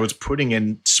keener, and I was putting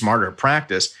in smarter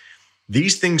practice,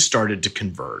 these things started to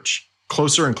converge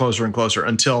closer and closer and closer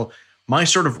until my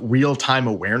sort of real-time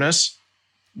awareness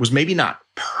was maybe not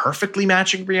perfectly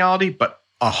matching reality, but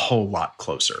a whole lot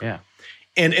closer. Yeah.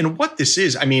 And what this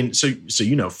is, I mean, so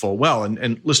you know full well,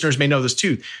 and listeners may know this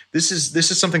too. This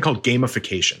is something called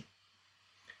gamification,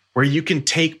 where you can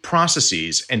take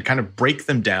processes and kind of break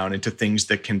them down into things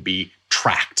that can be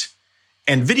tracked.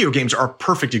 And video games are a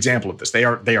perfect example of this. They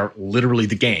are literally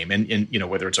the game. And you know,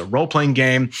 whether it's a role-playing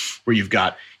game where you've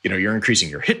got, you know, you're increasing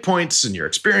your hit points and your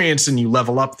experience and you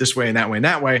level up this way and that way and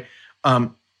that way.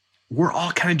 We're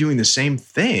all kind of doing the same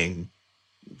thing.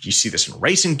 You see this in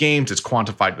racing games. It's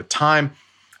quantified with time.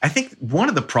 I think one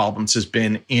of the problems has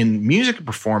been in music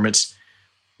performance,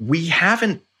 we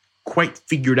haven't quite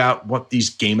figured out what these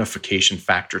gamification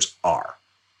factors are.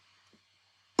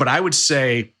 But I would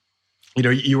say, you know,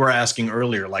 you were asking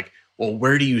earlier, like, well,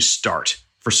 where do you start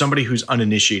for somebody who's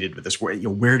uninitiated with this?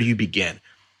 Where do you begin?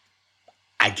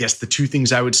 I guess the two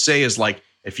things I would say is like,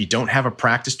 if you don't have a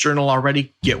practice journal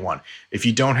already, get one. If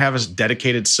you don't have a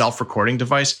dedicated self-recording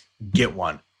device, get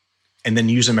one, and then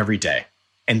use them every day.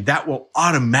 And that will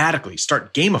automatically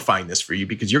start gamifying this for you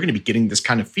because you're going to be getting this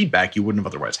kind of feedback you wouldn't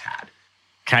have otherwise had.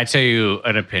 Can I tell you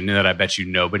an opinion that I bet you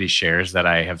nobody shares that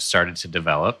I have started to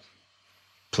develop?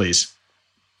 Please.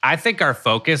 I think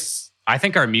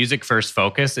our music first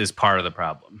focus is part of the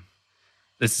problem.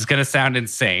 This is going to sound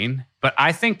insane, but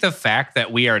I think the fact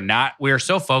that we are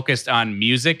so focused on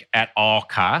music at all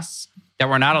costs that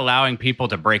we're not allowing people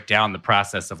to break down the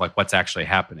process of like what's actually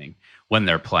happening when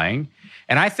they're playing.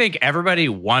 And I think everybody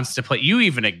wants to play. You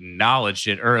even acknowledged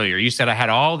it earlier. You said I had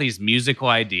all these musical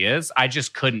ideas. I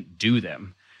just couldn't do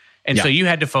them. And so you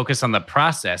had to focus on the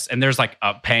process. And there's like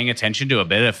paying attention to a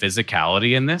bit of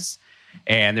physicality in this.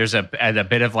 And there's a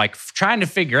bit of like trying to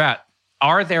figure out,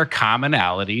 are there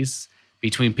commonalities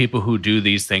between people who do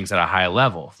these things at a high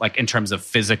level? Like in terms of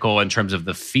physical, in terms of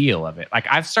the feel of it. Like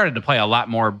I've started to play a lot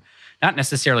more, not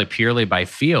necessarily purely by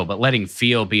feel, but letting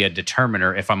feel be a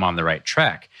determiner if I'm on the right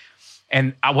track.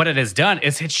 And what it has done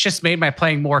is it's just made my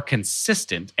playing more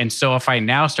consistent. And so if I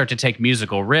now start to take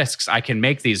musical risks, I can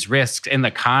make these risks in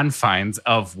the confines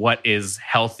of what is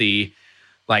healthy,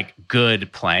 like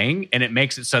good playing. And it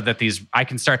makes it so that I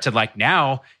can start to like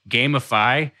now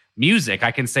gamify music.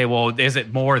 I can say, well, is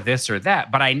it more this or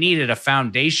that? But I needed a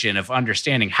foundation of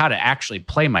understanding how to actually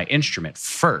play my instrument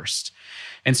first.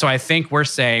 And so I think we're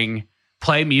saying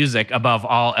play music above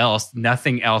all else.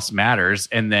 Nothing else matters.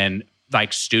 And then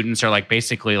like students are like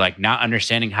basically like not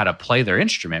understanding how to play their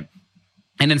instrument.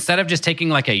 And instead of just taking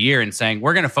like a year and saying,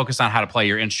 we're going to focus on how to play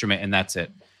your instrument and that's it.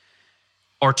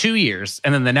 Or 2 years.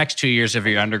 And then the next 2 years of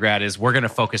your undergrad is we're going to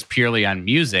focus purely on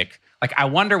music. Like, I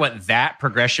wonder what that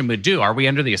progression would do. Are we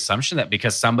under the assumption that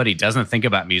because somebody doesn't think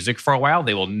about music for a while,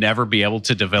 they will never be able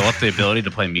to develop the ability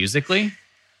to play musically?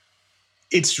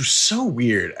 It's so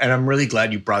weird. And I'm really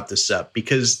glad you brought this up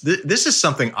because this is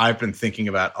something I've been thinking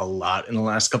about a lot in the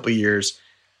last couple of years.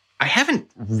 I haven't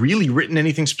really written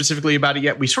anything specifically about it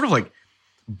yet. We sort of like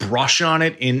brush on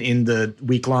it in the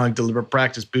week-long deliberate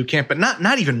practice boot camp, but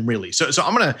not even really. So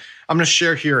I'm gonna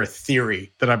share here a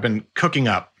theory that I've been cooking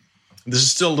up. This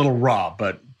is still a little raw,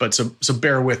 but so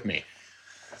bear with me.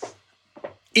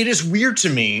 It is weird to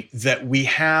me that we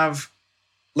have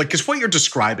like, because what you're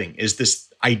describing is this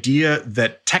idea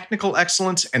that technical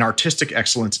excellence and artistic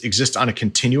excellence exist on a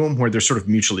continuum where they're sort of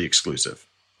mutually exclusive,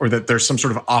 or that there's some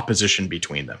sort of opposition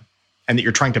between them, and that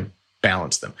you're trying to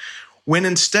balance them. When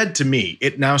instead, to me,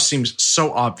 it now seems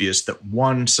so obvious that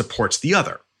one supports the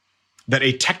other, that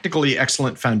a technically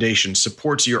excellent foundation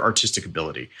supports your artistic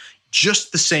ability,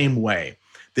 just the same way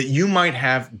that you might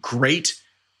have great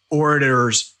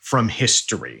orators from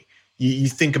history. You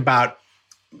think about,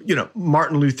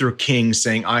 Martin Luther King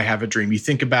saying, "I have a dream." You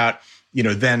think about,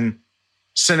 then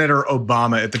Senator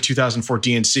Obama at the 2004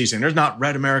 DNC saying, "There's not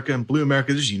red America and blue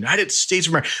America, there's United States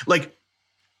of America." Like,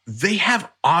 they have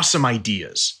awesome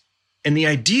ideas. And the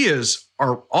ideas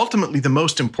are ultimately the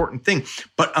most important thing.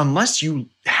 But unless you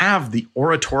have the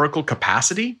oratorical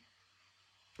capacity,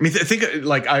 I mean, think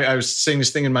like I was saying this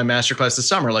thing in my masterclass this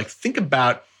summer, like think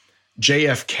about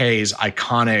JFK's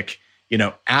iconic,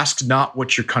 ask not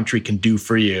what your country can do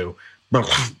for you, but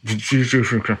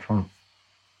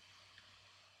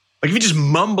Like if he just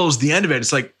mumbles the end of it,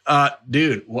 it's like,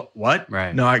 dude, what?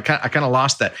 Right. No, I kind of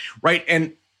lost that. Right.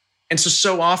 And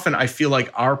so often I feel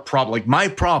like my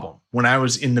problem when I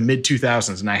was in the mid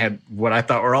 2000s and I had what I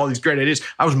thought were all these great ideas,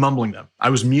 I was mumbling them. I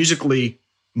was musically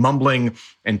mumbling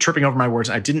and tripping over my words.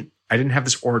 I didn't have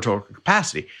this oratorical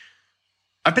capacity.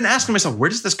 I've been asking myself, where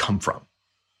does this come from?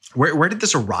 Where did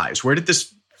this arise? Where did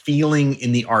this feeling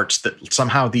in the arts that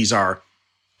somehow these are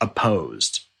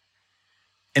opposed?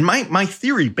 And my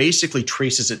theory basically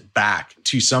traces it back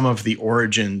to some of the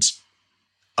origins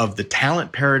of the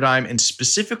talent paradigm and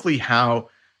specifically how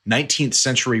 19th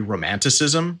century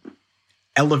romanticism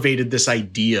elevated this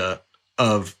idea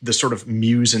of the sort of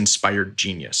muse-inspired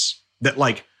genius, that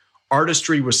like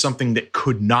artistry was something that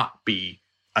could not be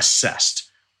assessed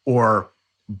or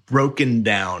broken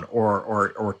down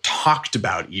or talked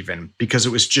about even because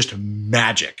it was just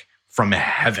magic from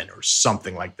heaven or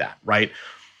something like that, right?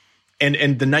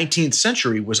 And the 19th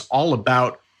century was all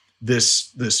about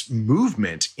this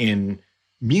movement in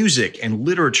music and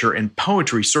literature and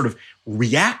poetry sort of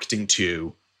reacting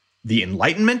to the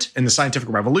Enlightenment and the scientific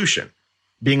revolution,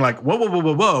 being like,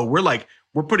 whoa,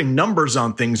 we're putting numbers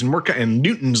on things and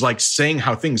Newton's like saying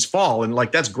how things fall and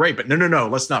like that's great, but no,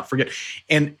 let's not forget.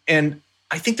 And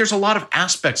I think there's a lot of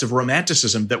aspects of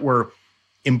romanticism that were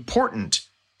important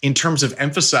in terms of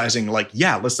emphasizing like,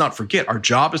 yeah, let's not forget our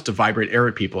job is to vibrate air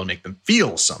at people and make them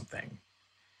feel something.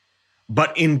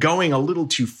 But in going a little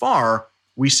too far,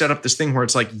 we set up this thing where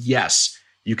it's like, yes,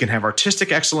 you can have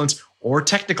artistic excellence or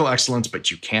technical excellence, but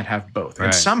you can't have both. Right.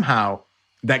 And somehow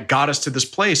that got us to this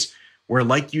place where,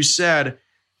 like you said,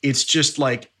 it's just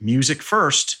like music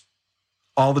first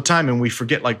all the time. And we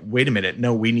forget like, wait a minute,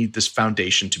 no, we need this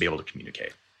foundation to be able to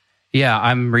communicate. Yeah,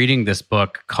 I'm reading this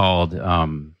book called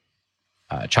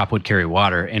Chop Wood, Carry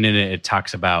Water. And in it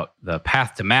talks about the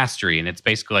path to mastery. And it's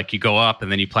basically like you go up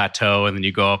and then you plateau and then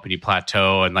you go up and you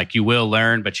plateau and like you will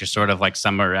learn, but you're sort of like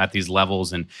somewhere at these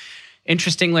levels. And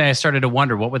interestingly, I started to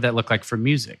wonder, what would that look like for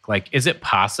music? Like, is it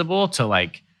possible to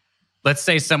like, let's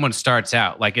say someone starts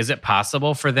out, like, is it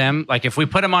possible for them? Like if we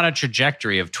put them on a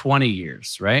trajectory of 20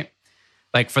 years, right?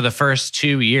 Like for the first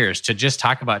 2 years to just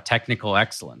talk about technical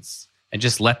excellence and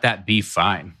just let that be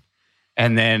fine.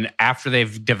 And then after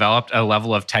they've developed a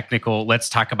level of technical, let's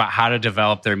talk about how to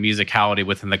develop their musicality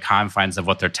within the confines of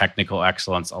what their technical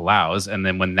excellence allows. And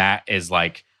then when that is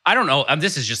like, I don't know,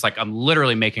 this is just like, I'm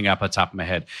literally making up at the top of my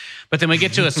head. But then we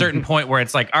get to a certain point where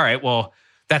it's like, all right, well,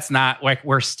 that's not like,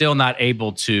 we're still not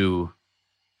able to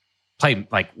play,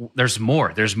 like there's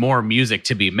more music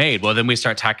to be made. Well, then we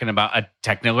start talking about a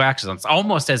technical excellence,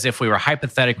 almost as if we were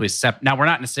hypothetically now we're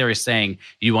not necessarily saying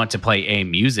you want to play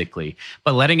musically,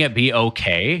 but letting it be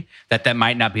okay that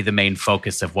might not be the main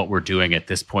focus of what we're doing at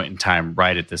this point in time,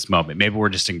 right at this moment. Maybe we're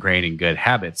just ingraining good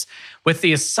habits with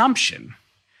the assumption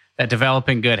that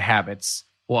developing good habits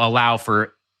will allow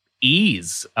for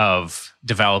ease of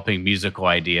developing musical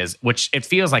ideas, which it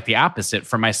feels like the opposite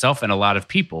for myself and a lot of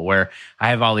people, where I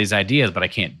have all these ideas, but I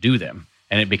can't do them.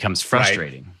 And it becomes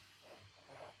frustrating.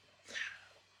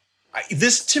 Right.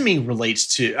 This to me relates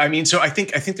to, so I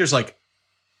think there's like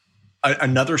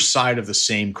another side of the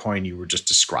same coin you were just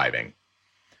describing,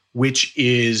 which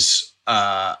is,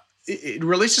 it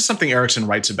relates to something Erickson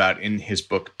writes about in his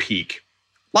book, Peak.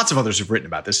 Lots of others have written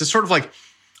about this. It's sort of like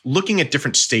looking at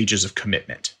different stages of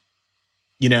commitment.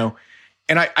 You know,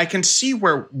 and I can see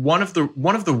where one of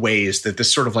the ways that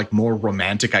this sort of like more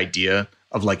romantic idea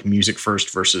of like music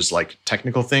first versus like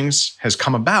technical things has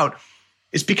come about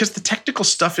is because the technical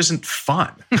stuff isn't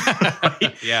fun.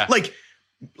 Right? Yeah. Like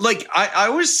I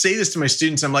always say this to my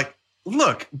students. I'm like,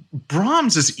 look,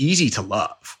 Brahms is easy to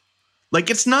love.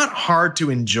 Like it's not hard to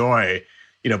enjoy,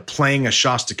 playing a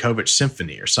Shostakovich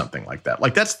symphony or something like that.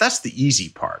 Like that's the easy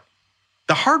part.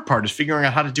 The hard part is figuring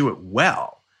out how to do it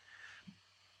well.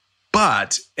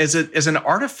 But as an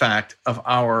artifact of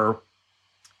our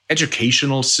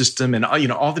educational system and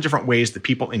all the different ways that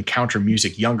people encounter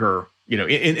music younger,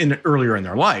 in earlier in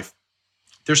their life,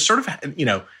 there's sort of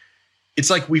it's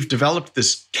like we've developed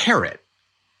this carrot,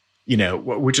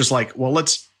 which is like, well,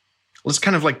 let's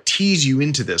kind of like tease you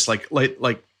into this, like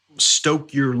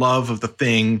stoke your love of the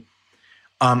thing,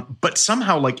 but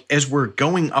somehow like as we're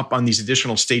going up on these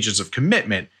additional stages of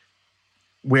commitment,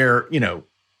 where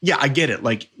yeah, I get it.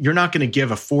 Like, you're not going to give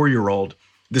a 4-year-old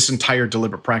this entire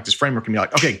deliberate practice framework and be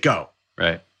like, okay, go.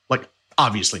 Right. Like,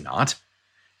 obviously not.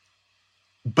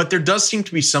 But there does seem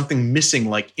to be something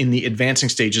missing, like in the advancing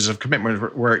stages of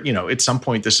commitment where, at some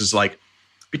point this is like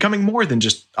becoming more than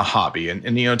just a hobby. And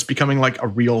it's becoming like a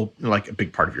real, like a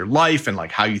big part of your life and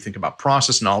like how you think about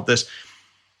process and all of this.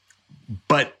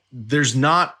 But there's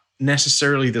not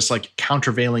necessarily this like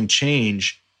countervailing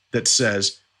change that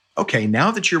says, okay,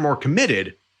 now that you're more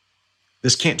committed,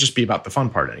 this can't just be about the fun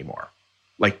part anymore.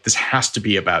 Like, this has to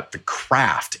be about the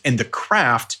craft, and the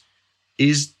craft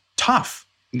is tough.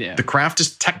 Yeah. The craft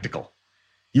is technical.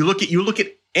 You look at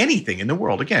anything in the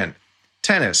world, again,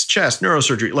 tennis, chess,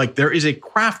 neurosurgery, like there is a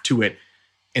craft to it,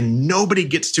 and nobody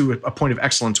gets to a point of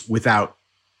excellence without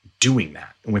doing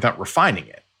that and without refining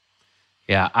it.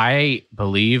 Yeah, I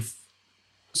believe.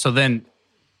 So then,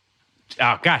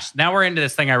 oh gosh, now we're into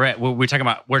this thing I read. We're talking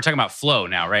about flow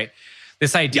now, right?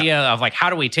 This idea of like, how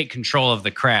do we take control of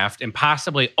the craft and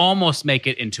possibly almost make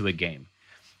it into a game?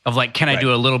 Of like, can I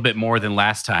do a little bit more than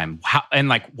last time? How, and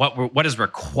like, what is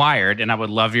required? And I would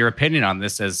love your opinion on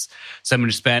this as someone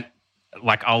who spent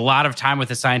like a lot of time with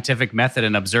the scientific method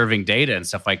and observing data and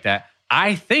stuff like that.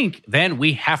 I think then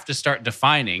we have to start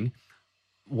defining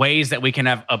ways that we can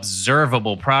have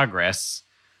observable progress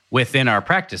within our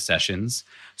practice sessions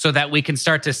so that we can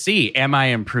start to see, am I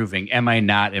improving? Am I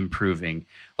not improving?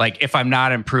 Like, if I'm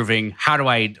not improving, how do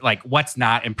I, like, what's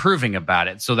not improving about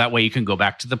it? So that way you can go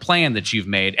back to the plan that you've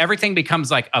made. Everything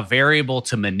becomes like a variable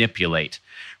to manipulate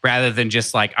rather than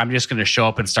just like, I'm just going to show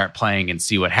up and start playing and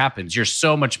see what happens. You're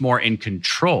so much more in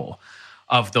control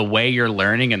of the way you're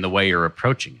learning and the way you're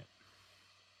approaching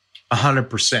it.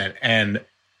 100%. And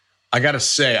I got to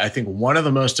say, I think one of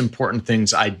the most important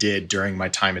things I did during my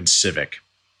time in Civic,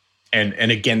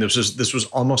 and again, this was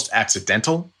almost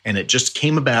accidental, and it just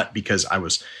came about because I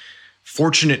was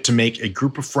fortunate to make a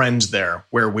group of friends there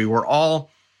where we were all,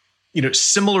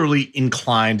 similarly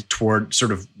inclined toward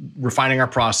sort of refining our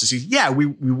processes. Yeah, we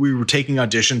were taking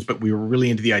auditions, but we were really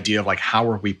into the idea of like,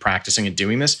 how are we practicing and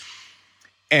doing this?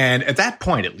 And at that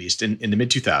point, at least in the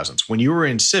mid-2000s, when you were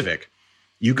in Civic,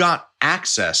 you got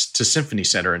access to Symphony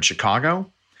Center in Chicago,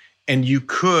 and you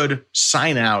could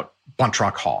sign out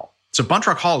Buntrock Hall. So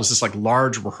Buntrock Hall is this like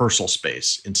large rehearsal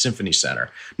space in Symphony Center,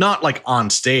 not like on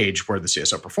stage where the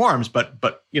CSO performs, but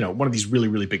one of these really,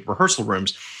 really big rehearsal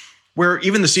rooms where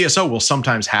even the CSO will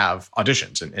sometimes have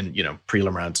auditions and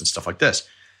prelim rounds and stuff like this.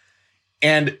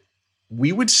 And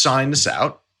we would sign this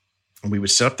out, and we would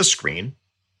set up the screen,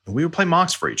 and we would play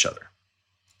mocks for each other.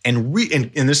 And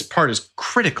this part is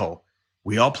critical.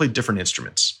 We all played different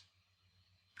instruments.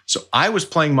 So I was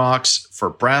playing mocks for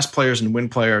brass players and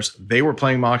wind players. They were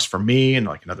playing mocks for me and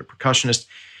like another percussionist.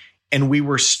 And we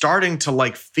were starting to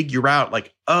like figure out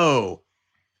like, oh,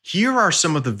 here are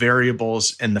some of the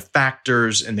variables and the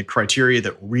factors and the criteria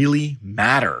that really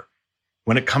matter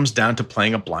when it comes down to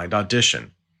playing a blind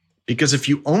audition. Because if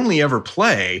you only ever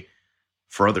play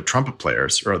for other trumpet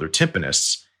players or other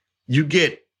timpanists, you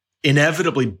get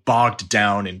inevitably bogged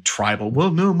down in tribal. Well,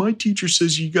 no, my teacher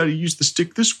says you got to use the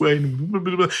stick this way.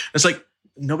 It's like,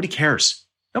 nobody cares.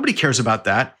 Nobody cares about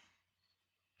that.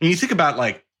 And you think about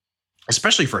like,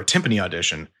 especially for a timpani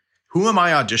audition, who am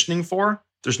I auditioning for?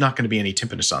 There's not going to be any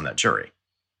timpanists on that jury.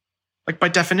 Like by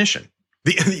definition.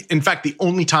 In fact, the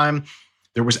only time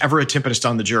there was ever a timpanist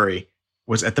on the jury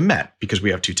was at the Met because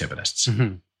we have two timpanists.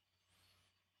 Mm-hmm.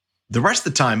 The rest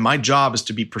of the time, my job is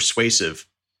to be persuasive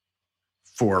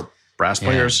for brass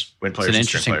players, wind players, it's an and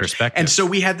interesting string players. Perspective. And so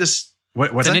we had this.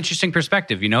 It's an interesting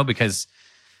perspective, because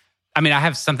I mean, I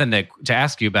have something to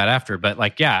ask you about after, but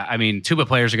like, yeah, I mean, tuba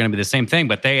players are going to be the same thing,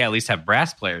 but they at least have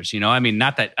brass players. I mean,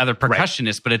 not that other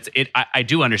percussionists, but I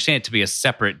do understand it to be a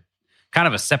separate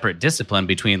discipline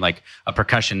between like a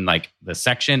percussion, like the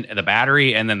section, the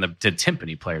battery, and then the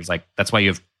timpani players. Like that's why you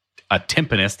have a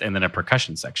timpanist and then a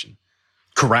percussion section.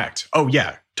 Correct. Oh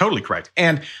yeah, totally correct.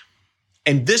 And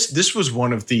this was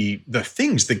one of the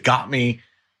things that got me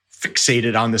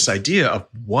fixated on this idea of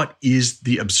what is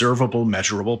the observable,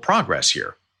 measurable progress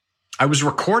here. I was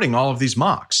recording all of these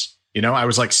mocks. I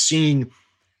was like seeing,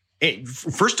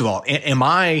 first of all, am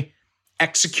I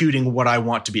executing what I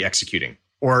want to be executing?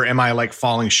 Or am I like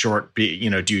falling short,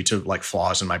 due to like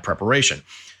flaws in my preparation?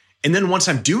 And then once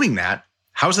I'm doing that,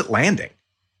 how's it landing?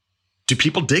 Do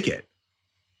people dig it?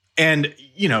 And,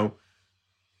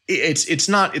 it's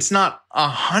not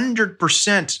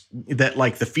 100% that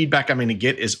like the feedback I'm going to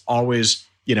get is always,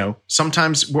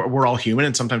 sometimes we're all human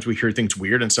and sometimes we hear things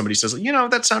weird and somebody says,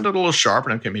 that sounded a little sharp,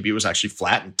 and okay, maybe it was actually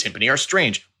flat and timpani are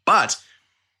strange. But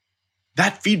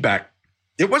that feedback,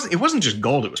 it wasn't just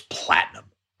gold, it was platinum,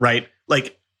 right?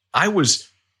 Like I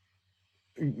was,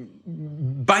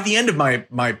 by the end of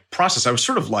my process, I was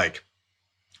sort of like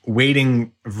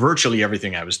weighting virtually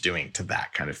everything I was doing to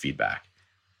that kind of feedback.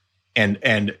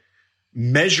 And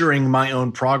measuring my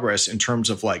own progress in terms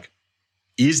of like,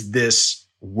 is this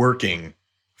working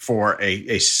for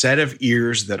a set of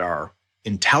ears that are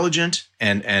intelligent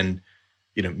and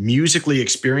musically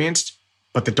experienced,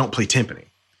 but that don't play timpani,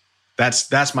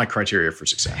 That's my criteria for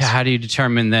success. How do you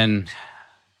determine then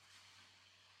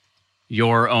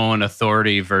your own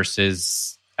authority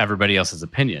versus everybody else's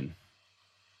opinion?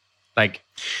 Like,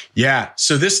 yeah.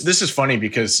 So this is funny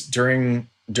because during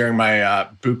my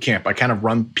boot camp, I kind of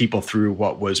run people through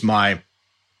what was my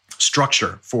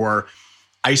structure for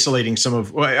isolating some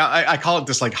of, I call it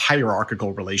this like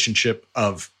hierarchical relationship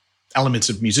of elements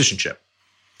of musicianship.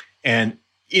 And,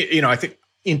 I think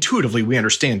intuitively we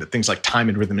understand that things like time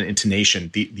and rhythm and intonation,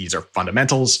 these are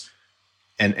fundamentals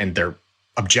and they're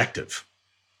objective,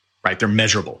 right? They're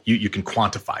measurable. You can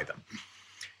quantify them.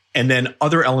 And then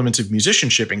other elements of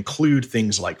musicianship include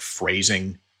things like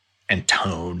phrasing and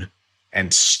tone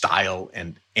and style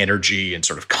and energy and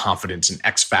sort of confidence and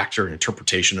X factor and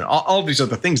interpretation and all of these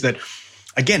other things that,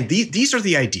 again, these are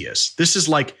the ideas. This is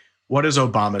like, what is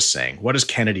Obama saying? What is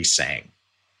Kennedy saying?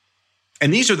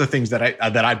 And these are the things that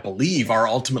I believe are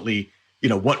ultimately,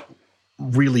 what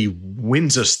really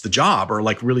wins us the job or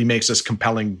like really makes us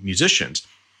compelling musicians.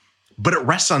 But it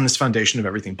rests on this foundation of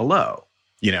everything below,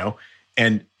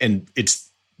 and it's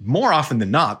more often than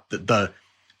not the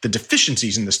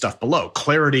deficiencies in the stuff below: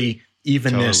 clarity,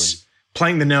 evenness,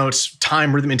 playing the notes,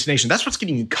 time, rhythm, intonation. That's what's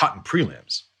getting you cut in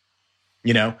prelims,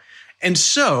 And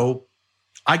so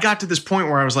I got to this point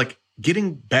where I was like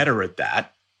getting better at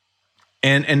that.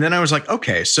 And then I was like,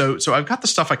 okay, so I've got the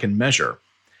stuff I can measure,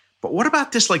 but what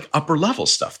about this like upper level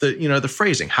stuff, the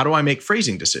phrasing? How do I make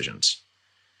phrasing decisions?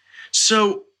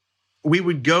 So we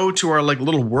would go to our like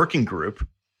little working group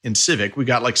in Civic. We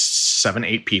got like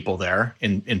 7-8 people there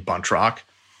in Bunch Rock.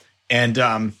 And,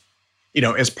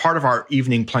 as part of our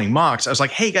evening playing mocks, I was like,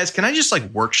 hey guys, can I just like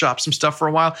workshop some stuff for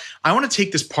a while? I want to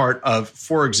take this part of,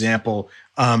 for example,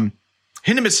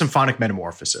 Hindemith's Symphonic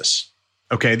Metamorphosis.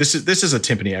 Okay, this is a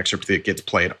timpani excerpt that gets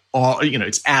played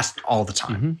it's asked all the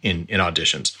time in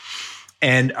auditions.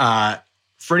 And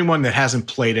for anyone that hasn't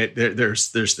played it,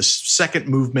 there's this second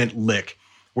movement lick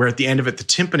where at the end of it, the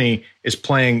timpani is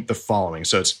playing the following.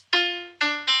 So it's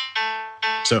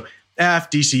F,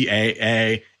 D, C,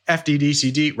 A, F, D, D,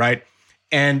 C, D, right?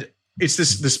 And it's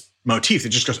this motif that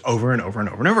just goes over and over and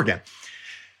over and over again.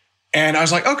 And I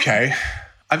was like, okay,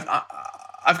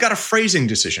 I've got a phrasing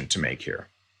decision to make here.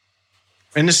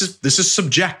 And this is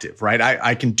subjective, right?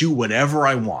 I can do whatever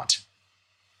I want,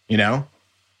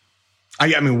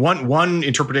 I mean, one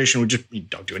interpretation would just, you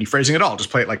don't do any phrasing at all. Just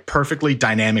play it like perfectly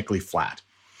dynamically flat.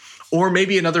 Or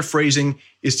maybe another phrasing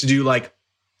is to do like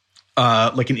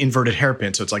an inverted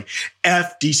hairpin. So it's like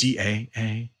F, D, C,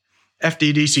 A, F,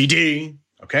 D, D, C, D.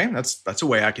 Okay, that's a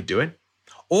way I could do it.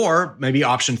 Or maybe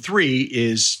option 3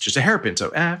 is just a hairpin. So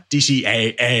F, D, C,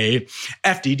 A,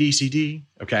 F, D, D, C, D.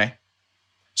 Okay.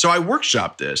 So I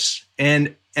workshopped this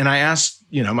and I asked,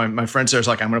 my friend Sarah's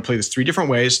like, I'm going to play this 3 different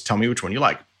ways. Tell me which one you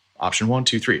like. Option 1,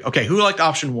 2, 3. Okay. Who liked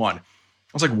option 1? I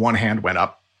was like, one hand went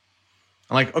up.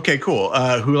 I'm like, okay, cool.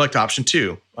 Who liked option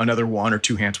 2? Another 1 or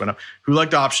 2 hands went up. Who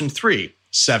liked option 3?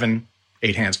 7,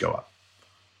 8 hands go up.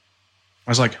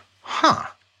 I was like,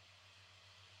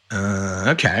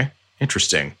 okay,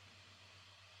 interesting.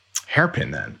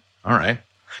 Hairpin then. All right.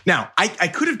 Now, I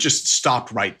could have just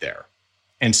stopped right there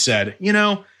and said,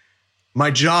 my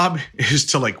job is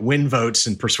to like win votes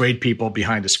and persuade people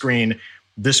behind a screen.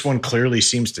 This one clearly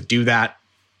seems to do that.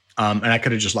 And I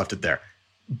could have just left it there.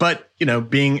 But,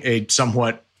 being a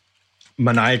somewhat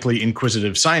maniacally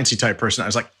inquisitive, sciencey type person, I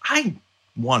was like, I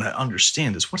want to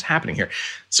understand this. What's happening here?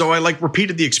 So I like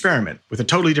repeated the experiment with a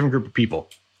totally different group of people,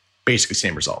 basically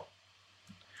same result.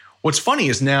 What's funny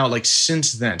is now, like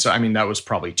since then, so I mean, that was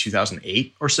probably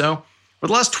 2008 or so. For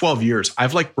the last 12 years,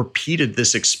 I've like repeated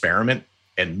this experiment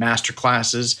in master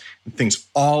classes and things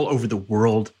all over the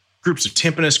world, groups of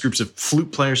timpanists, groups of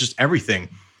flute players, just everything.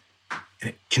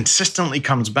 And it consistently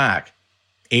comes back.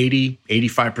 80,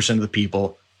 85% of the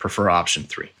people prefer option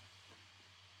 3.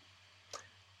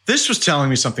 This was telling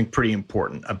me something pretty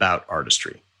important about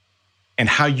artistry and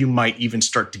how you might even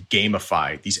start to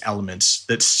gamify these elements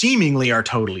that seemingly are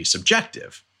totally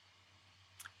subjective.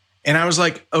 And I was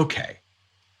like, okay,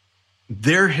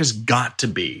 there has got to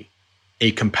be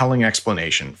a compelling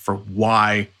explanation for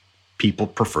why people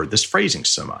prefer this phrasing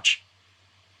so much.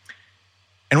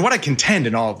 And what I contend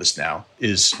in all of this now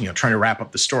is, trying to wrap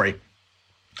up the story.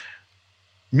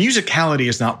 Musicality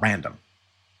is not random,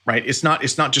 right? It's not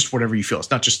just whatever you feel.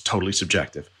 It's not just totally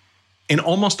subjective. In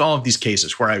almost all of these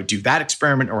cases where I would do that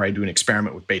experiment or I do an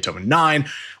experiment with Beethoven 9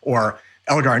 or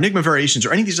Elgar Enigma variations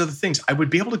or any of these other things, I would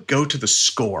be able to go to the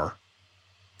score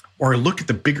or look at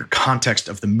the bigger context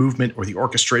of the movement or the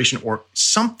orchestration or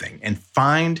something and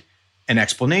find an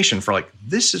explanation for like,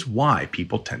 this is why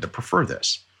people tend to prefer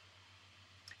this.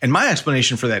 And my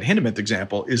explanation for that Hindemith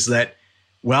example is that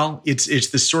Well, it's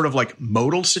this sort of like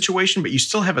modal situation, but you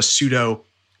still have a pseudo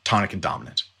tonic and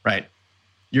dominant, right?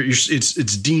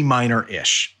 It's D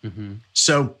minor-ish. Mm-hmm.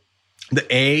 So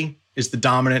the A is the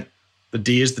dominant, the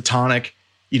D is the tonic.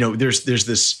 There's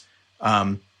this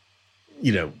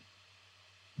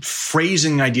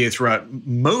phrasing idea throughout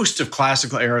most of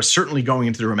classical era, certainly going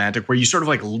into the romantic, where you sort of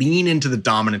like lean into the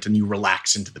dominant and you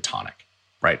relax into the tonic,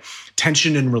 right?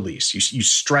 Tension and release. You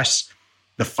stress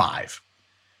the 5.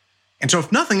 And so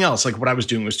if nothing else, like what I was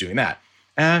doing that.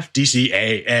 F, D, C,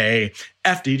 A,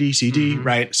 F, D, D, C, D,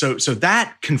 right? So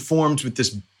that conforms with this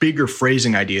bigger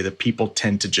phrasing idea that people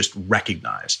tend to just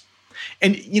recognize.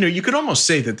 And, you could almost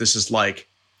say that this is like,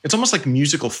 it's almost like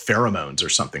musical pheromones or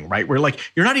something, right? Where like,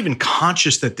 you're not even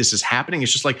conscious that this is happening.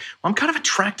 It's just like, well, I'm kind of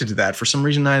attracted to that for some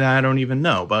reason I don't even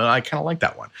know, but I kind of like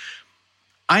that one.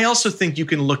 I also think you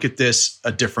can look at this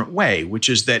a different way, which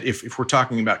is that if we're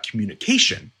talking about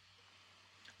communication,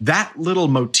 that little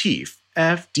motif,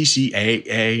 F, D, C,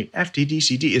 A, F, D, D,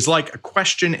 C, D, is like a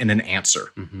question and an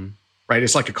answer, right?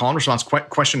 It's like a call and response,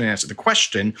 question and answer. The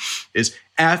question is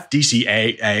F, D, C,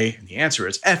 A, and the answer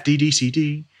is F, D, D, C,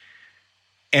 D.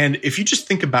 And if you just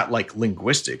think about like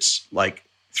linguistics, like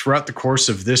throughout the course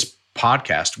of this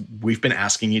podcast, we've been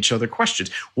asking each other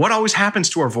questions. What always happens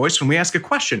to our voice when we ask a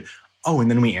question? Oh, and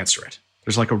then we answer it.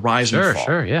 There's like a rise and fall.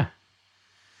 Sure, yeah.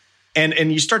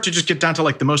 And you start to just get down to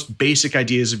like the most basic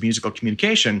ideas of musical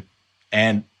communication.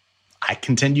 And I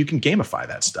contend you can gamify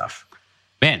that stuff.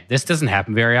 Man, this doesn't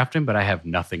happen very often, but I have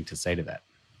nothing to say to that.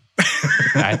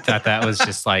 I thought that was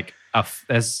just like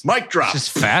mic drop.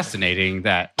 Just fascinating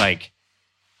that like,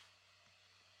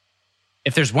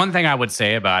 if there's one thing I would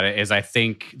say about it is I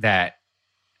think that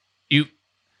you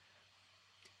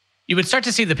would start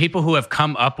to see the people who have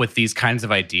come up with these kinds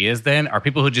of ideas then are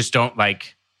people who just don't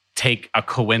like take a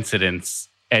coincidence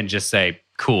and just say,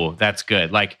 cool, that's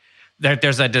good. Like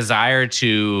there's a desire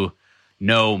to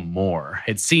know more.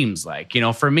 It seems like,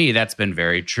 for me, that's been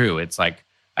very true. It's like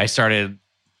I started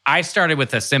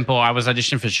with a simple, I was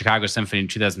auditioning for the Chicago Symphony in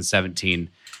 2017.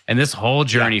 And this whole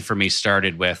journey for me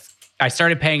started with, I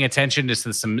started paying attention to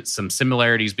some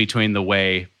similarities between the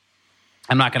way,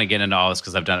 I'm not going to get into all this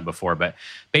because I've done it before, but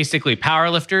basically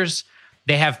powerlifters,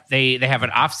 they have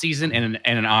an off season and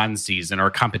an on season or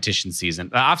competition season.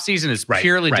 The off season is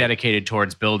purely dedicated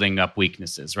towards building up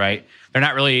weaknesses, right? They're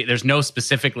not really, there's no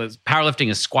specific,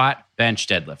 powerlifting is squat, bench,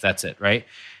 deadlift. That's it, right?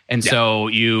 And so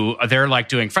they're like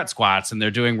doing front squats and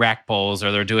they're doing rack pulls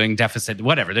or they're doing deficit,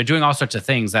 whatever. They're doing all sorts of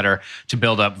things that are to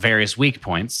build up various weak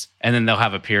points. And then they'll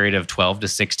have a period of 12 to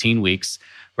 16 weeks,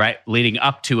 right, leading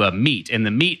up to a meet. And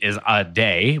the meet is a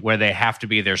day where they have to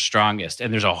be their strongest.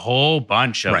 And there's a whole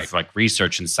bunch of like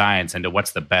research and science into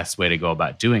what's the best way to go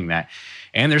about doing that.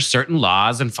 And there's certain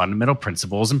laws and fundamental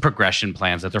principles and progression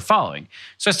plans that they're following.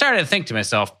 So I started to think to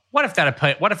myself, what if that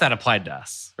applied to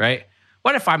us, right?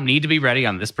 What if I need to be ready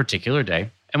on this particular day?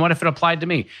 And what if it applied to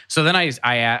me? So then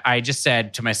I just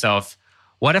said to myself,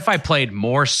 what if I played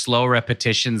more slow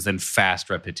repetitions than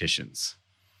fast repetitions?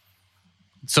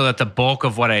 So that the bulk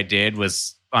of what I did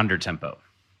was under tempo.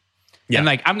 Yeah.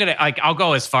 And I'll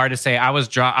go as far to say I was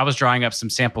drawing up some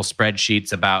sample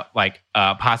spreadsheets about like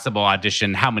possible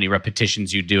audition, how many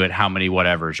repetitions you do it, how many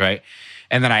whatevers, right?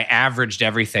 And then I averaged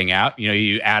everything out.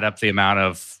 You add up the amount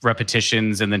of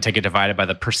repetitions and then take it divided by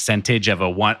the percentage of the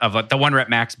 1 rep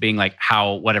max being like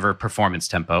whatever performance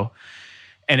tempo.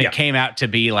 And it came out to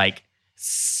be like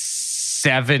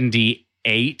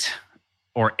 78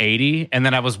 or 80. And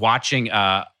then I was watching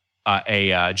a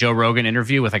Joe Rogan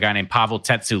interview with a guy named Pavel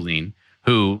Tsatsouline,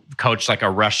 who coached like a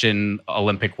Russian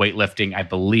Olympic weightlifting, I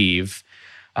believe,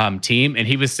 team. And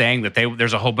he was saying that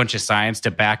there's a whole bunch of science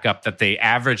to back up that the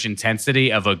average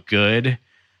intensity of a good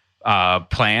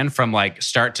plan from like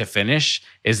start to finish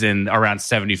is in around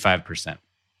 75%.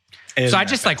 So I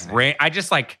just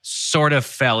sort of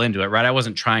fell into it, right? I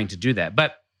wasn't trying to do that.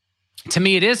 But to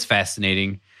me, it is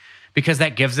fascinating because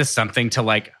that gives us something to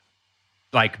like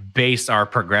base our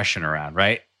progression around,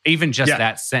 right? Even just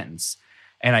that sentence.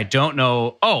 And I don't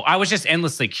know. I was just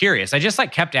endlessly curious. I just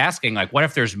like kept asking, like, what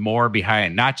if there's more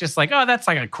behind? Not just like, oh, that's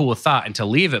like a cool thought and to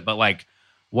leave it, but like,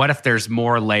 what if there's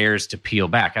more layers to peel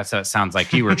back? That's what it sounds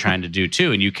like you were trying to do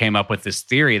too. And you came up with this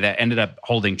theory that ended up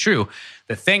holding true.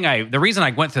 The reason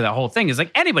I went through that whole thing is like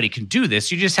anybody can do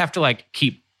this. You just have to like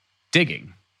keep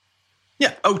digging.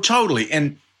 Yeah. Oh, totally.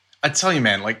 And I tell you,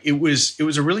 man, like it was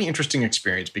a really interesting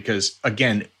experience because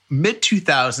again, mid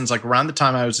 2000s, like around the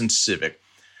time I was in Civic,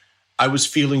 I was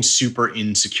feeling super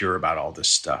insecure about all this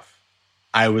stuff.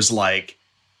 I was like,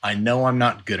 I know I'm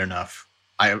not good enough.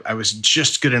 I was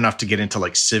just good enough to get into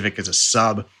like Civic as a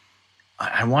sub.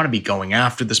 I want to be going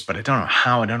after this, but I don't know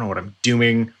how. I don't know what I'm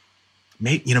doing.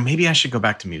 Maybe I should go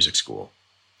back to music school.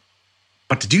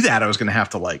 But to do that, I was going to have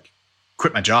to like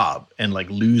quit my job and like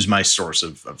lose my source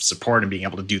of support and being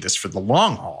able to do this for the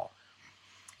long haul.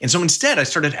 And so instead, I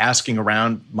started asking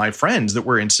around my friends that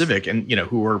were in civic and,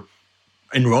 who were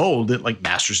enrolled at like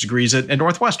master's degrees at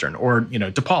Northwestern or,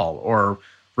 DePaul or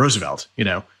Roosevelt,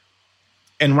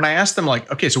 And when I asked them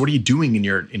like, okay, so what are you doing in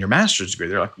your master's degree?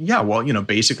 They're like, yeah, well,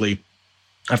 basically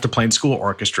I have to play in school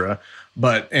orchestra,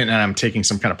 and I'm taking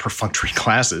some kind of perfunctory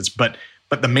classes. But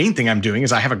the main thing I'm doing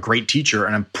is I have a great teacher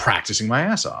and I'm practicing my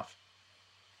ass off.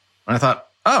 And I thought,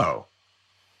 oh,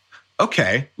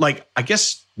 okay. Like, I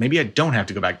guess maybe I don't have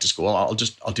to go back to school. I'll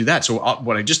do that. So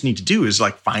what I just need to do is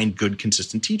like find good,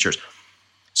 consistent teachers.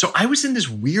 So I was in this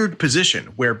weird position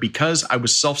where because I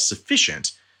was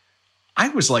self-sufficient, I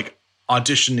was like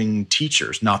auditioning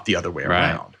teachers, not the other way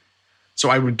around. So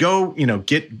I would go,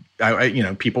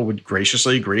 people would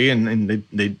graciously agree and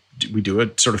we do a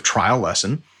sort of trial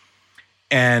lesson.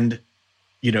 And,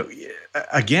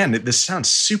 again, this sounds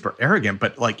super arrogant,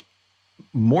 but like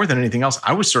more than anything else,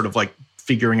 I was sort of like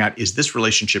figuring out, is this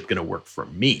relationship going to work for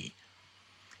me?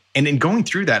 And in going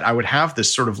through that, I would have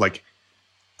this sort of like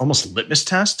almost litmus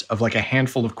test of like a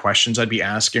handful of questions I'd be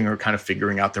asking or kind of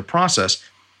figuring out their process.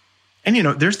 And,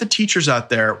 there's the teachers out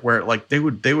there where like they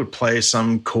would play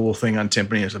some cool thing on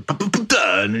timpani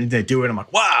and they do it. I'm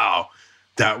like, wow,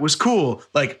 that was cool.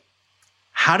 Like,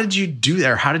 how did you do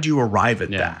that? Or how did you arrive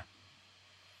at that?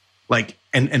 Like,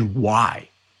 and why?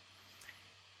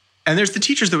 And there's the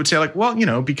teachers that would say like,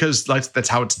 well, because that's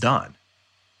how it's done.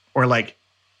 Or like,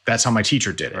 that's how my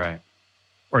teacher did it. Right.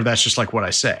 Or that's just like what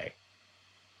I say.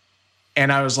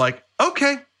 And I was like,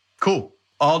 okay, cool.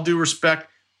 All due respect.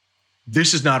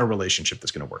 This is not a relationship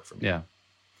that's going to work for me. Yeah.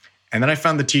 And then I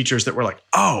found the teachers that were like,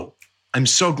 oh, I'm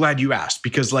so glad you asked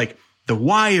because like the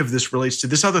why of this relates to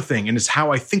this other thing. And it's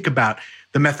how I think about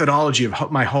the methodology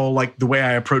of my whole, like the way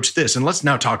I approach this. And let's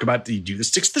now talk about, you do the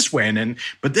sticks this way. And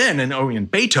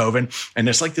Beethoven, and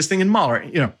there's like this thing in Mahler,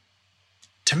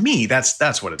 to me,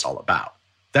 that's what it's all about.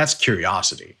 That's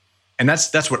curiosity. And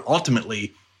that's what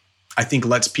ultimately I think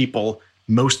lets people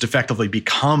most effectively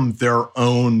become their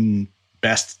own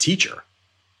best teacher.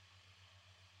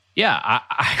 Yeah,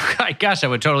 I gosh, I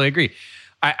would totally agree.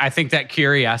 I think that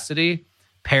curiosity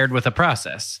paired with a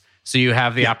process. So you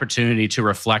have the opportunity to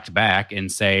reflect back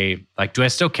and say, like, do I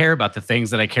still care about the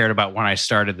things that I cared about when I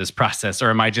started this process? Or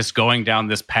am I just going down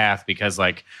this path because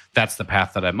like that's the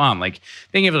path that I'm on? Like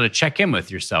being able to check in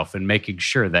with yourself and making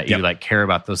sure that you like care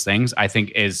about those things, I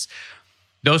think is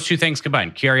those two things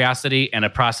combined, curiosity and a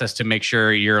process to make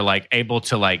sure you're like able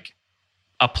to like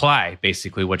apply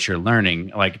basically what you're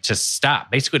learning, like to stop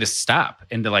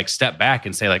and to like step back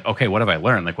and say like, okay, what have I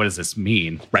learned? Like, what does this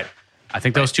mean? Right. I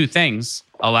think those two things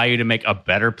allow you to make a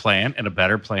better plan and a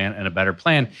better plan and a better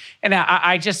plan. And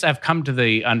I've come to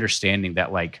the understanding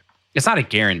that like, it's not a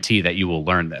guarantee that you will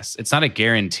learn this. It's not a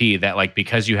guarantee that like,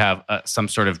 because you have some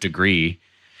sort of degree,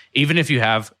 even if you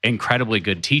have incredibly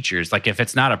good teachers, like if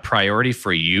it's not a priority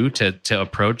for you to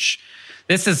approach.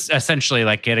 This is essentially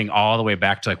like getting all the way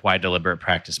back to like why deliberate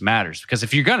practice matters. Because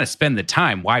if you're going to spend the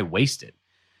time, why waste it?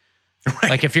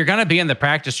 Right. Like if you're going to be in the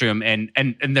practice room and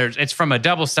it's from a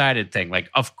double-sided thing, like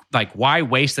why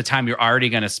waste the time you're already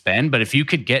going to spend? But if you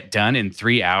could get done in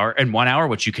 1 hour,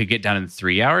 which you could get done in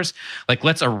 3 hours, like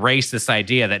let's erase this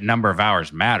idea that number of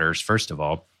hours matters, first of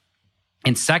all.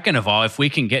 And second of all, if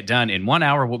we can get done in 1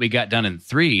 hour what we got done in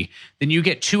 3, then you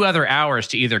get 2 other hours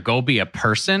to either go be a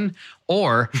person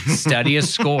or study a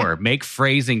score, make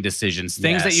phrasing decisions,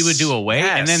 things that you would do away.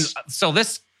 And then, so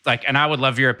this, like, and I would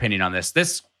love your opinion on this.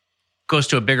 This goes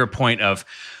to a bigger point of,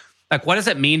 like, what does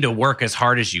it mean to work as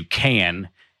hard as you can?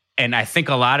 And I think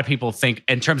a lot of people think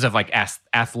in terms of like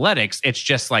athletics, it's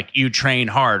just like you train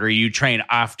hard or you train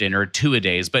often or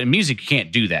 2-a-days. But in music, you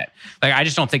can't do that. Like, I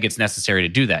just don't think it's necessary to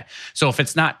do that. So if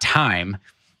it's not time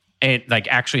and like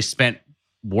actually spent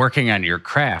working on your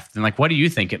craft, then like, what do you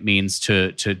think it means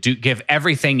to give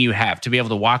everything you have, to be able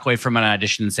to walk away from an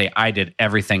audition and say, I did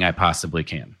everything I possibly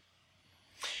can?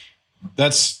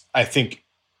 That's, I think,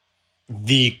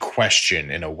 the question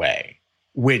in a way,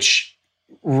 which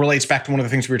relates back to one of the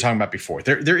things we were talking about before.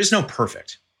 There is no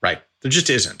perfect, right? There just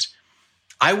isn't.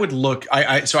 I would look,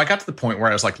 so I got to the point where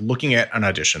I was like looking at an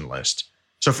audition list.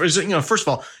 So first of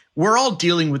all, we're all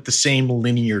dealing with the same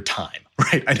linear time,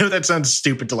 right? I know that sounds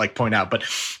stupid to like point out, but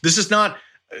this is not,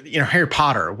 Harry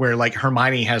Potter, where like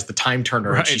Hermione has the time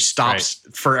turner and she stops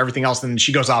for everything else. And then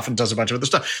she goes off and does a bunch of other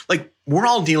stuff. Like, we're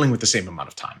all dealing with the same amount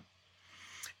of time.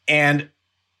 And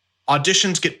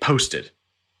auditions get posted.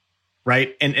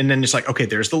 right? And then it's like, okay,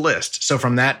 there's the list. So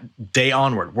from that day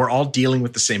onward, we're all dealing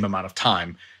with the same amount of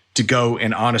time to go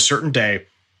and on a certain day,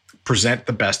 present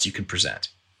the best you can present.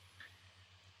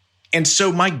 And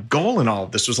so my goal in all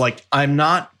of this was like,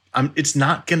 it's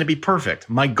not going to be perfect.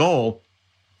 My goal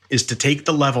is to take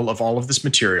the level of all of this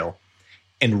material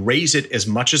and raise it as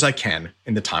much as I can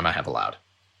in the time I have allowed.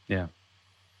 Yeah.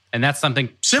 And that's something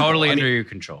Simple. totally under your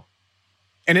control.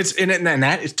 And and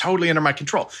that is totally under my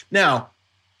control. Now,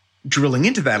 drilling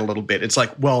into that a little bit, it's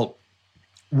like, well,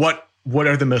 what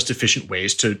are the most efficient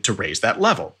ways to raise that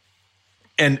level?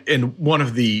 And one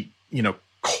of the,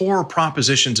 core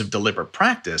propositions of deliberate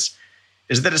practice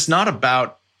is that it's not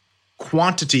about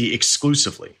quantity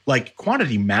exclusively. Like,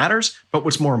 quantity matters, but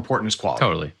what's more important is quality.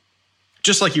 Totally.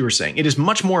 Just like you were saying, it is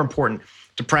much more important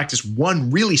to practice 1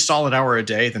 really solid hour a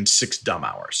day than 6 dumb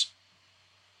hours,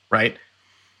 right?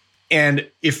 And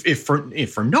if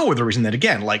for no other reason than,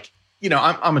 again, like,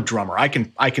 I'm a drummer. I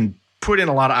can put in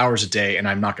a lot of hours a day and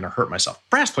I'm not going to hurt myself.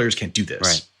 Brass players can't do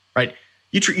this, right?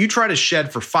 You try to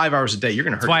shed for 5 hours a day, you're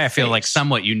going to hurt. That's why your I feel face. like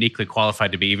somewhat uniquely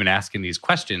qualified to be even asking these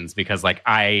questions, because like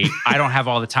I don't have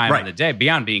all the time in the day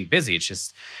beyond being busy. It's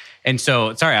just, and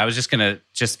so, sorry, I was just going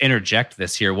to interject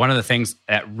this here. One of the things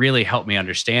that really helped me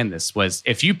understand this was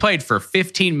if you played for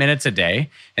 15 minutes a day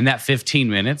and that 15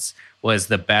 minutes was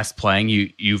the best playing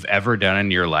you've ever done in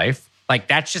your life, like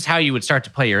that's just how you would start to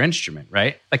play your instrument,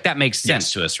 right? Like that makes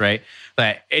sense to us, right?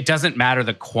 But it doesn't matter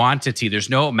the quantity. There's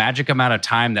no magic amount of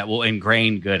time that will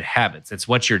ingrain good habits. It's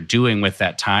what you're doing with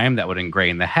that time that would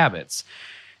ingrain the habits.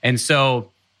 And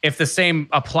so if the same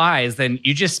applies, then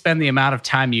you just spend the amount of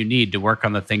time you need to work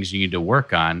on the things you need to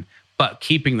work on, but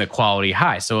keeping the quality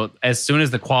high. So as soon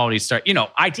as the quality start,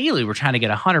 ideally we're trying to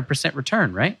get 100%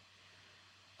 return, right?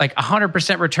 Like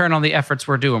 100% return on the efforts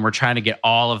we're doing. We're trying to get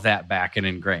all of that back and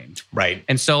ingrained. Right.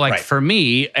 And so for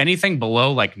me, anything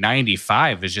below like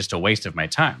 95 is just a waste of my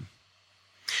time.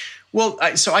 Well,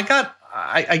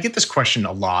 I get this question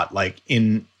a lot, like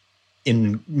in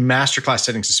masterclass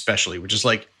settings, especially, which is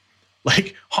like,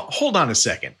 hold on a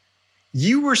second.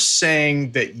 You were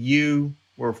saying that you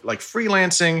were like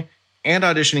freelancing and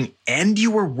auditioning and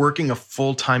you were working a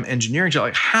full-time engineering job.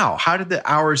 Like how did the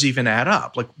hours even add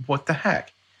up? Like what the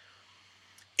heck?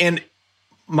 And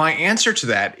my answer to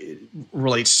that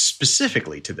relates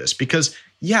specifically to this because,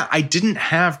 yeah, I didn't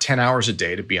have 10 hours a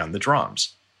day to be on the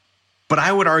drums, but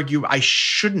I would argue I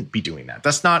shouldn't be doing that.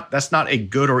 That's not a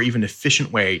good or even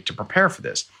efficient way to prepare for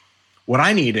this. What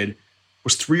I needed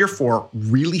was 3 or 4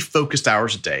 really focused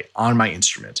hours a day on my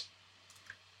instrument,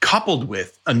 coupled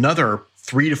with another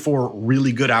 3 to 4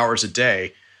 really good hours a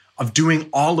day of doing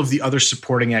all of the other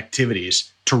supporting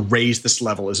activities to raise this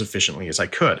level as efficiently as I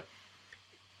could.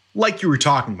 Like you were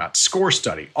talking about, score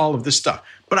study, all of this stuff.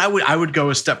 But I would go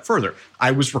a step further.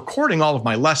 I was recording all of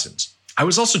my lessons. I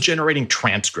was also generating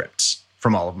transcripts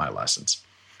from all of my lessons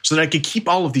so that I could keep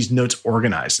all of these notes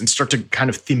organized and start to kind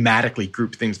of thematically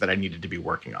group things that I needed to be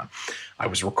working on. I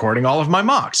was recording all of my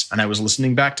mocks and I was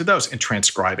listening back to those and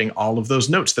transcribing all of those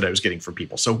notes that I was getting from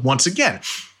people. So once again,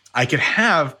 I could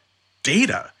have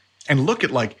data and look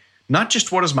at like, not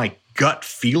just what is my gut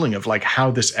feeling of like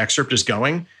how this excerpt is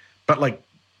going, but like,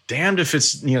 damned if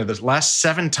it's, the last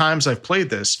 7 times I've played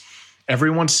this,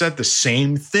 everyone said the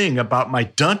same thing about my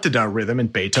dun-da-da rhythm in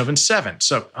Beethoven 7.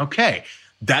 So, okay,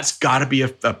 that's got to be a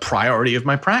priority of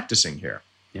my practicing here.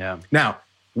 Yeah. Now,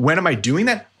 when am I doing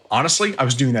that? Honestly, I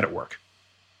was doing that at work.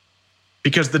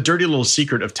 Because the dirty little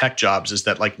secret of tech jobs is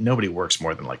that like nobody works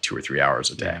more than like 2 or 3 hours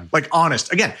a day. Yeah. Like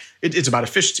honest, again, it's about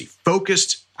efficiency,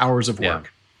 focused hours of work. Yeah.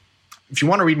 If you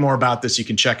want to read more about this, you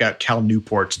can check out Cal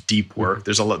Newport's Deep Work.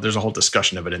 There's a whole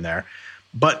discussion of it in there.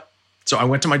 But so I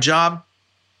went to my job,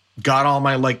 got all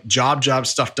my like job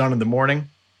stuff done in the morning,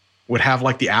 would have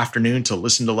like the afternoon to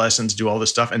listen to lessons, do all this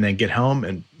stuff, and then get home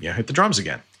and hit the drums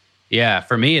again. Yeah,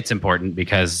 for me it's important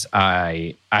because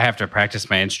I have to practice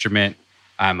my instrument.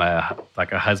 I'm a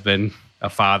husband, a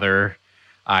father.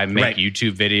 I make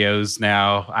YouTube videos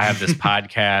now. I have this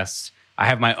podcast. I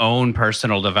have my own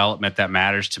personal development that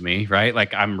matters to me, right?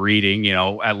 Like I'm reading,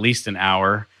 at least an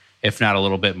hour, if not a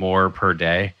little bit more per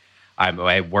day.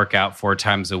 I work out 4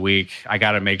 times a week. I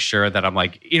got to make sure that I'm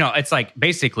like, it's like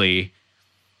basically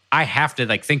I have to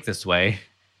like think this way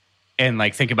and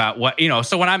like think about what,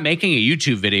 so when I'm making a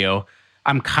YouTube video,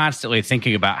 I'm constantly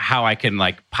thinking about how I can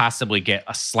like possibly get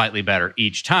a slightly better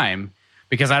each time.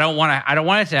 Because I don't want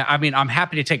it to, I'm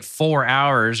happy to take 4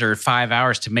 hours or 5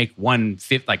 hours to make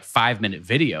 5-minute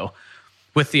video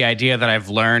with the idea that I've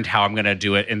learned how I'm going to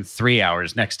do it in 3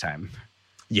 hours next time.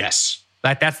 Yes.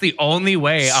 Like that's the only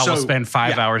way I will spend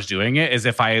 5 hours doing it is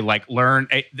if I like learn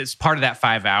this part of that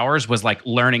 5 hours was like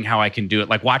learning how I can do it.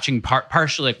 Like watching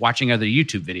partially like watching other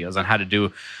YouTube videos on how to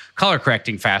do color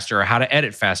correcting faster or how to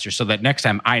edit faster so that next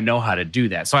time I know how to do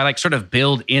that. So I like sort of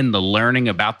build in the learning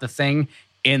about the thing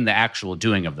in the actual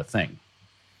doing of the thing.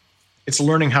 It's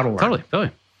learning how to learn.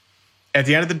 Totally. At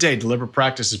the end of the day, deliberate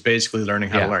practice is basically learning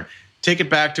how to learn. Take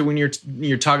it back to when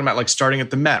you're talking about like starting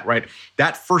at the Met, right?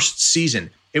 That first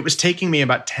season, it was taking me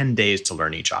about 10 days to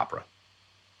learn each opera.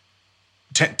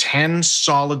 10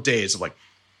 solid days of like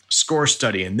score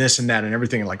study and this and that and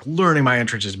everything and like learning my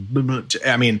entrances.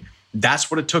 I mean,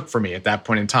 that's what it took for me at that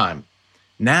point in time.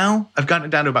 Now I've gotten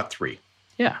it down to about 3.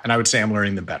 Yeah. And I would say I'm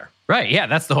learning them better. Right. Yeah.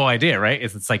 That's the whole idea, right?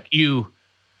 It's like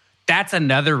that's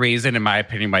another reason, in my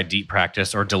opinion, why deep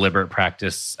practice or deliberate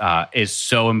practice is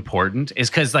so important is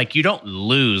because like you don't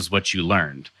lose what you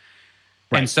learned.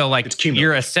 Right. And so like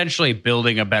you're essentially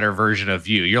building a better version of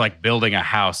you. You're like building a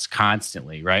house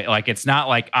constantly, right? Like it's not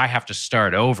like I have to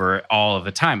start over all of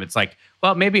the time. It's like,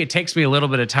 well, maybe it takes me a little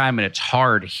bit of time and it's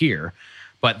hard here.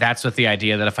 But that's with the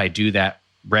idea that if I do that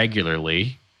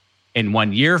regularly, in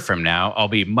 1 year from now, I'll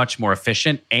be much more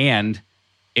efficient and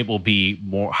it will be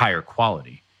more higher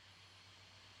quality.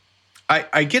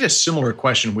 I get a similar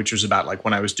question, which was about like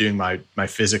when I was doing my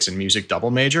physics and music double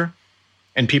major.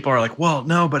 And people are like, well,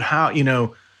 no, but how,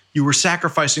 you were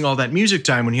sacrificing all that music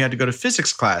time when you had to go to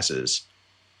physics classes.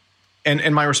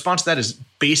 And my response to that is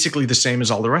basically the same as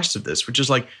all the rest of this, which is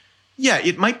like, yeah,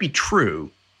 it might be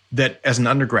true that as an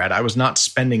undergrad, I was not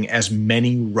spending as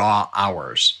many raw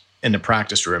hours in the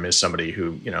practice room as somebody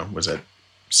who, was at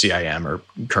CIM or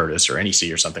Curtis or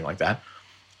NEC or something like that.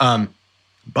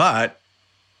 But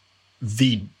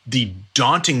the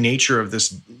daunting nature of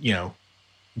this,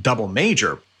 double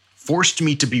major forced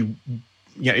me to be,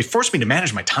 it forced me to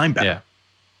manage my time better. Yeah.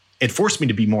 It forced me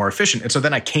to be more efficient. And so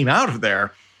then I came out of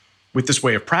there with this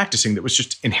way of practicing that was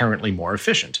just inherently more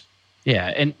efficient. Yeah.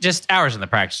 And just hours in the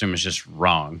practice room is just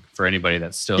wrong for anybody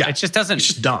that's still, it just doesn't, it's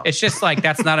just dumb. It's just like,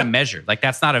 that's not a measure. Like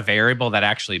that's not a variable that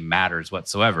actually matters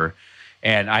whatsoever.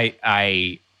 And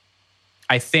I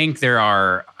think there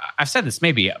are, I've said this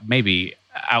maybe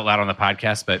out loud on the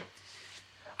podcast, but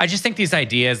I just think these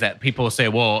ideas that people say,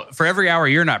 well, for every hour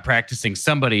you're not practicing,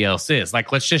 somebody else is.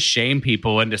 Like, let's just shame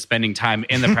people into spending time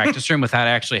in the practice room without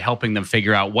actually helping them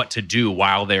figure out what to do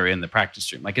while they're in the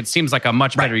practice room. Like, it seems like a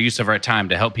much better use of our time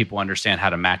to help people understand how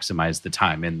to maximize the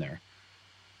time in there.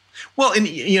 Well, and,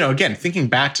 again, thinking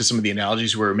back to some of the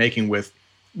analogies we were making with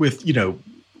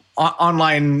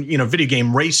online, video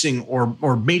game racing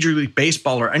or Major League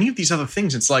Baseball or any of these other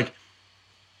things, it's like,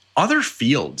 other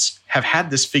fields have had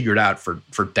this figured out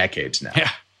for decades now,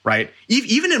 right?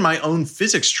 Even in my own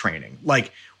physics training,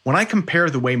 like when I compare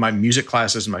the way my music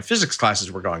classes and my physics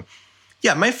classes were going,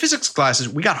 my physics classes,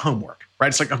 we got homework, right?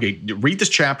 It's like, okay, read this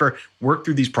chapter, work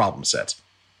through these problem sets.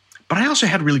 But I also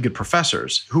had really good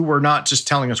professors who were not just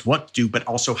telling us what to do, but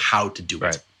also how to do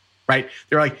it, right?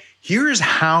 They're like, here's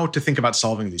how to think about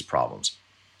solving these problems.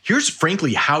 Here's,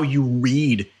 frankly, how you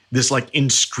read this like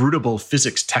inscrutable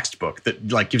physics textbook that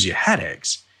like gives you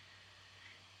headaches.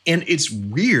 And it's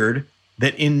weird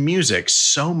that in music,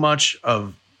 so much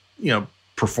of,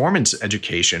 performance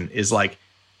education is like,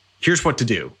 here's what to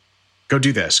do. Go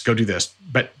do this,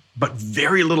 but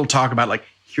very little talk about like,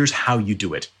 here's how you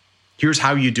do it. Here's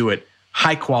how you do it.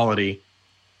 High quality,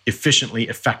 efficiently,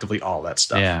 effectively, all that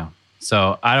stuff. Yeah.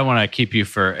 So I don't want to keep you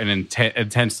for an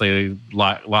intensely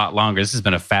lot longer. This has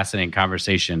been a fascinating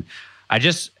conversation.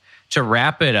 To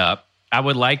wrap it up, I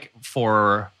would like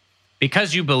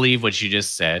because you believe what you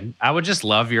just said, I would just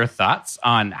love your thoughts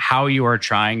on how you are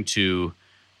trying to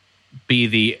be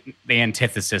the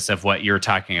antithesis of what you're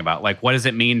talking about. Like, what does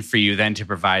it mean for you then to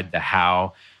provide the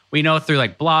how? We know through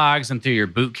like blogs and through your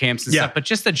boot camps and stuff, but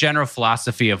just the general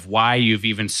philosophy of why you've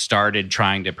even started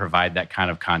trying to provide that kind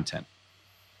of content.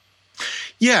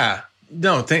 Yeah.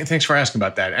 No, thanks for asking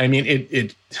about that. I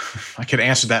mean, I could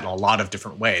answer that in a lot of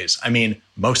different ways. I mean,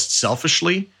 most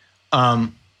selfishly,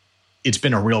 it's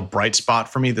been a real bright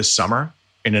spot for me this summer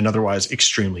in an otherwise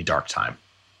extremely dark time.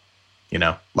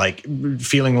 Like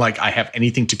feeling like I have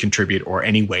anything to contribute or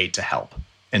any way to help.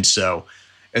 And so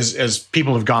as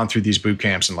people have gone through these boot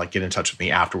camps and like get in touch with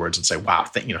me afterwards and say, wow,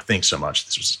 thanks so much.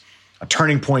 This was a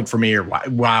turning point for me, or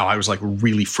wow, I was like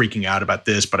really freaking out about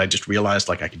this, but I just realized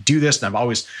like I could do this. And I've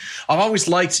always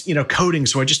liked, coding.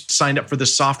 So I just signed up for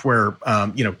this software,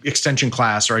 extension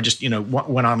class, or I just,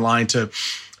 went online to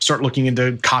start looking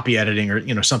into copy editing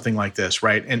or, something like this.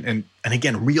 Right. And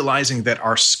again, realizing that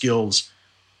our skills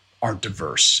are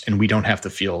diverse and we don't have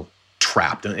to feel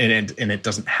trapped and it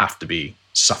doesn't have to be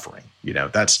suffering.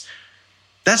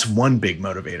 That's one big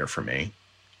motivator for me.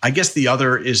 I guess the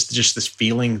other is just this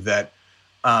feeling that,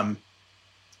 have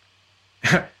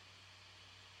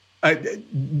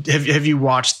you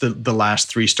watched the last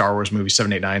 3 Star Wars movies,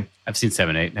 7, 8, 9? I've seen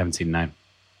 7, 8. I haven't seen 9.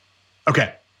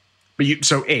 Okay. But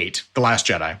so 8, The Last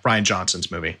Jedi, Rian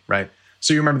Johnson's movie, right?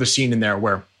 So you remember the scene in there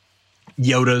where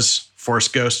Yoda's Force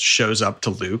Ghost shows up to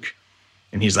Luke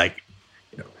and he's like,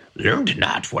 learned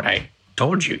not what I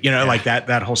told you, like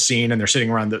that whole scene, and they're sitting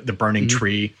around the burning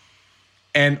tree.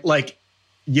 And like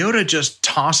Yoda just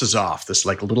tosses off this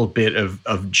like little bit of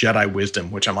Jedi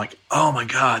wisdom, which I'm like, oh my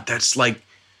God, that's like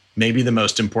maybe the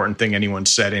most important thing anyone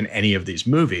said in any of these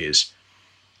movies.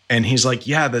 And he's like,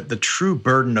 yeah, the true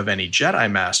burden of any Jedi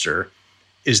master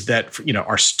is that,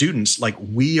 our students, like,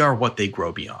 we are what they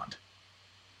grow beyond.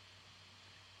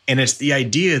 And it's the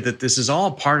idea that this is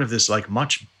all part of this like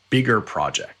much bigger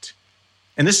project.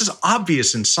 And this is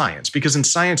obvious in science, because in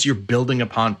science, you're building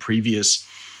upon previous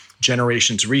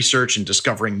generations' research and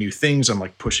discovering new things and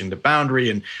like pushing the boundary.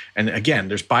 And again,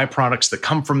 there's byproducts that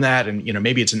come from that. And,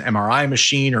 maybe it's an MRI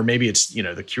machine, or maybe it's,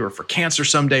 the cure for cancer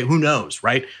someday, who knows,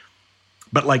 right?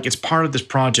 But like, it's part of this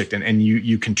project, and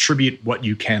you contribute what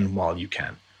you can while you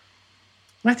can.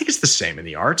 And I think it's the same in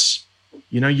the arts.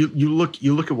 You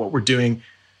look at what we're doing.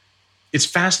 It's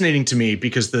fascinating to me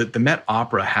because the Met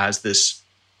Opera has this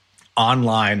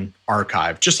online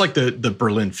archive, just like the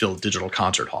Berlin Phil Digital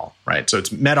Concert Hall, right? So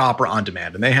it's Met Opera on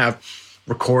demand, and they have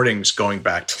recordings going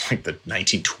back to like the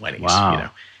 1920s.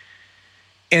 Wow.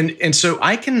 And so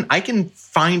I can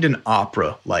find an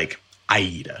opera like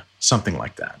Aida, something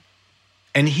like that,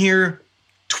 and hear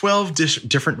 12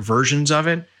 different versions of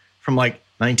it from like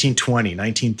 1920,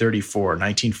 1934,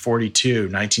 1942,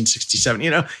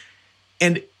 1967,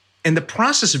 and the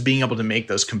process of being able to make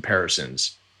those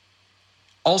comparisons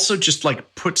also just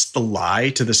like puts the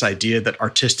lie to this idea that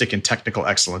artistic and technical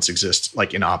excellence exist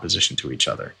like in opposition to each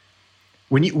other.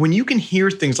 When you can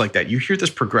hear things like that, you hear this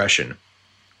progression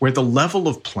where the level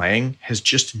of playing has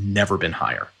just never been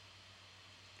higher.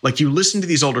 Like, you listen to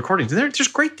these old recordings, and there's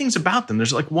great things about them.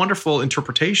 There's like wonderful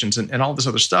interpretations and all this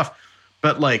other stuff.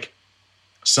 But like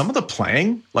some of the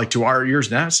playing, like to our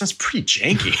ears now, it sounds pretty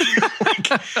janky.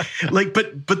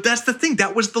 But that's the thing.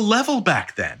 That was the level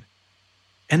back then.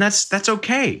 And that's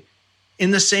okay.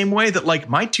 In the same way that like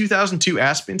my 2002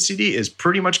 Aspen CD is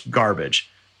pretty much garbage,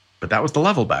 but that was the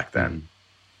level back then. Mm.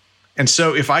 And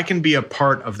so if I can be a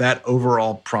part of that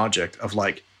overall project of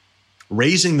like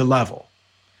raising the level,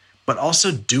 but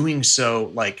also doing so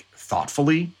like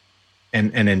thoughtfully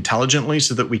and intelligently,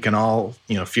 so that we can all,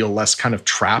 feel less kind of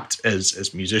trapped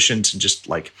as musicians and just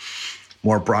like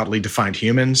more broadly defined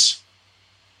humans,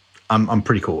 I'm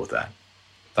pretty cool with that.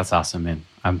 That's awesome, man.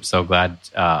 I'm so glad.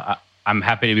 I'm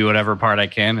happy to be whatever part I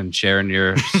can and sharing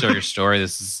your story.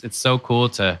 It's so cool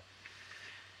to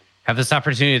have this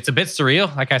opportunity. It's a bit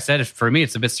surreal. Like I said, for me,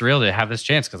 it's a bit surreal to have this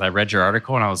chance, because I read your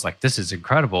article and I was like, this is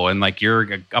incredible. And like,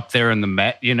 you're up there in the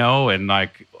Met, and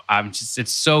like,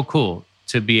 it's so cool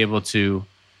to be able to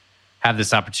have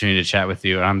this opportunity to chat with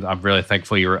you. And I'm really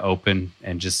thankful you were open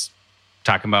and just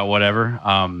talking about whatever.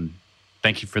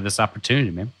 Thank you for this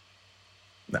opportunity, man.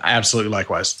 Absolutely.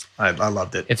 Likewise. I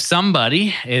loved it. If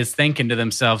somebody is thinking to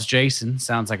themselves, Jason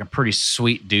sounds like a pretty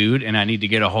sweet dude, and I need to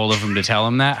get a hold of him to tell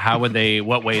him that,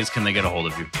 what ways can they get a hold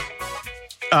of you?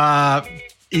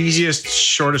 Easiest,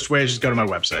 shortest way is just go to my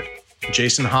website,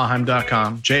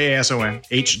 jasonhaaheim.com, JASON,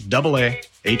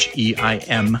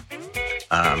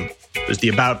 there's the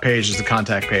about page, there's the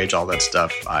contact page, all that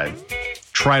stuff. I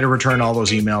try to return all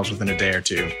those emails within a day or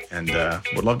two, and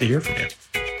would love to hear from you.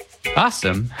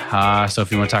 Awesome. So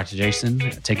if you want to talk to Jason,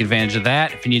 take advantage of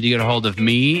that. If you need to get a hold of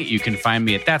me, you can find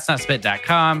me at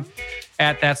that'snotspit.com,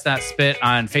 at That's Not Spit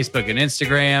on Facebook and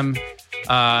Instagram.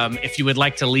 If you would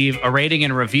like to leave a rating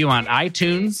and a review on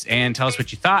iTunes and tell us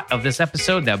what you thought of this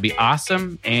episode, that would be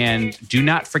awesome. And do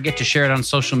not forget to share it on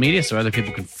social media so other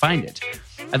people can find it.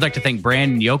 I'd like to thank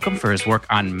Brandon Yoakum for his work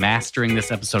on mastering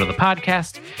this episode of the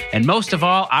podcast. And most of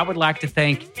all, I would like to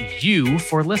thank you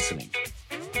for listening.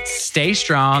 Stay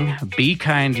strong, be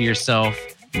kind to yourself,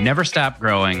 never stop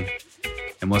growing,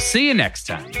 and we'll see you next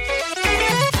time.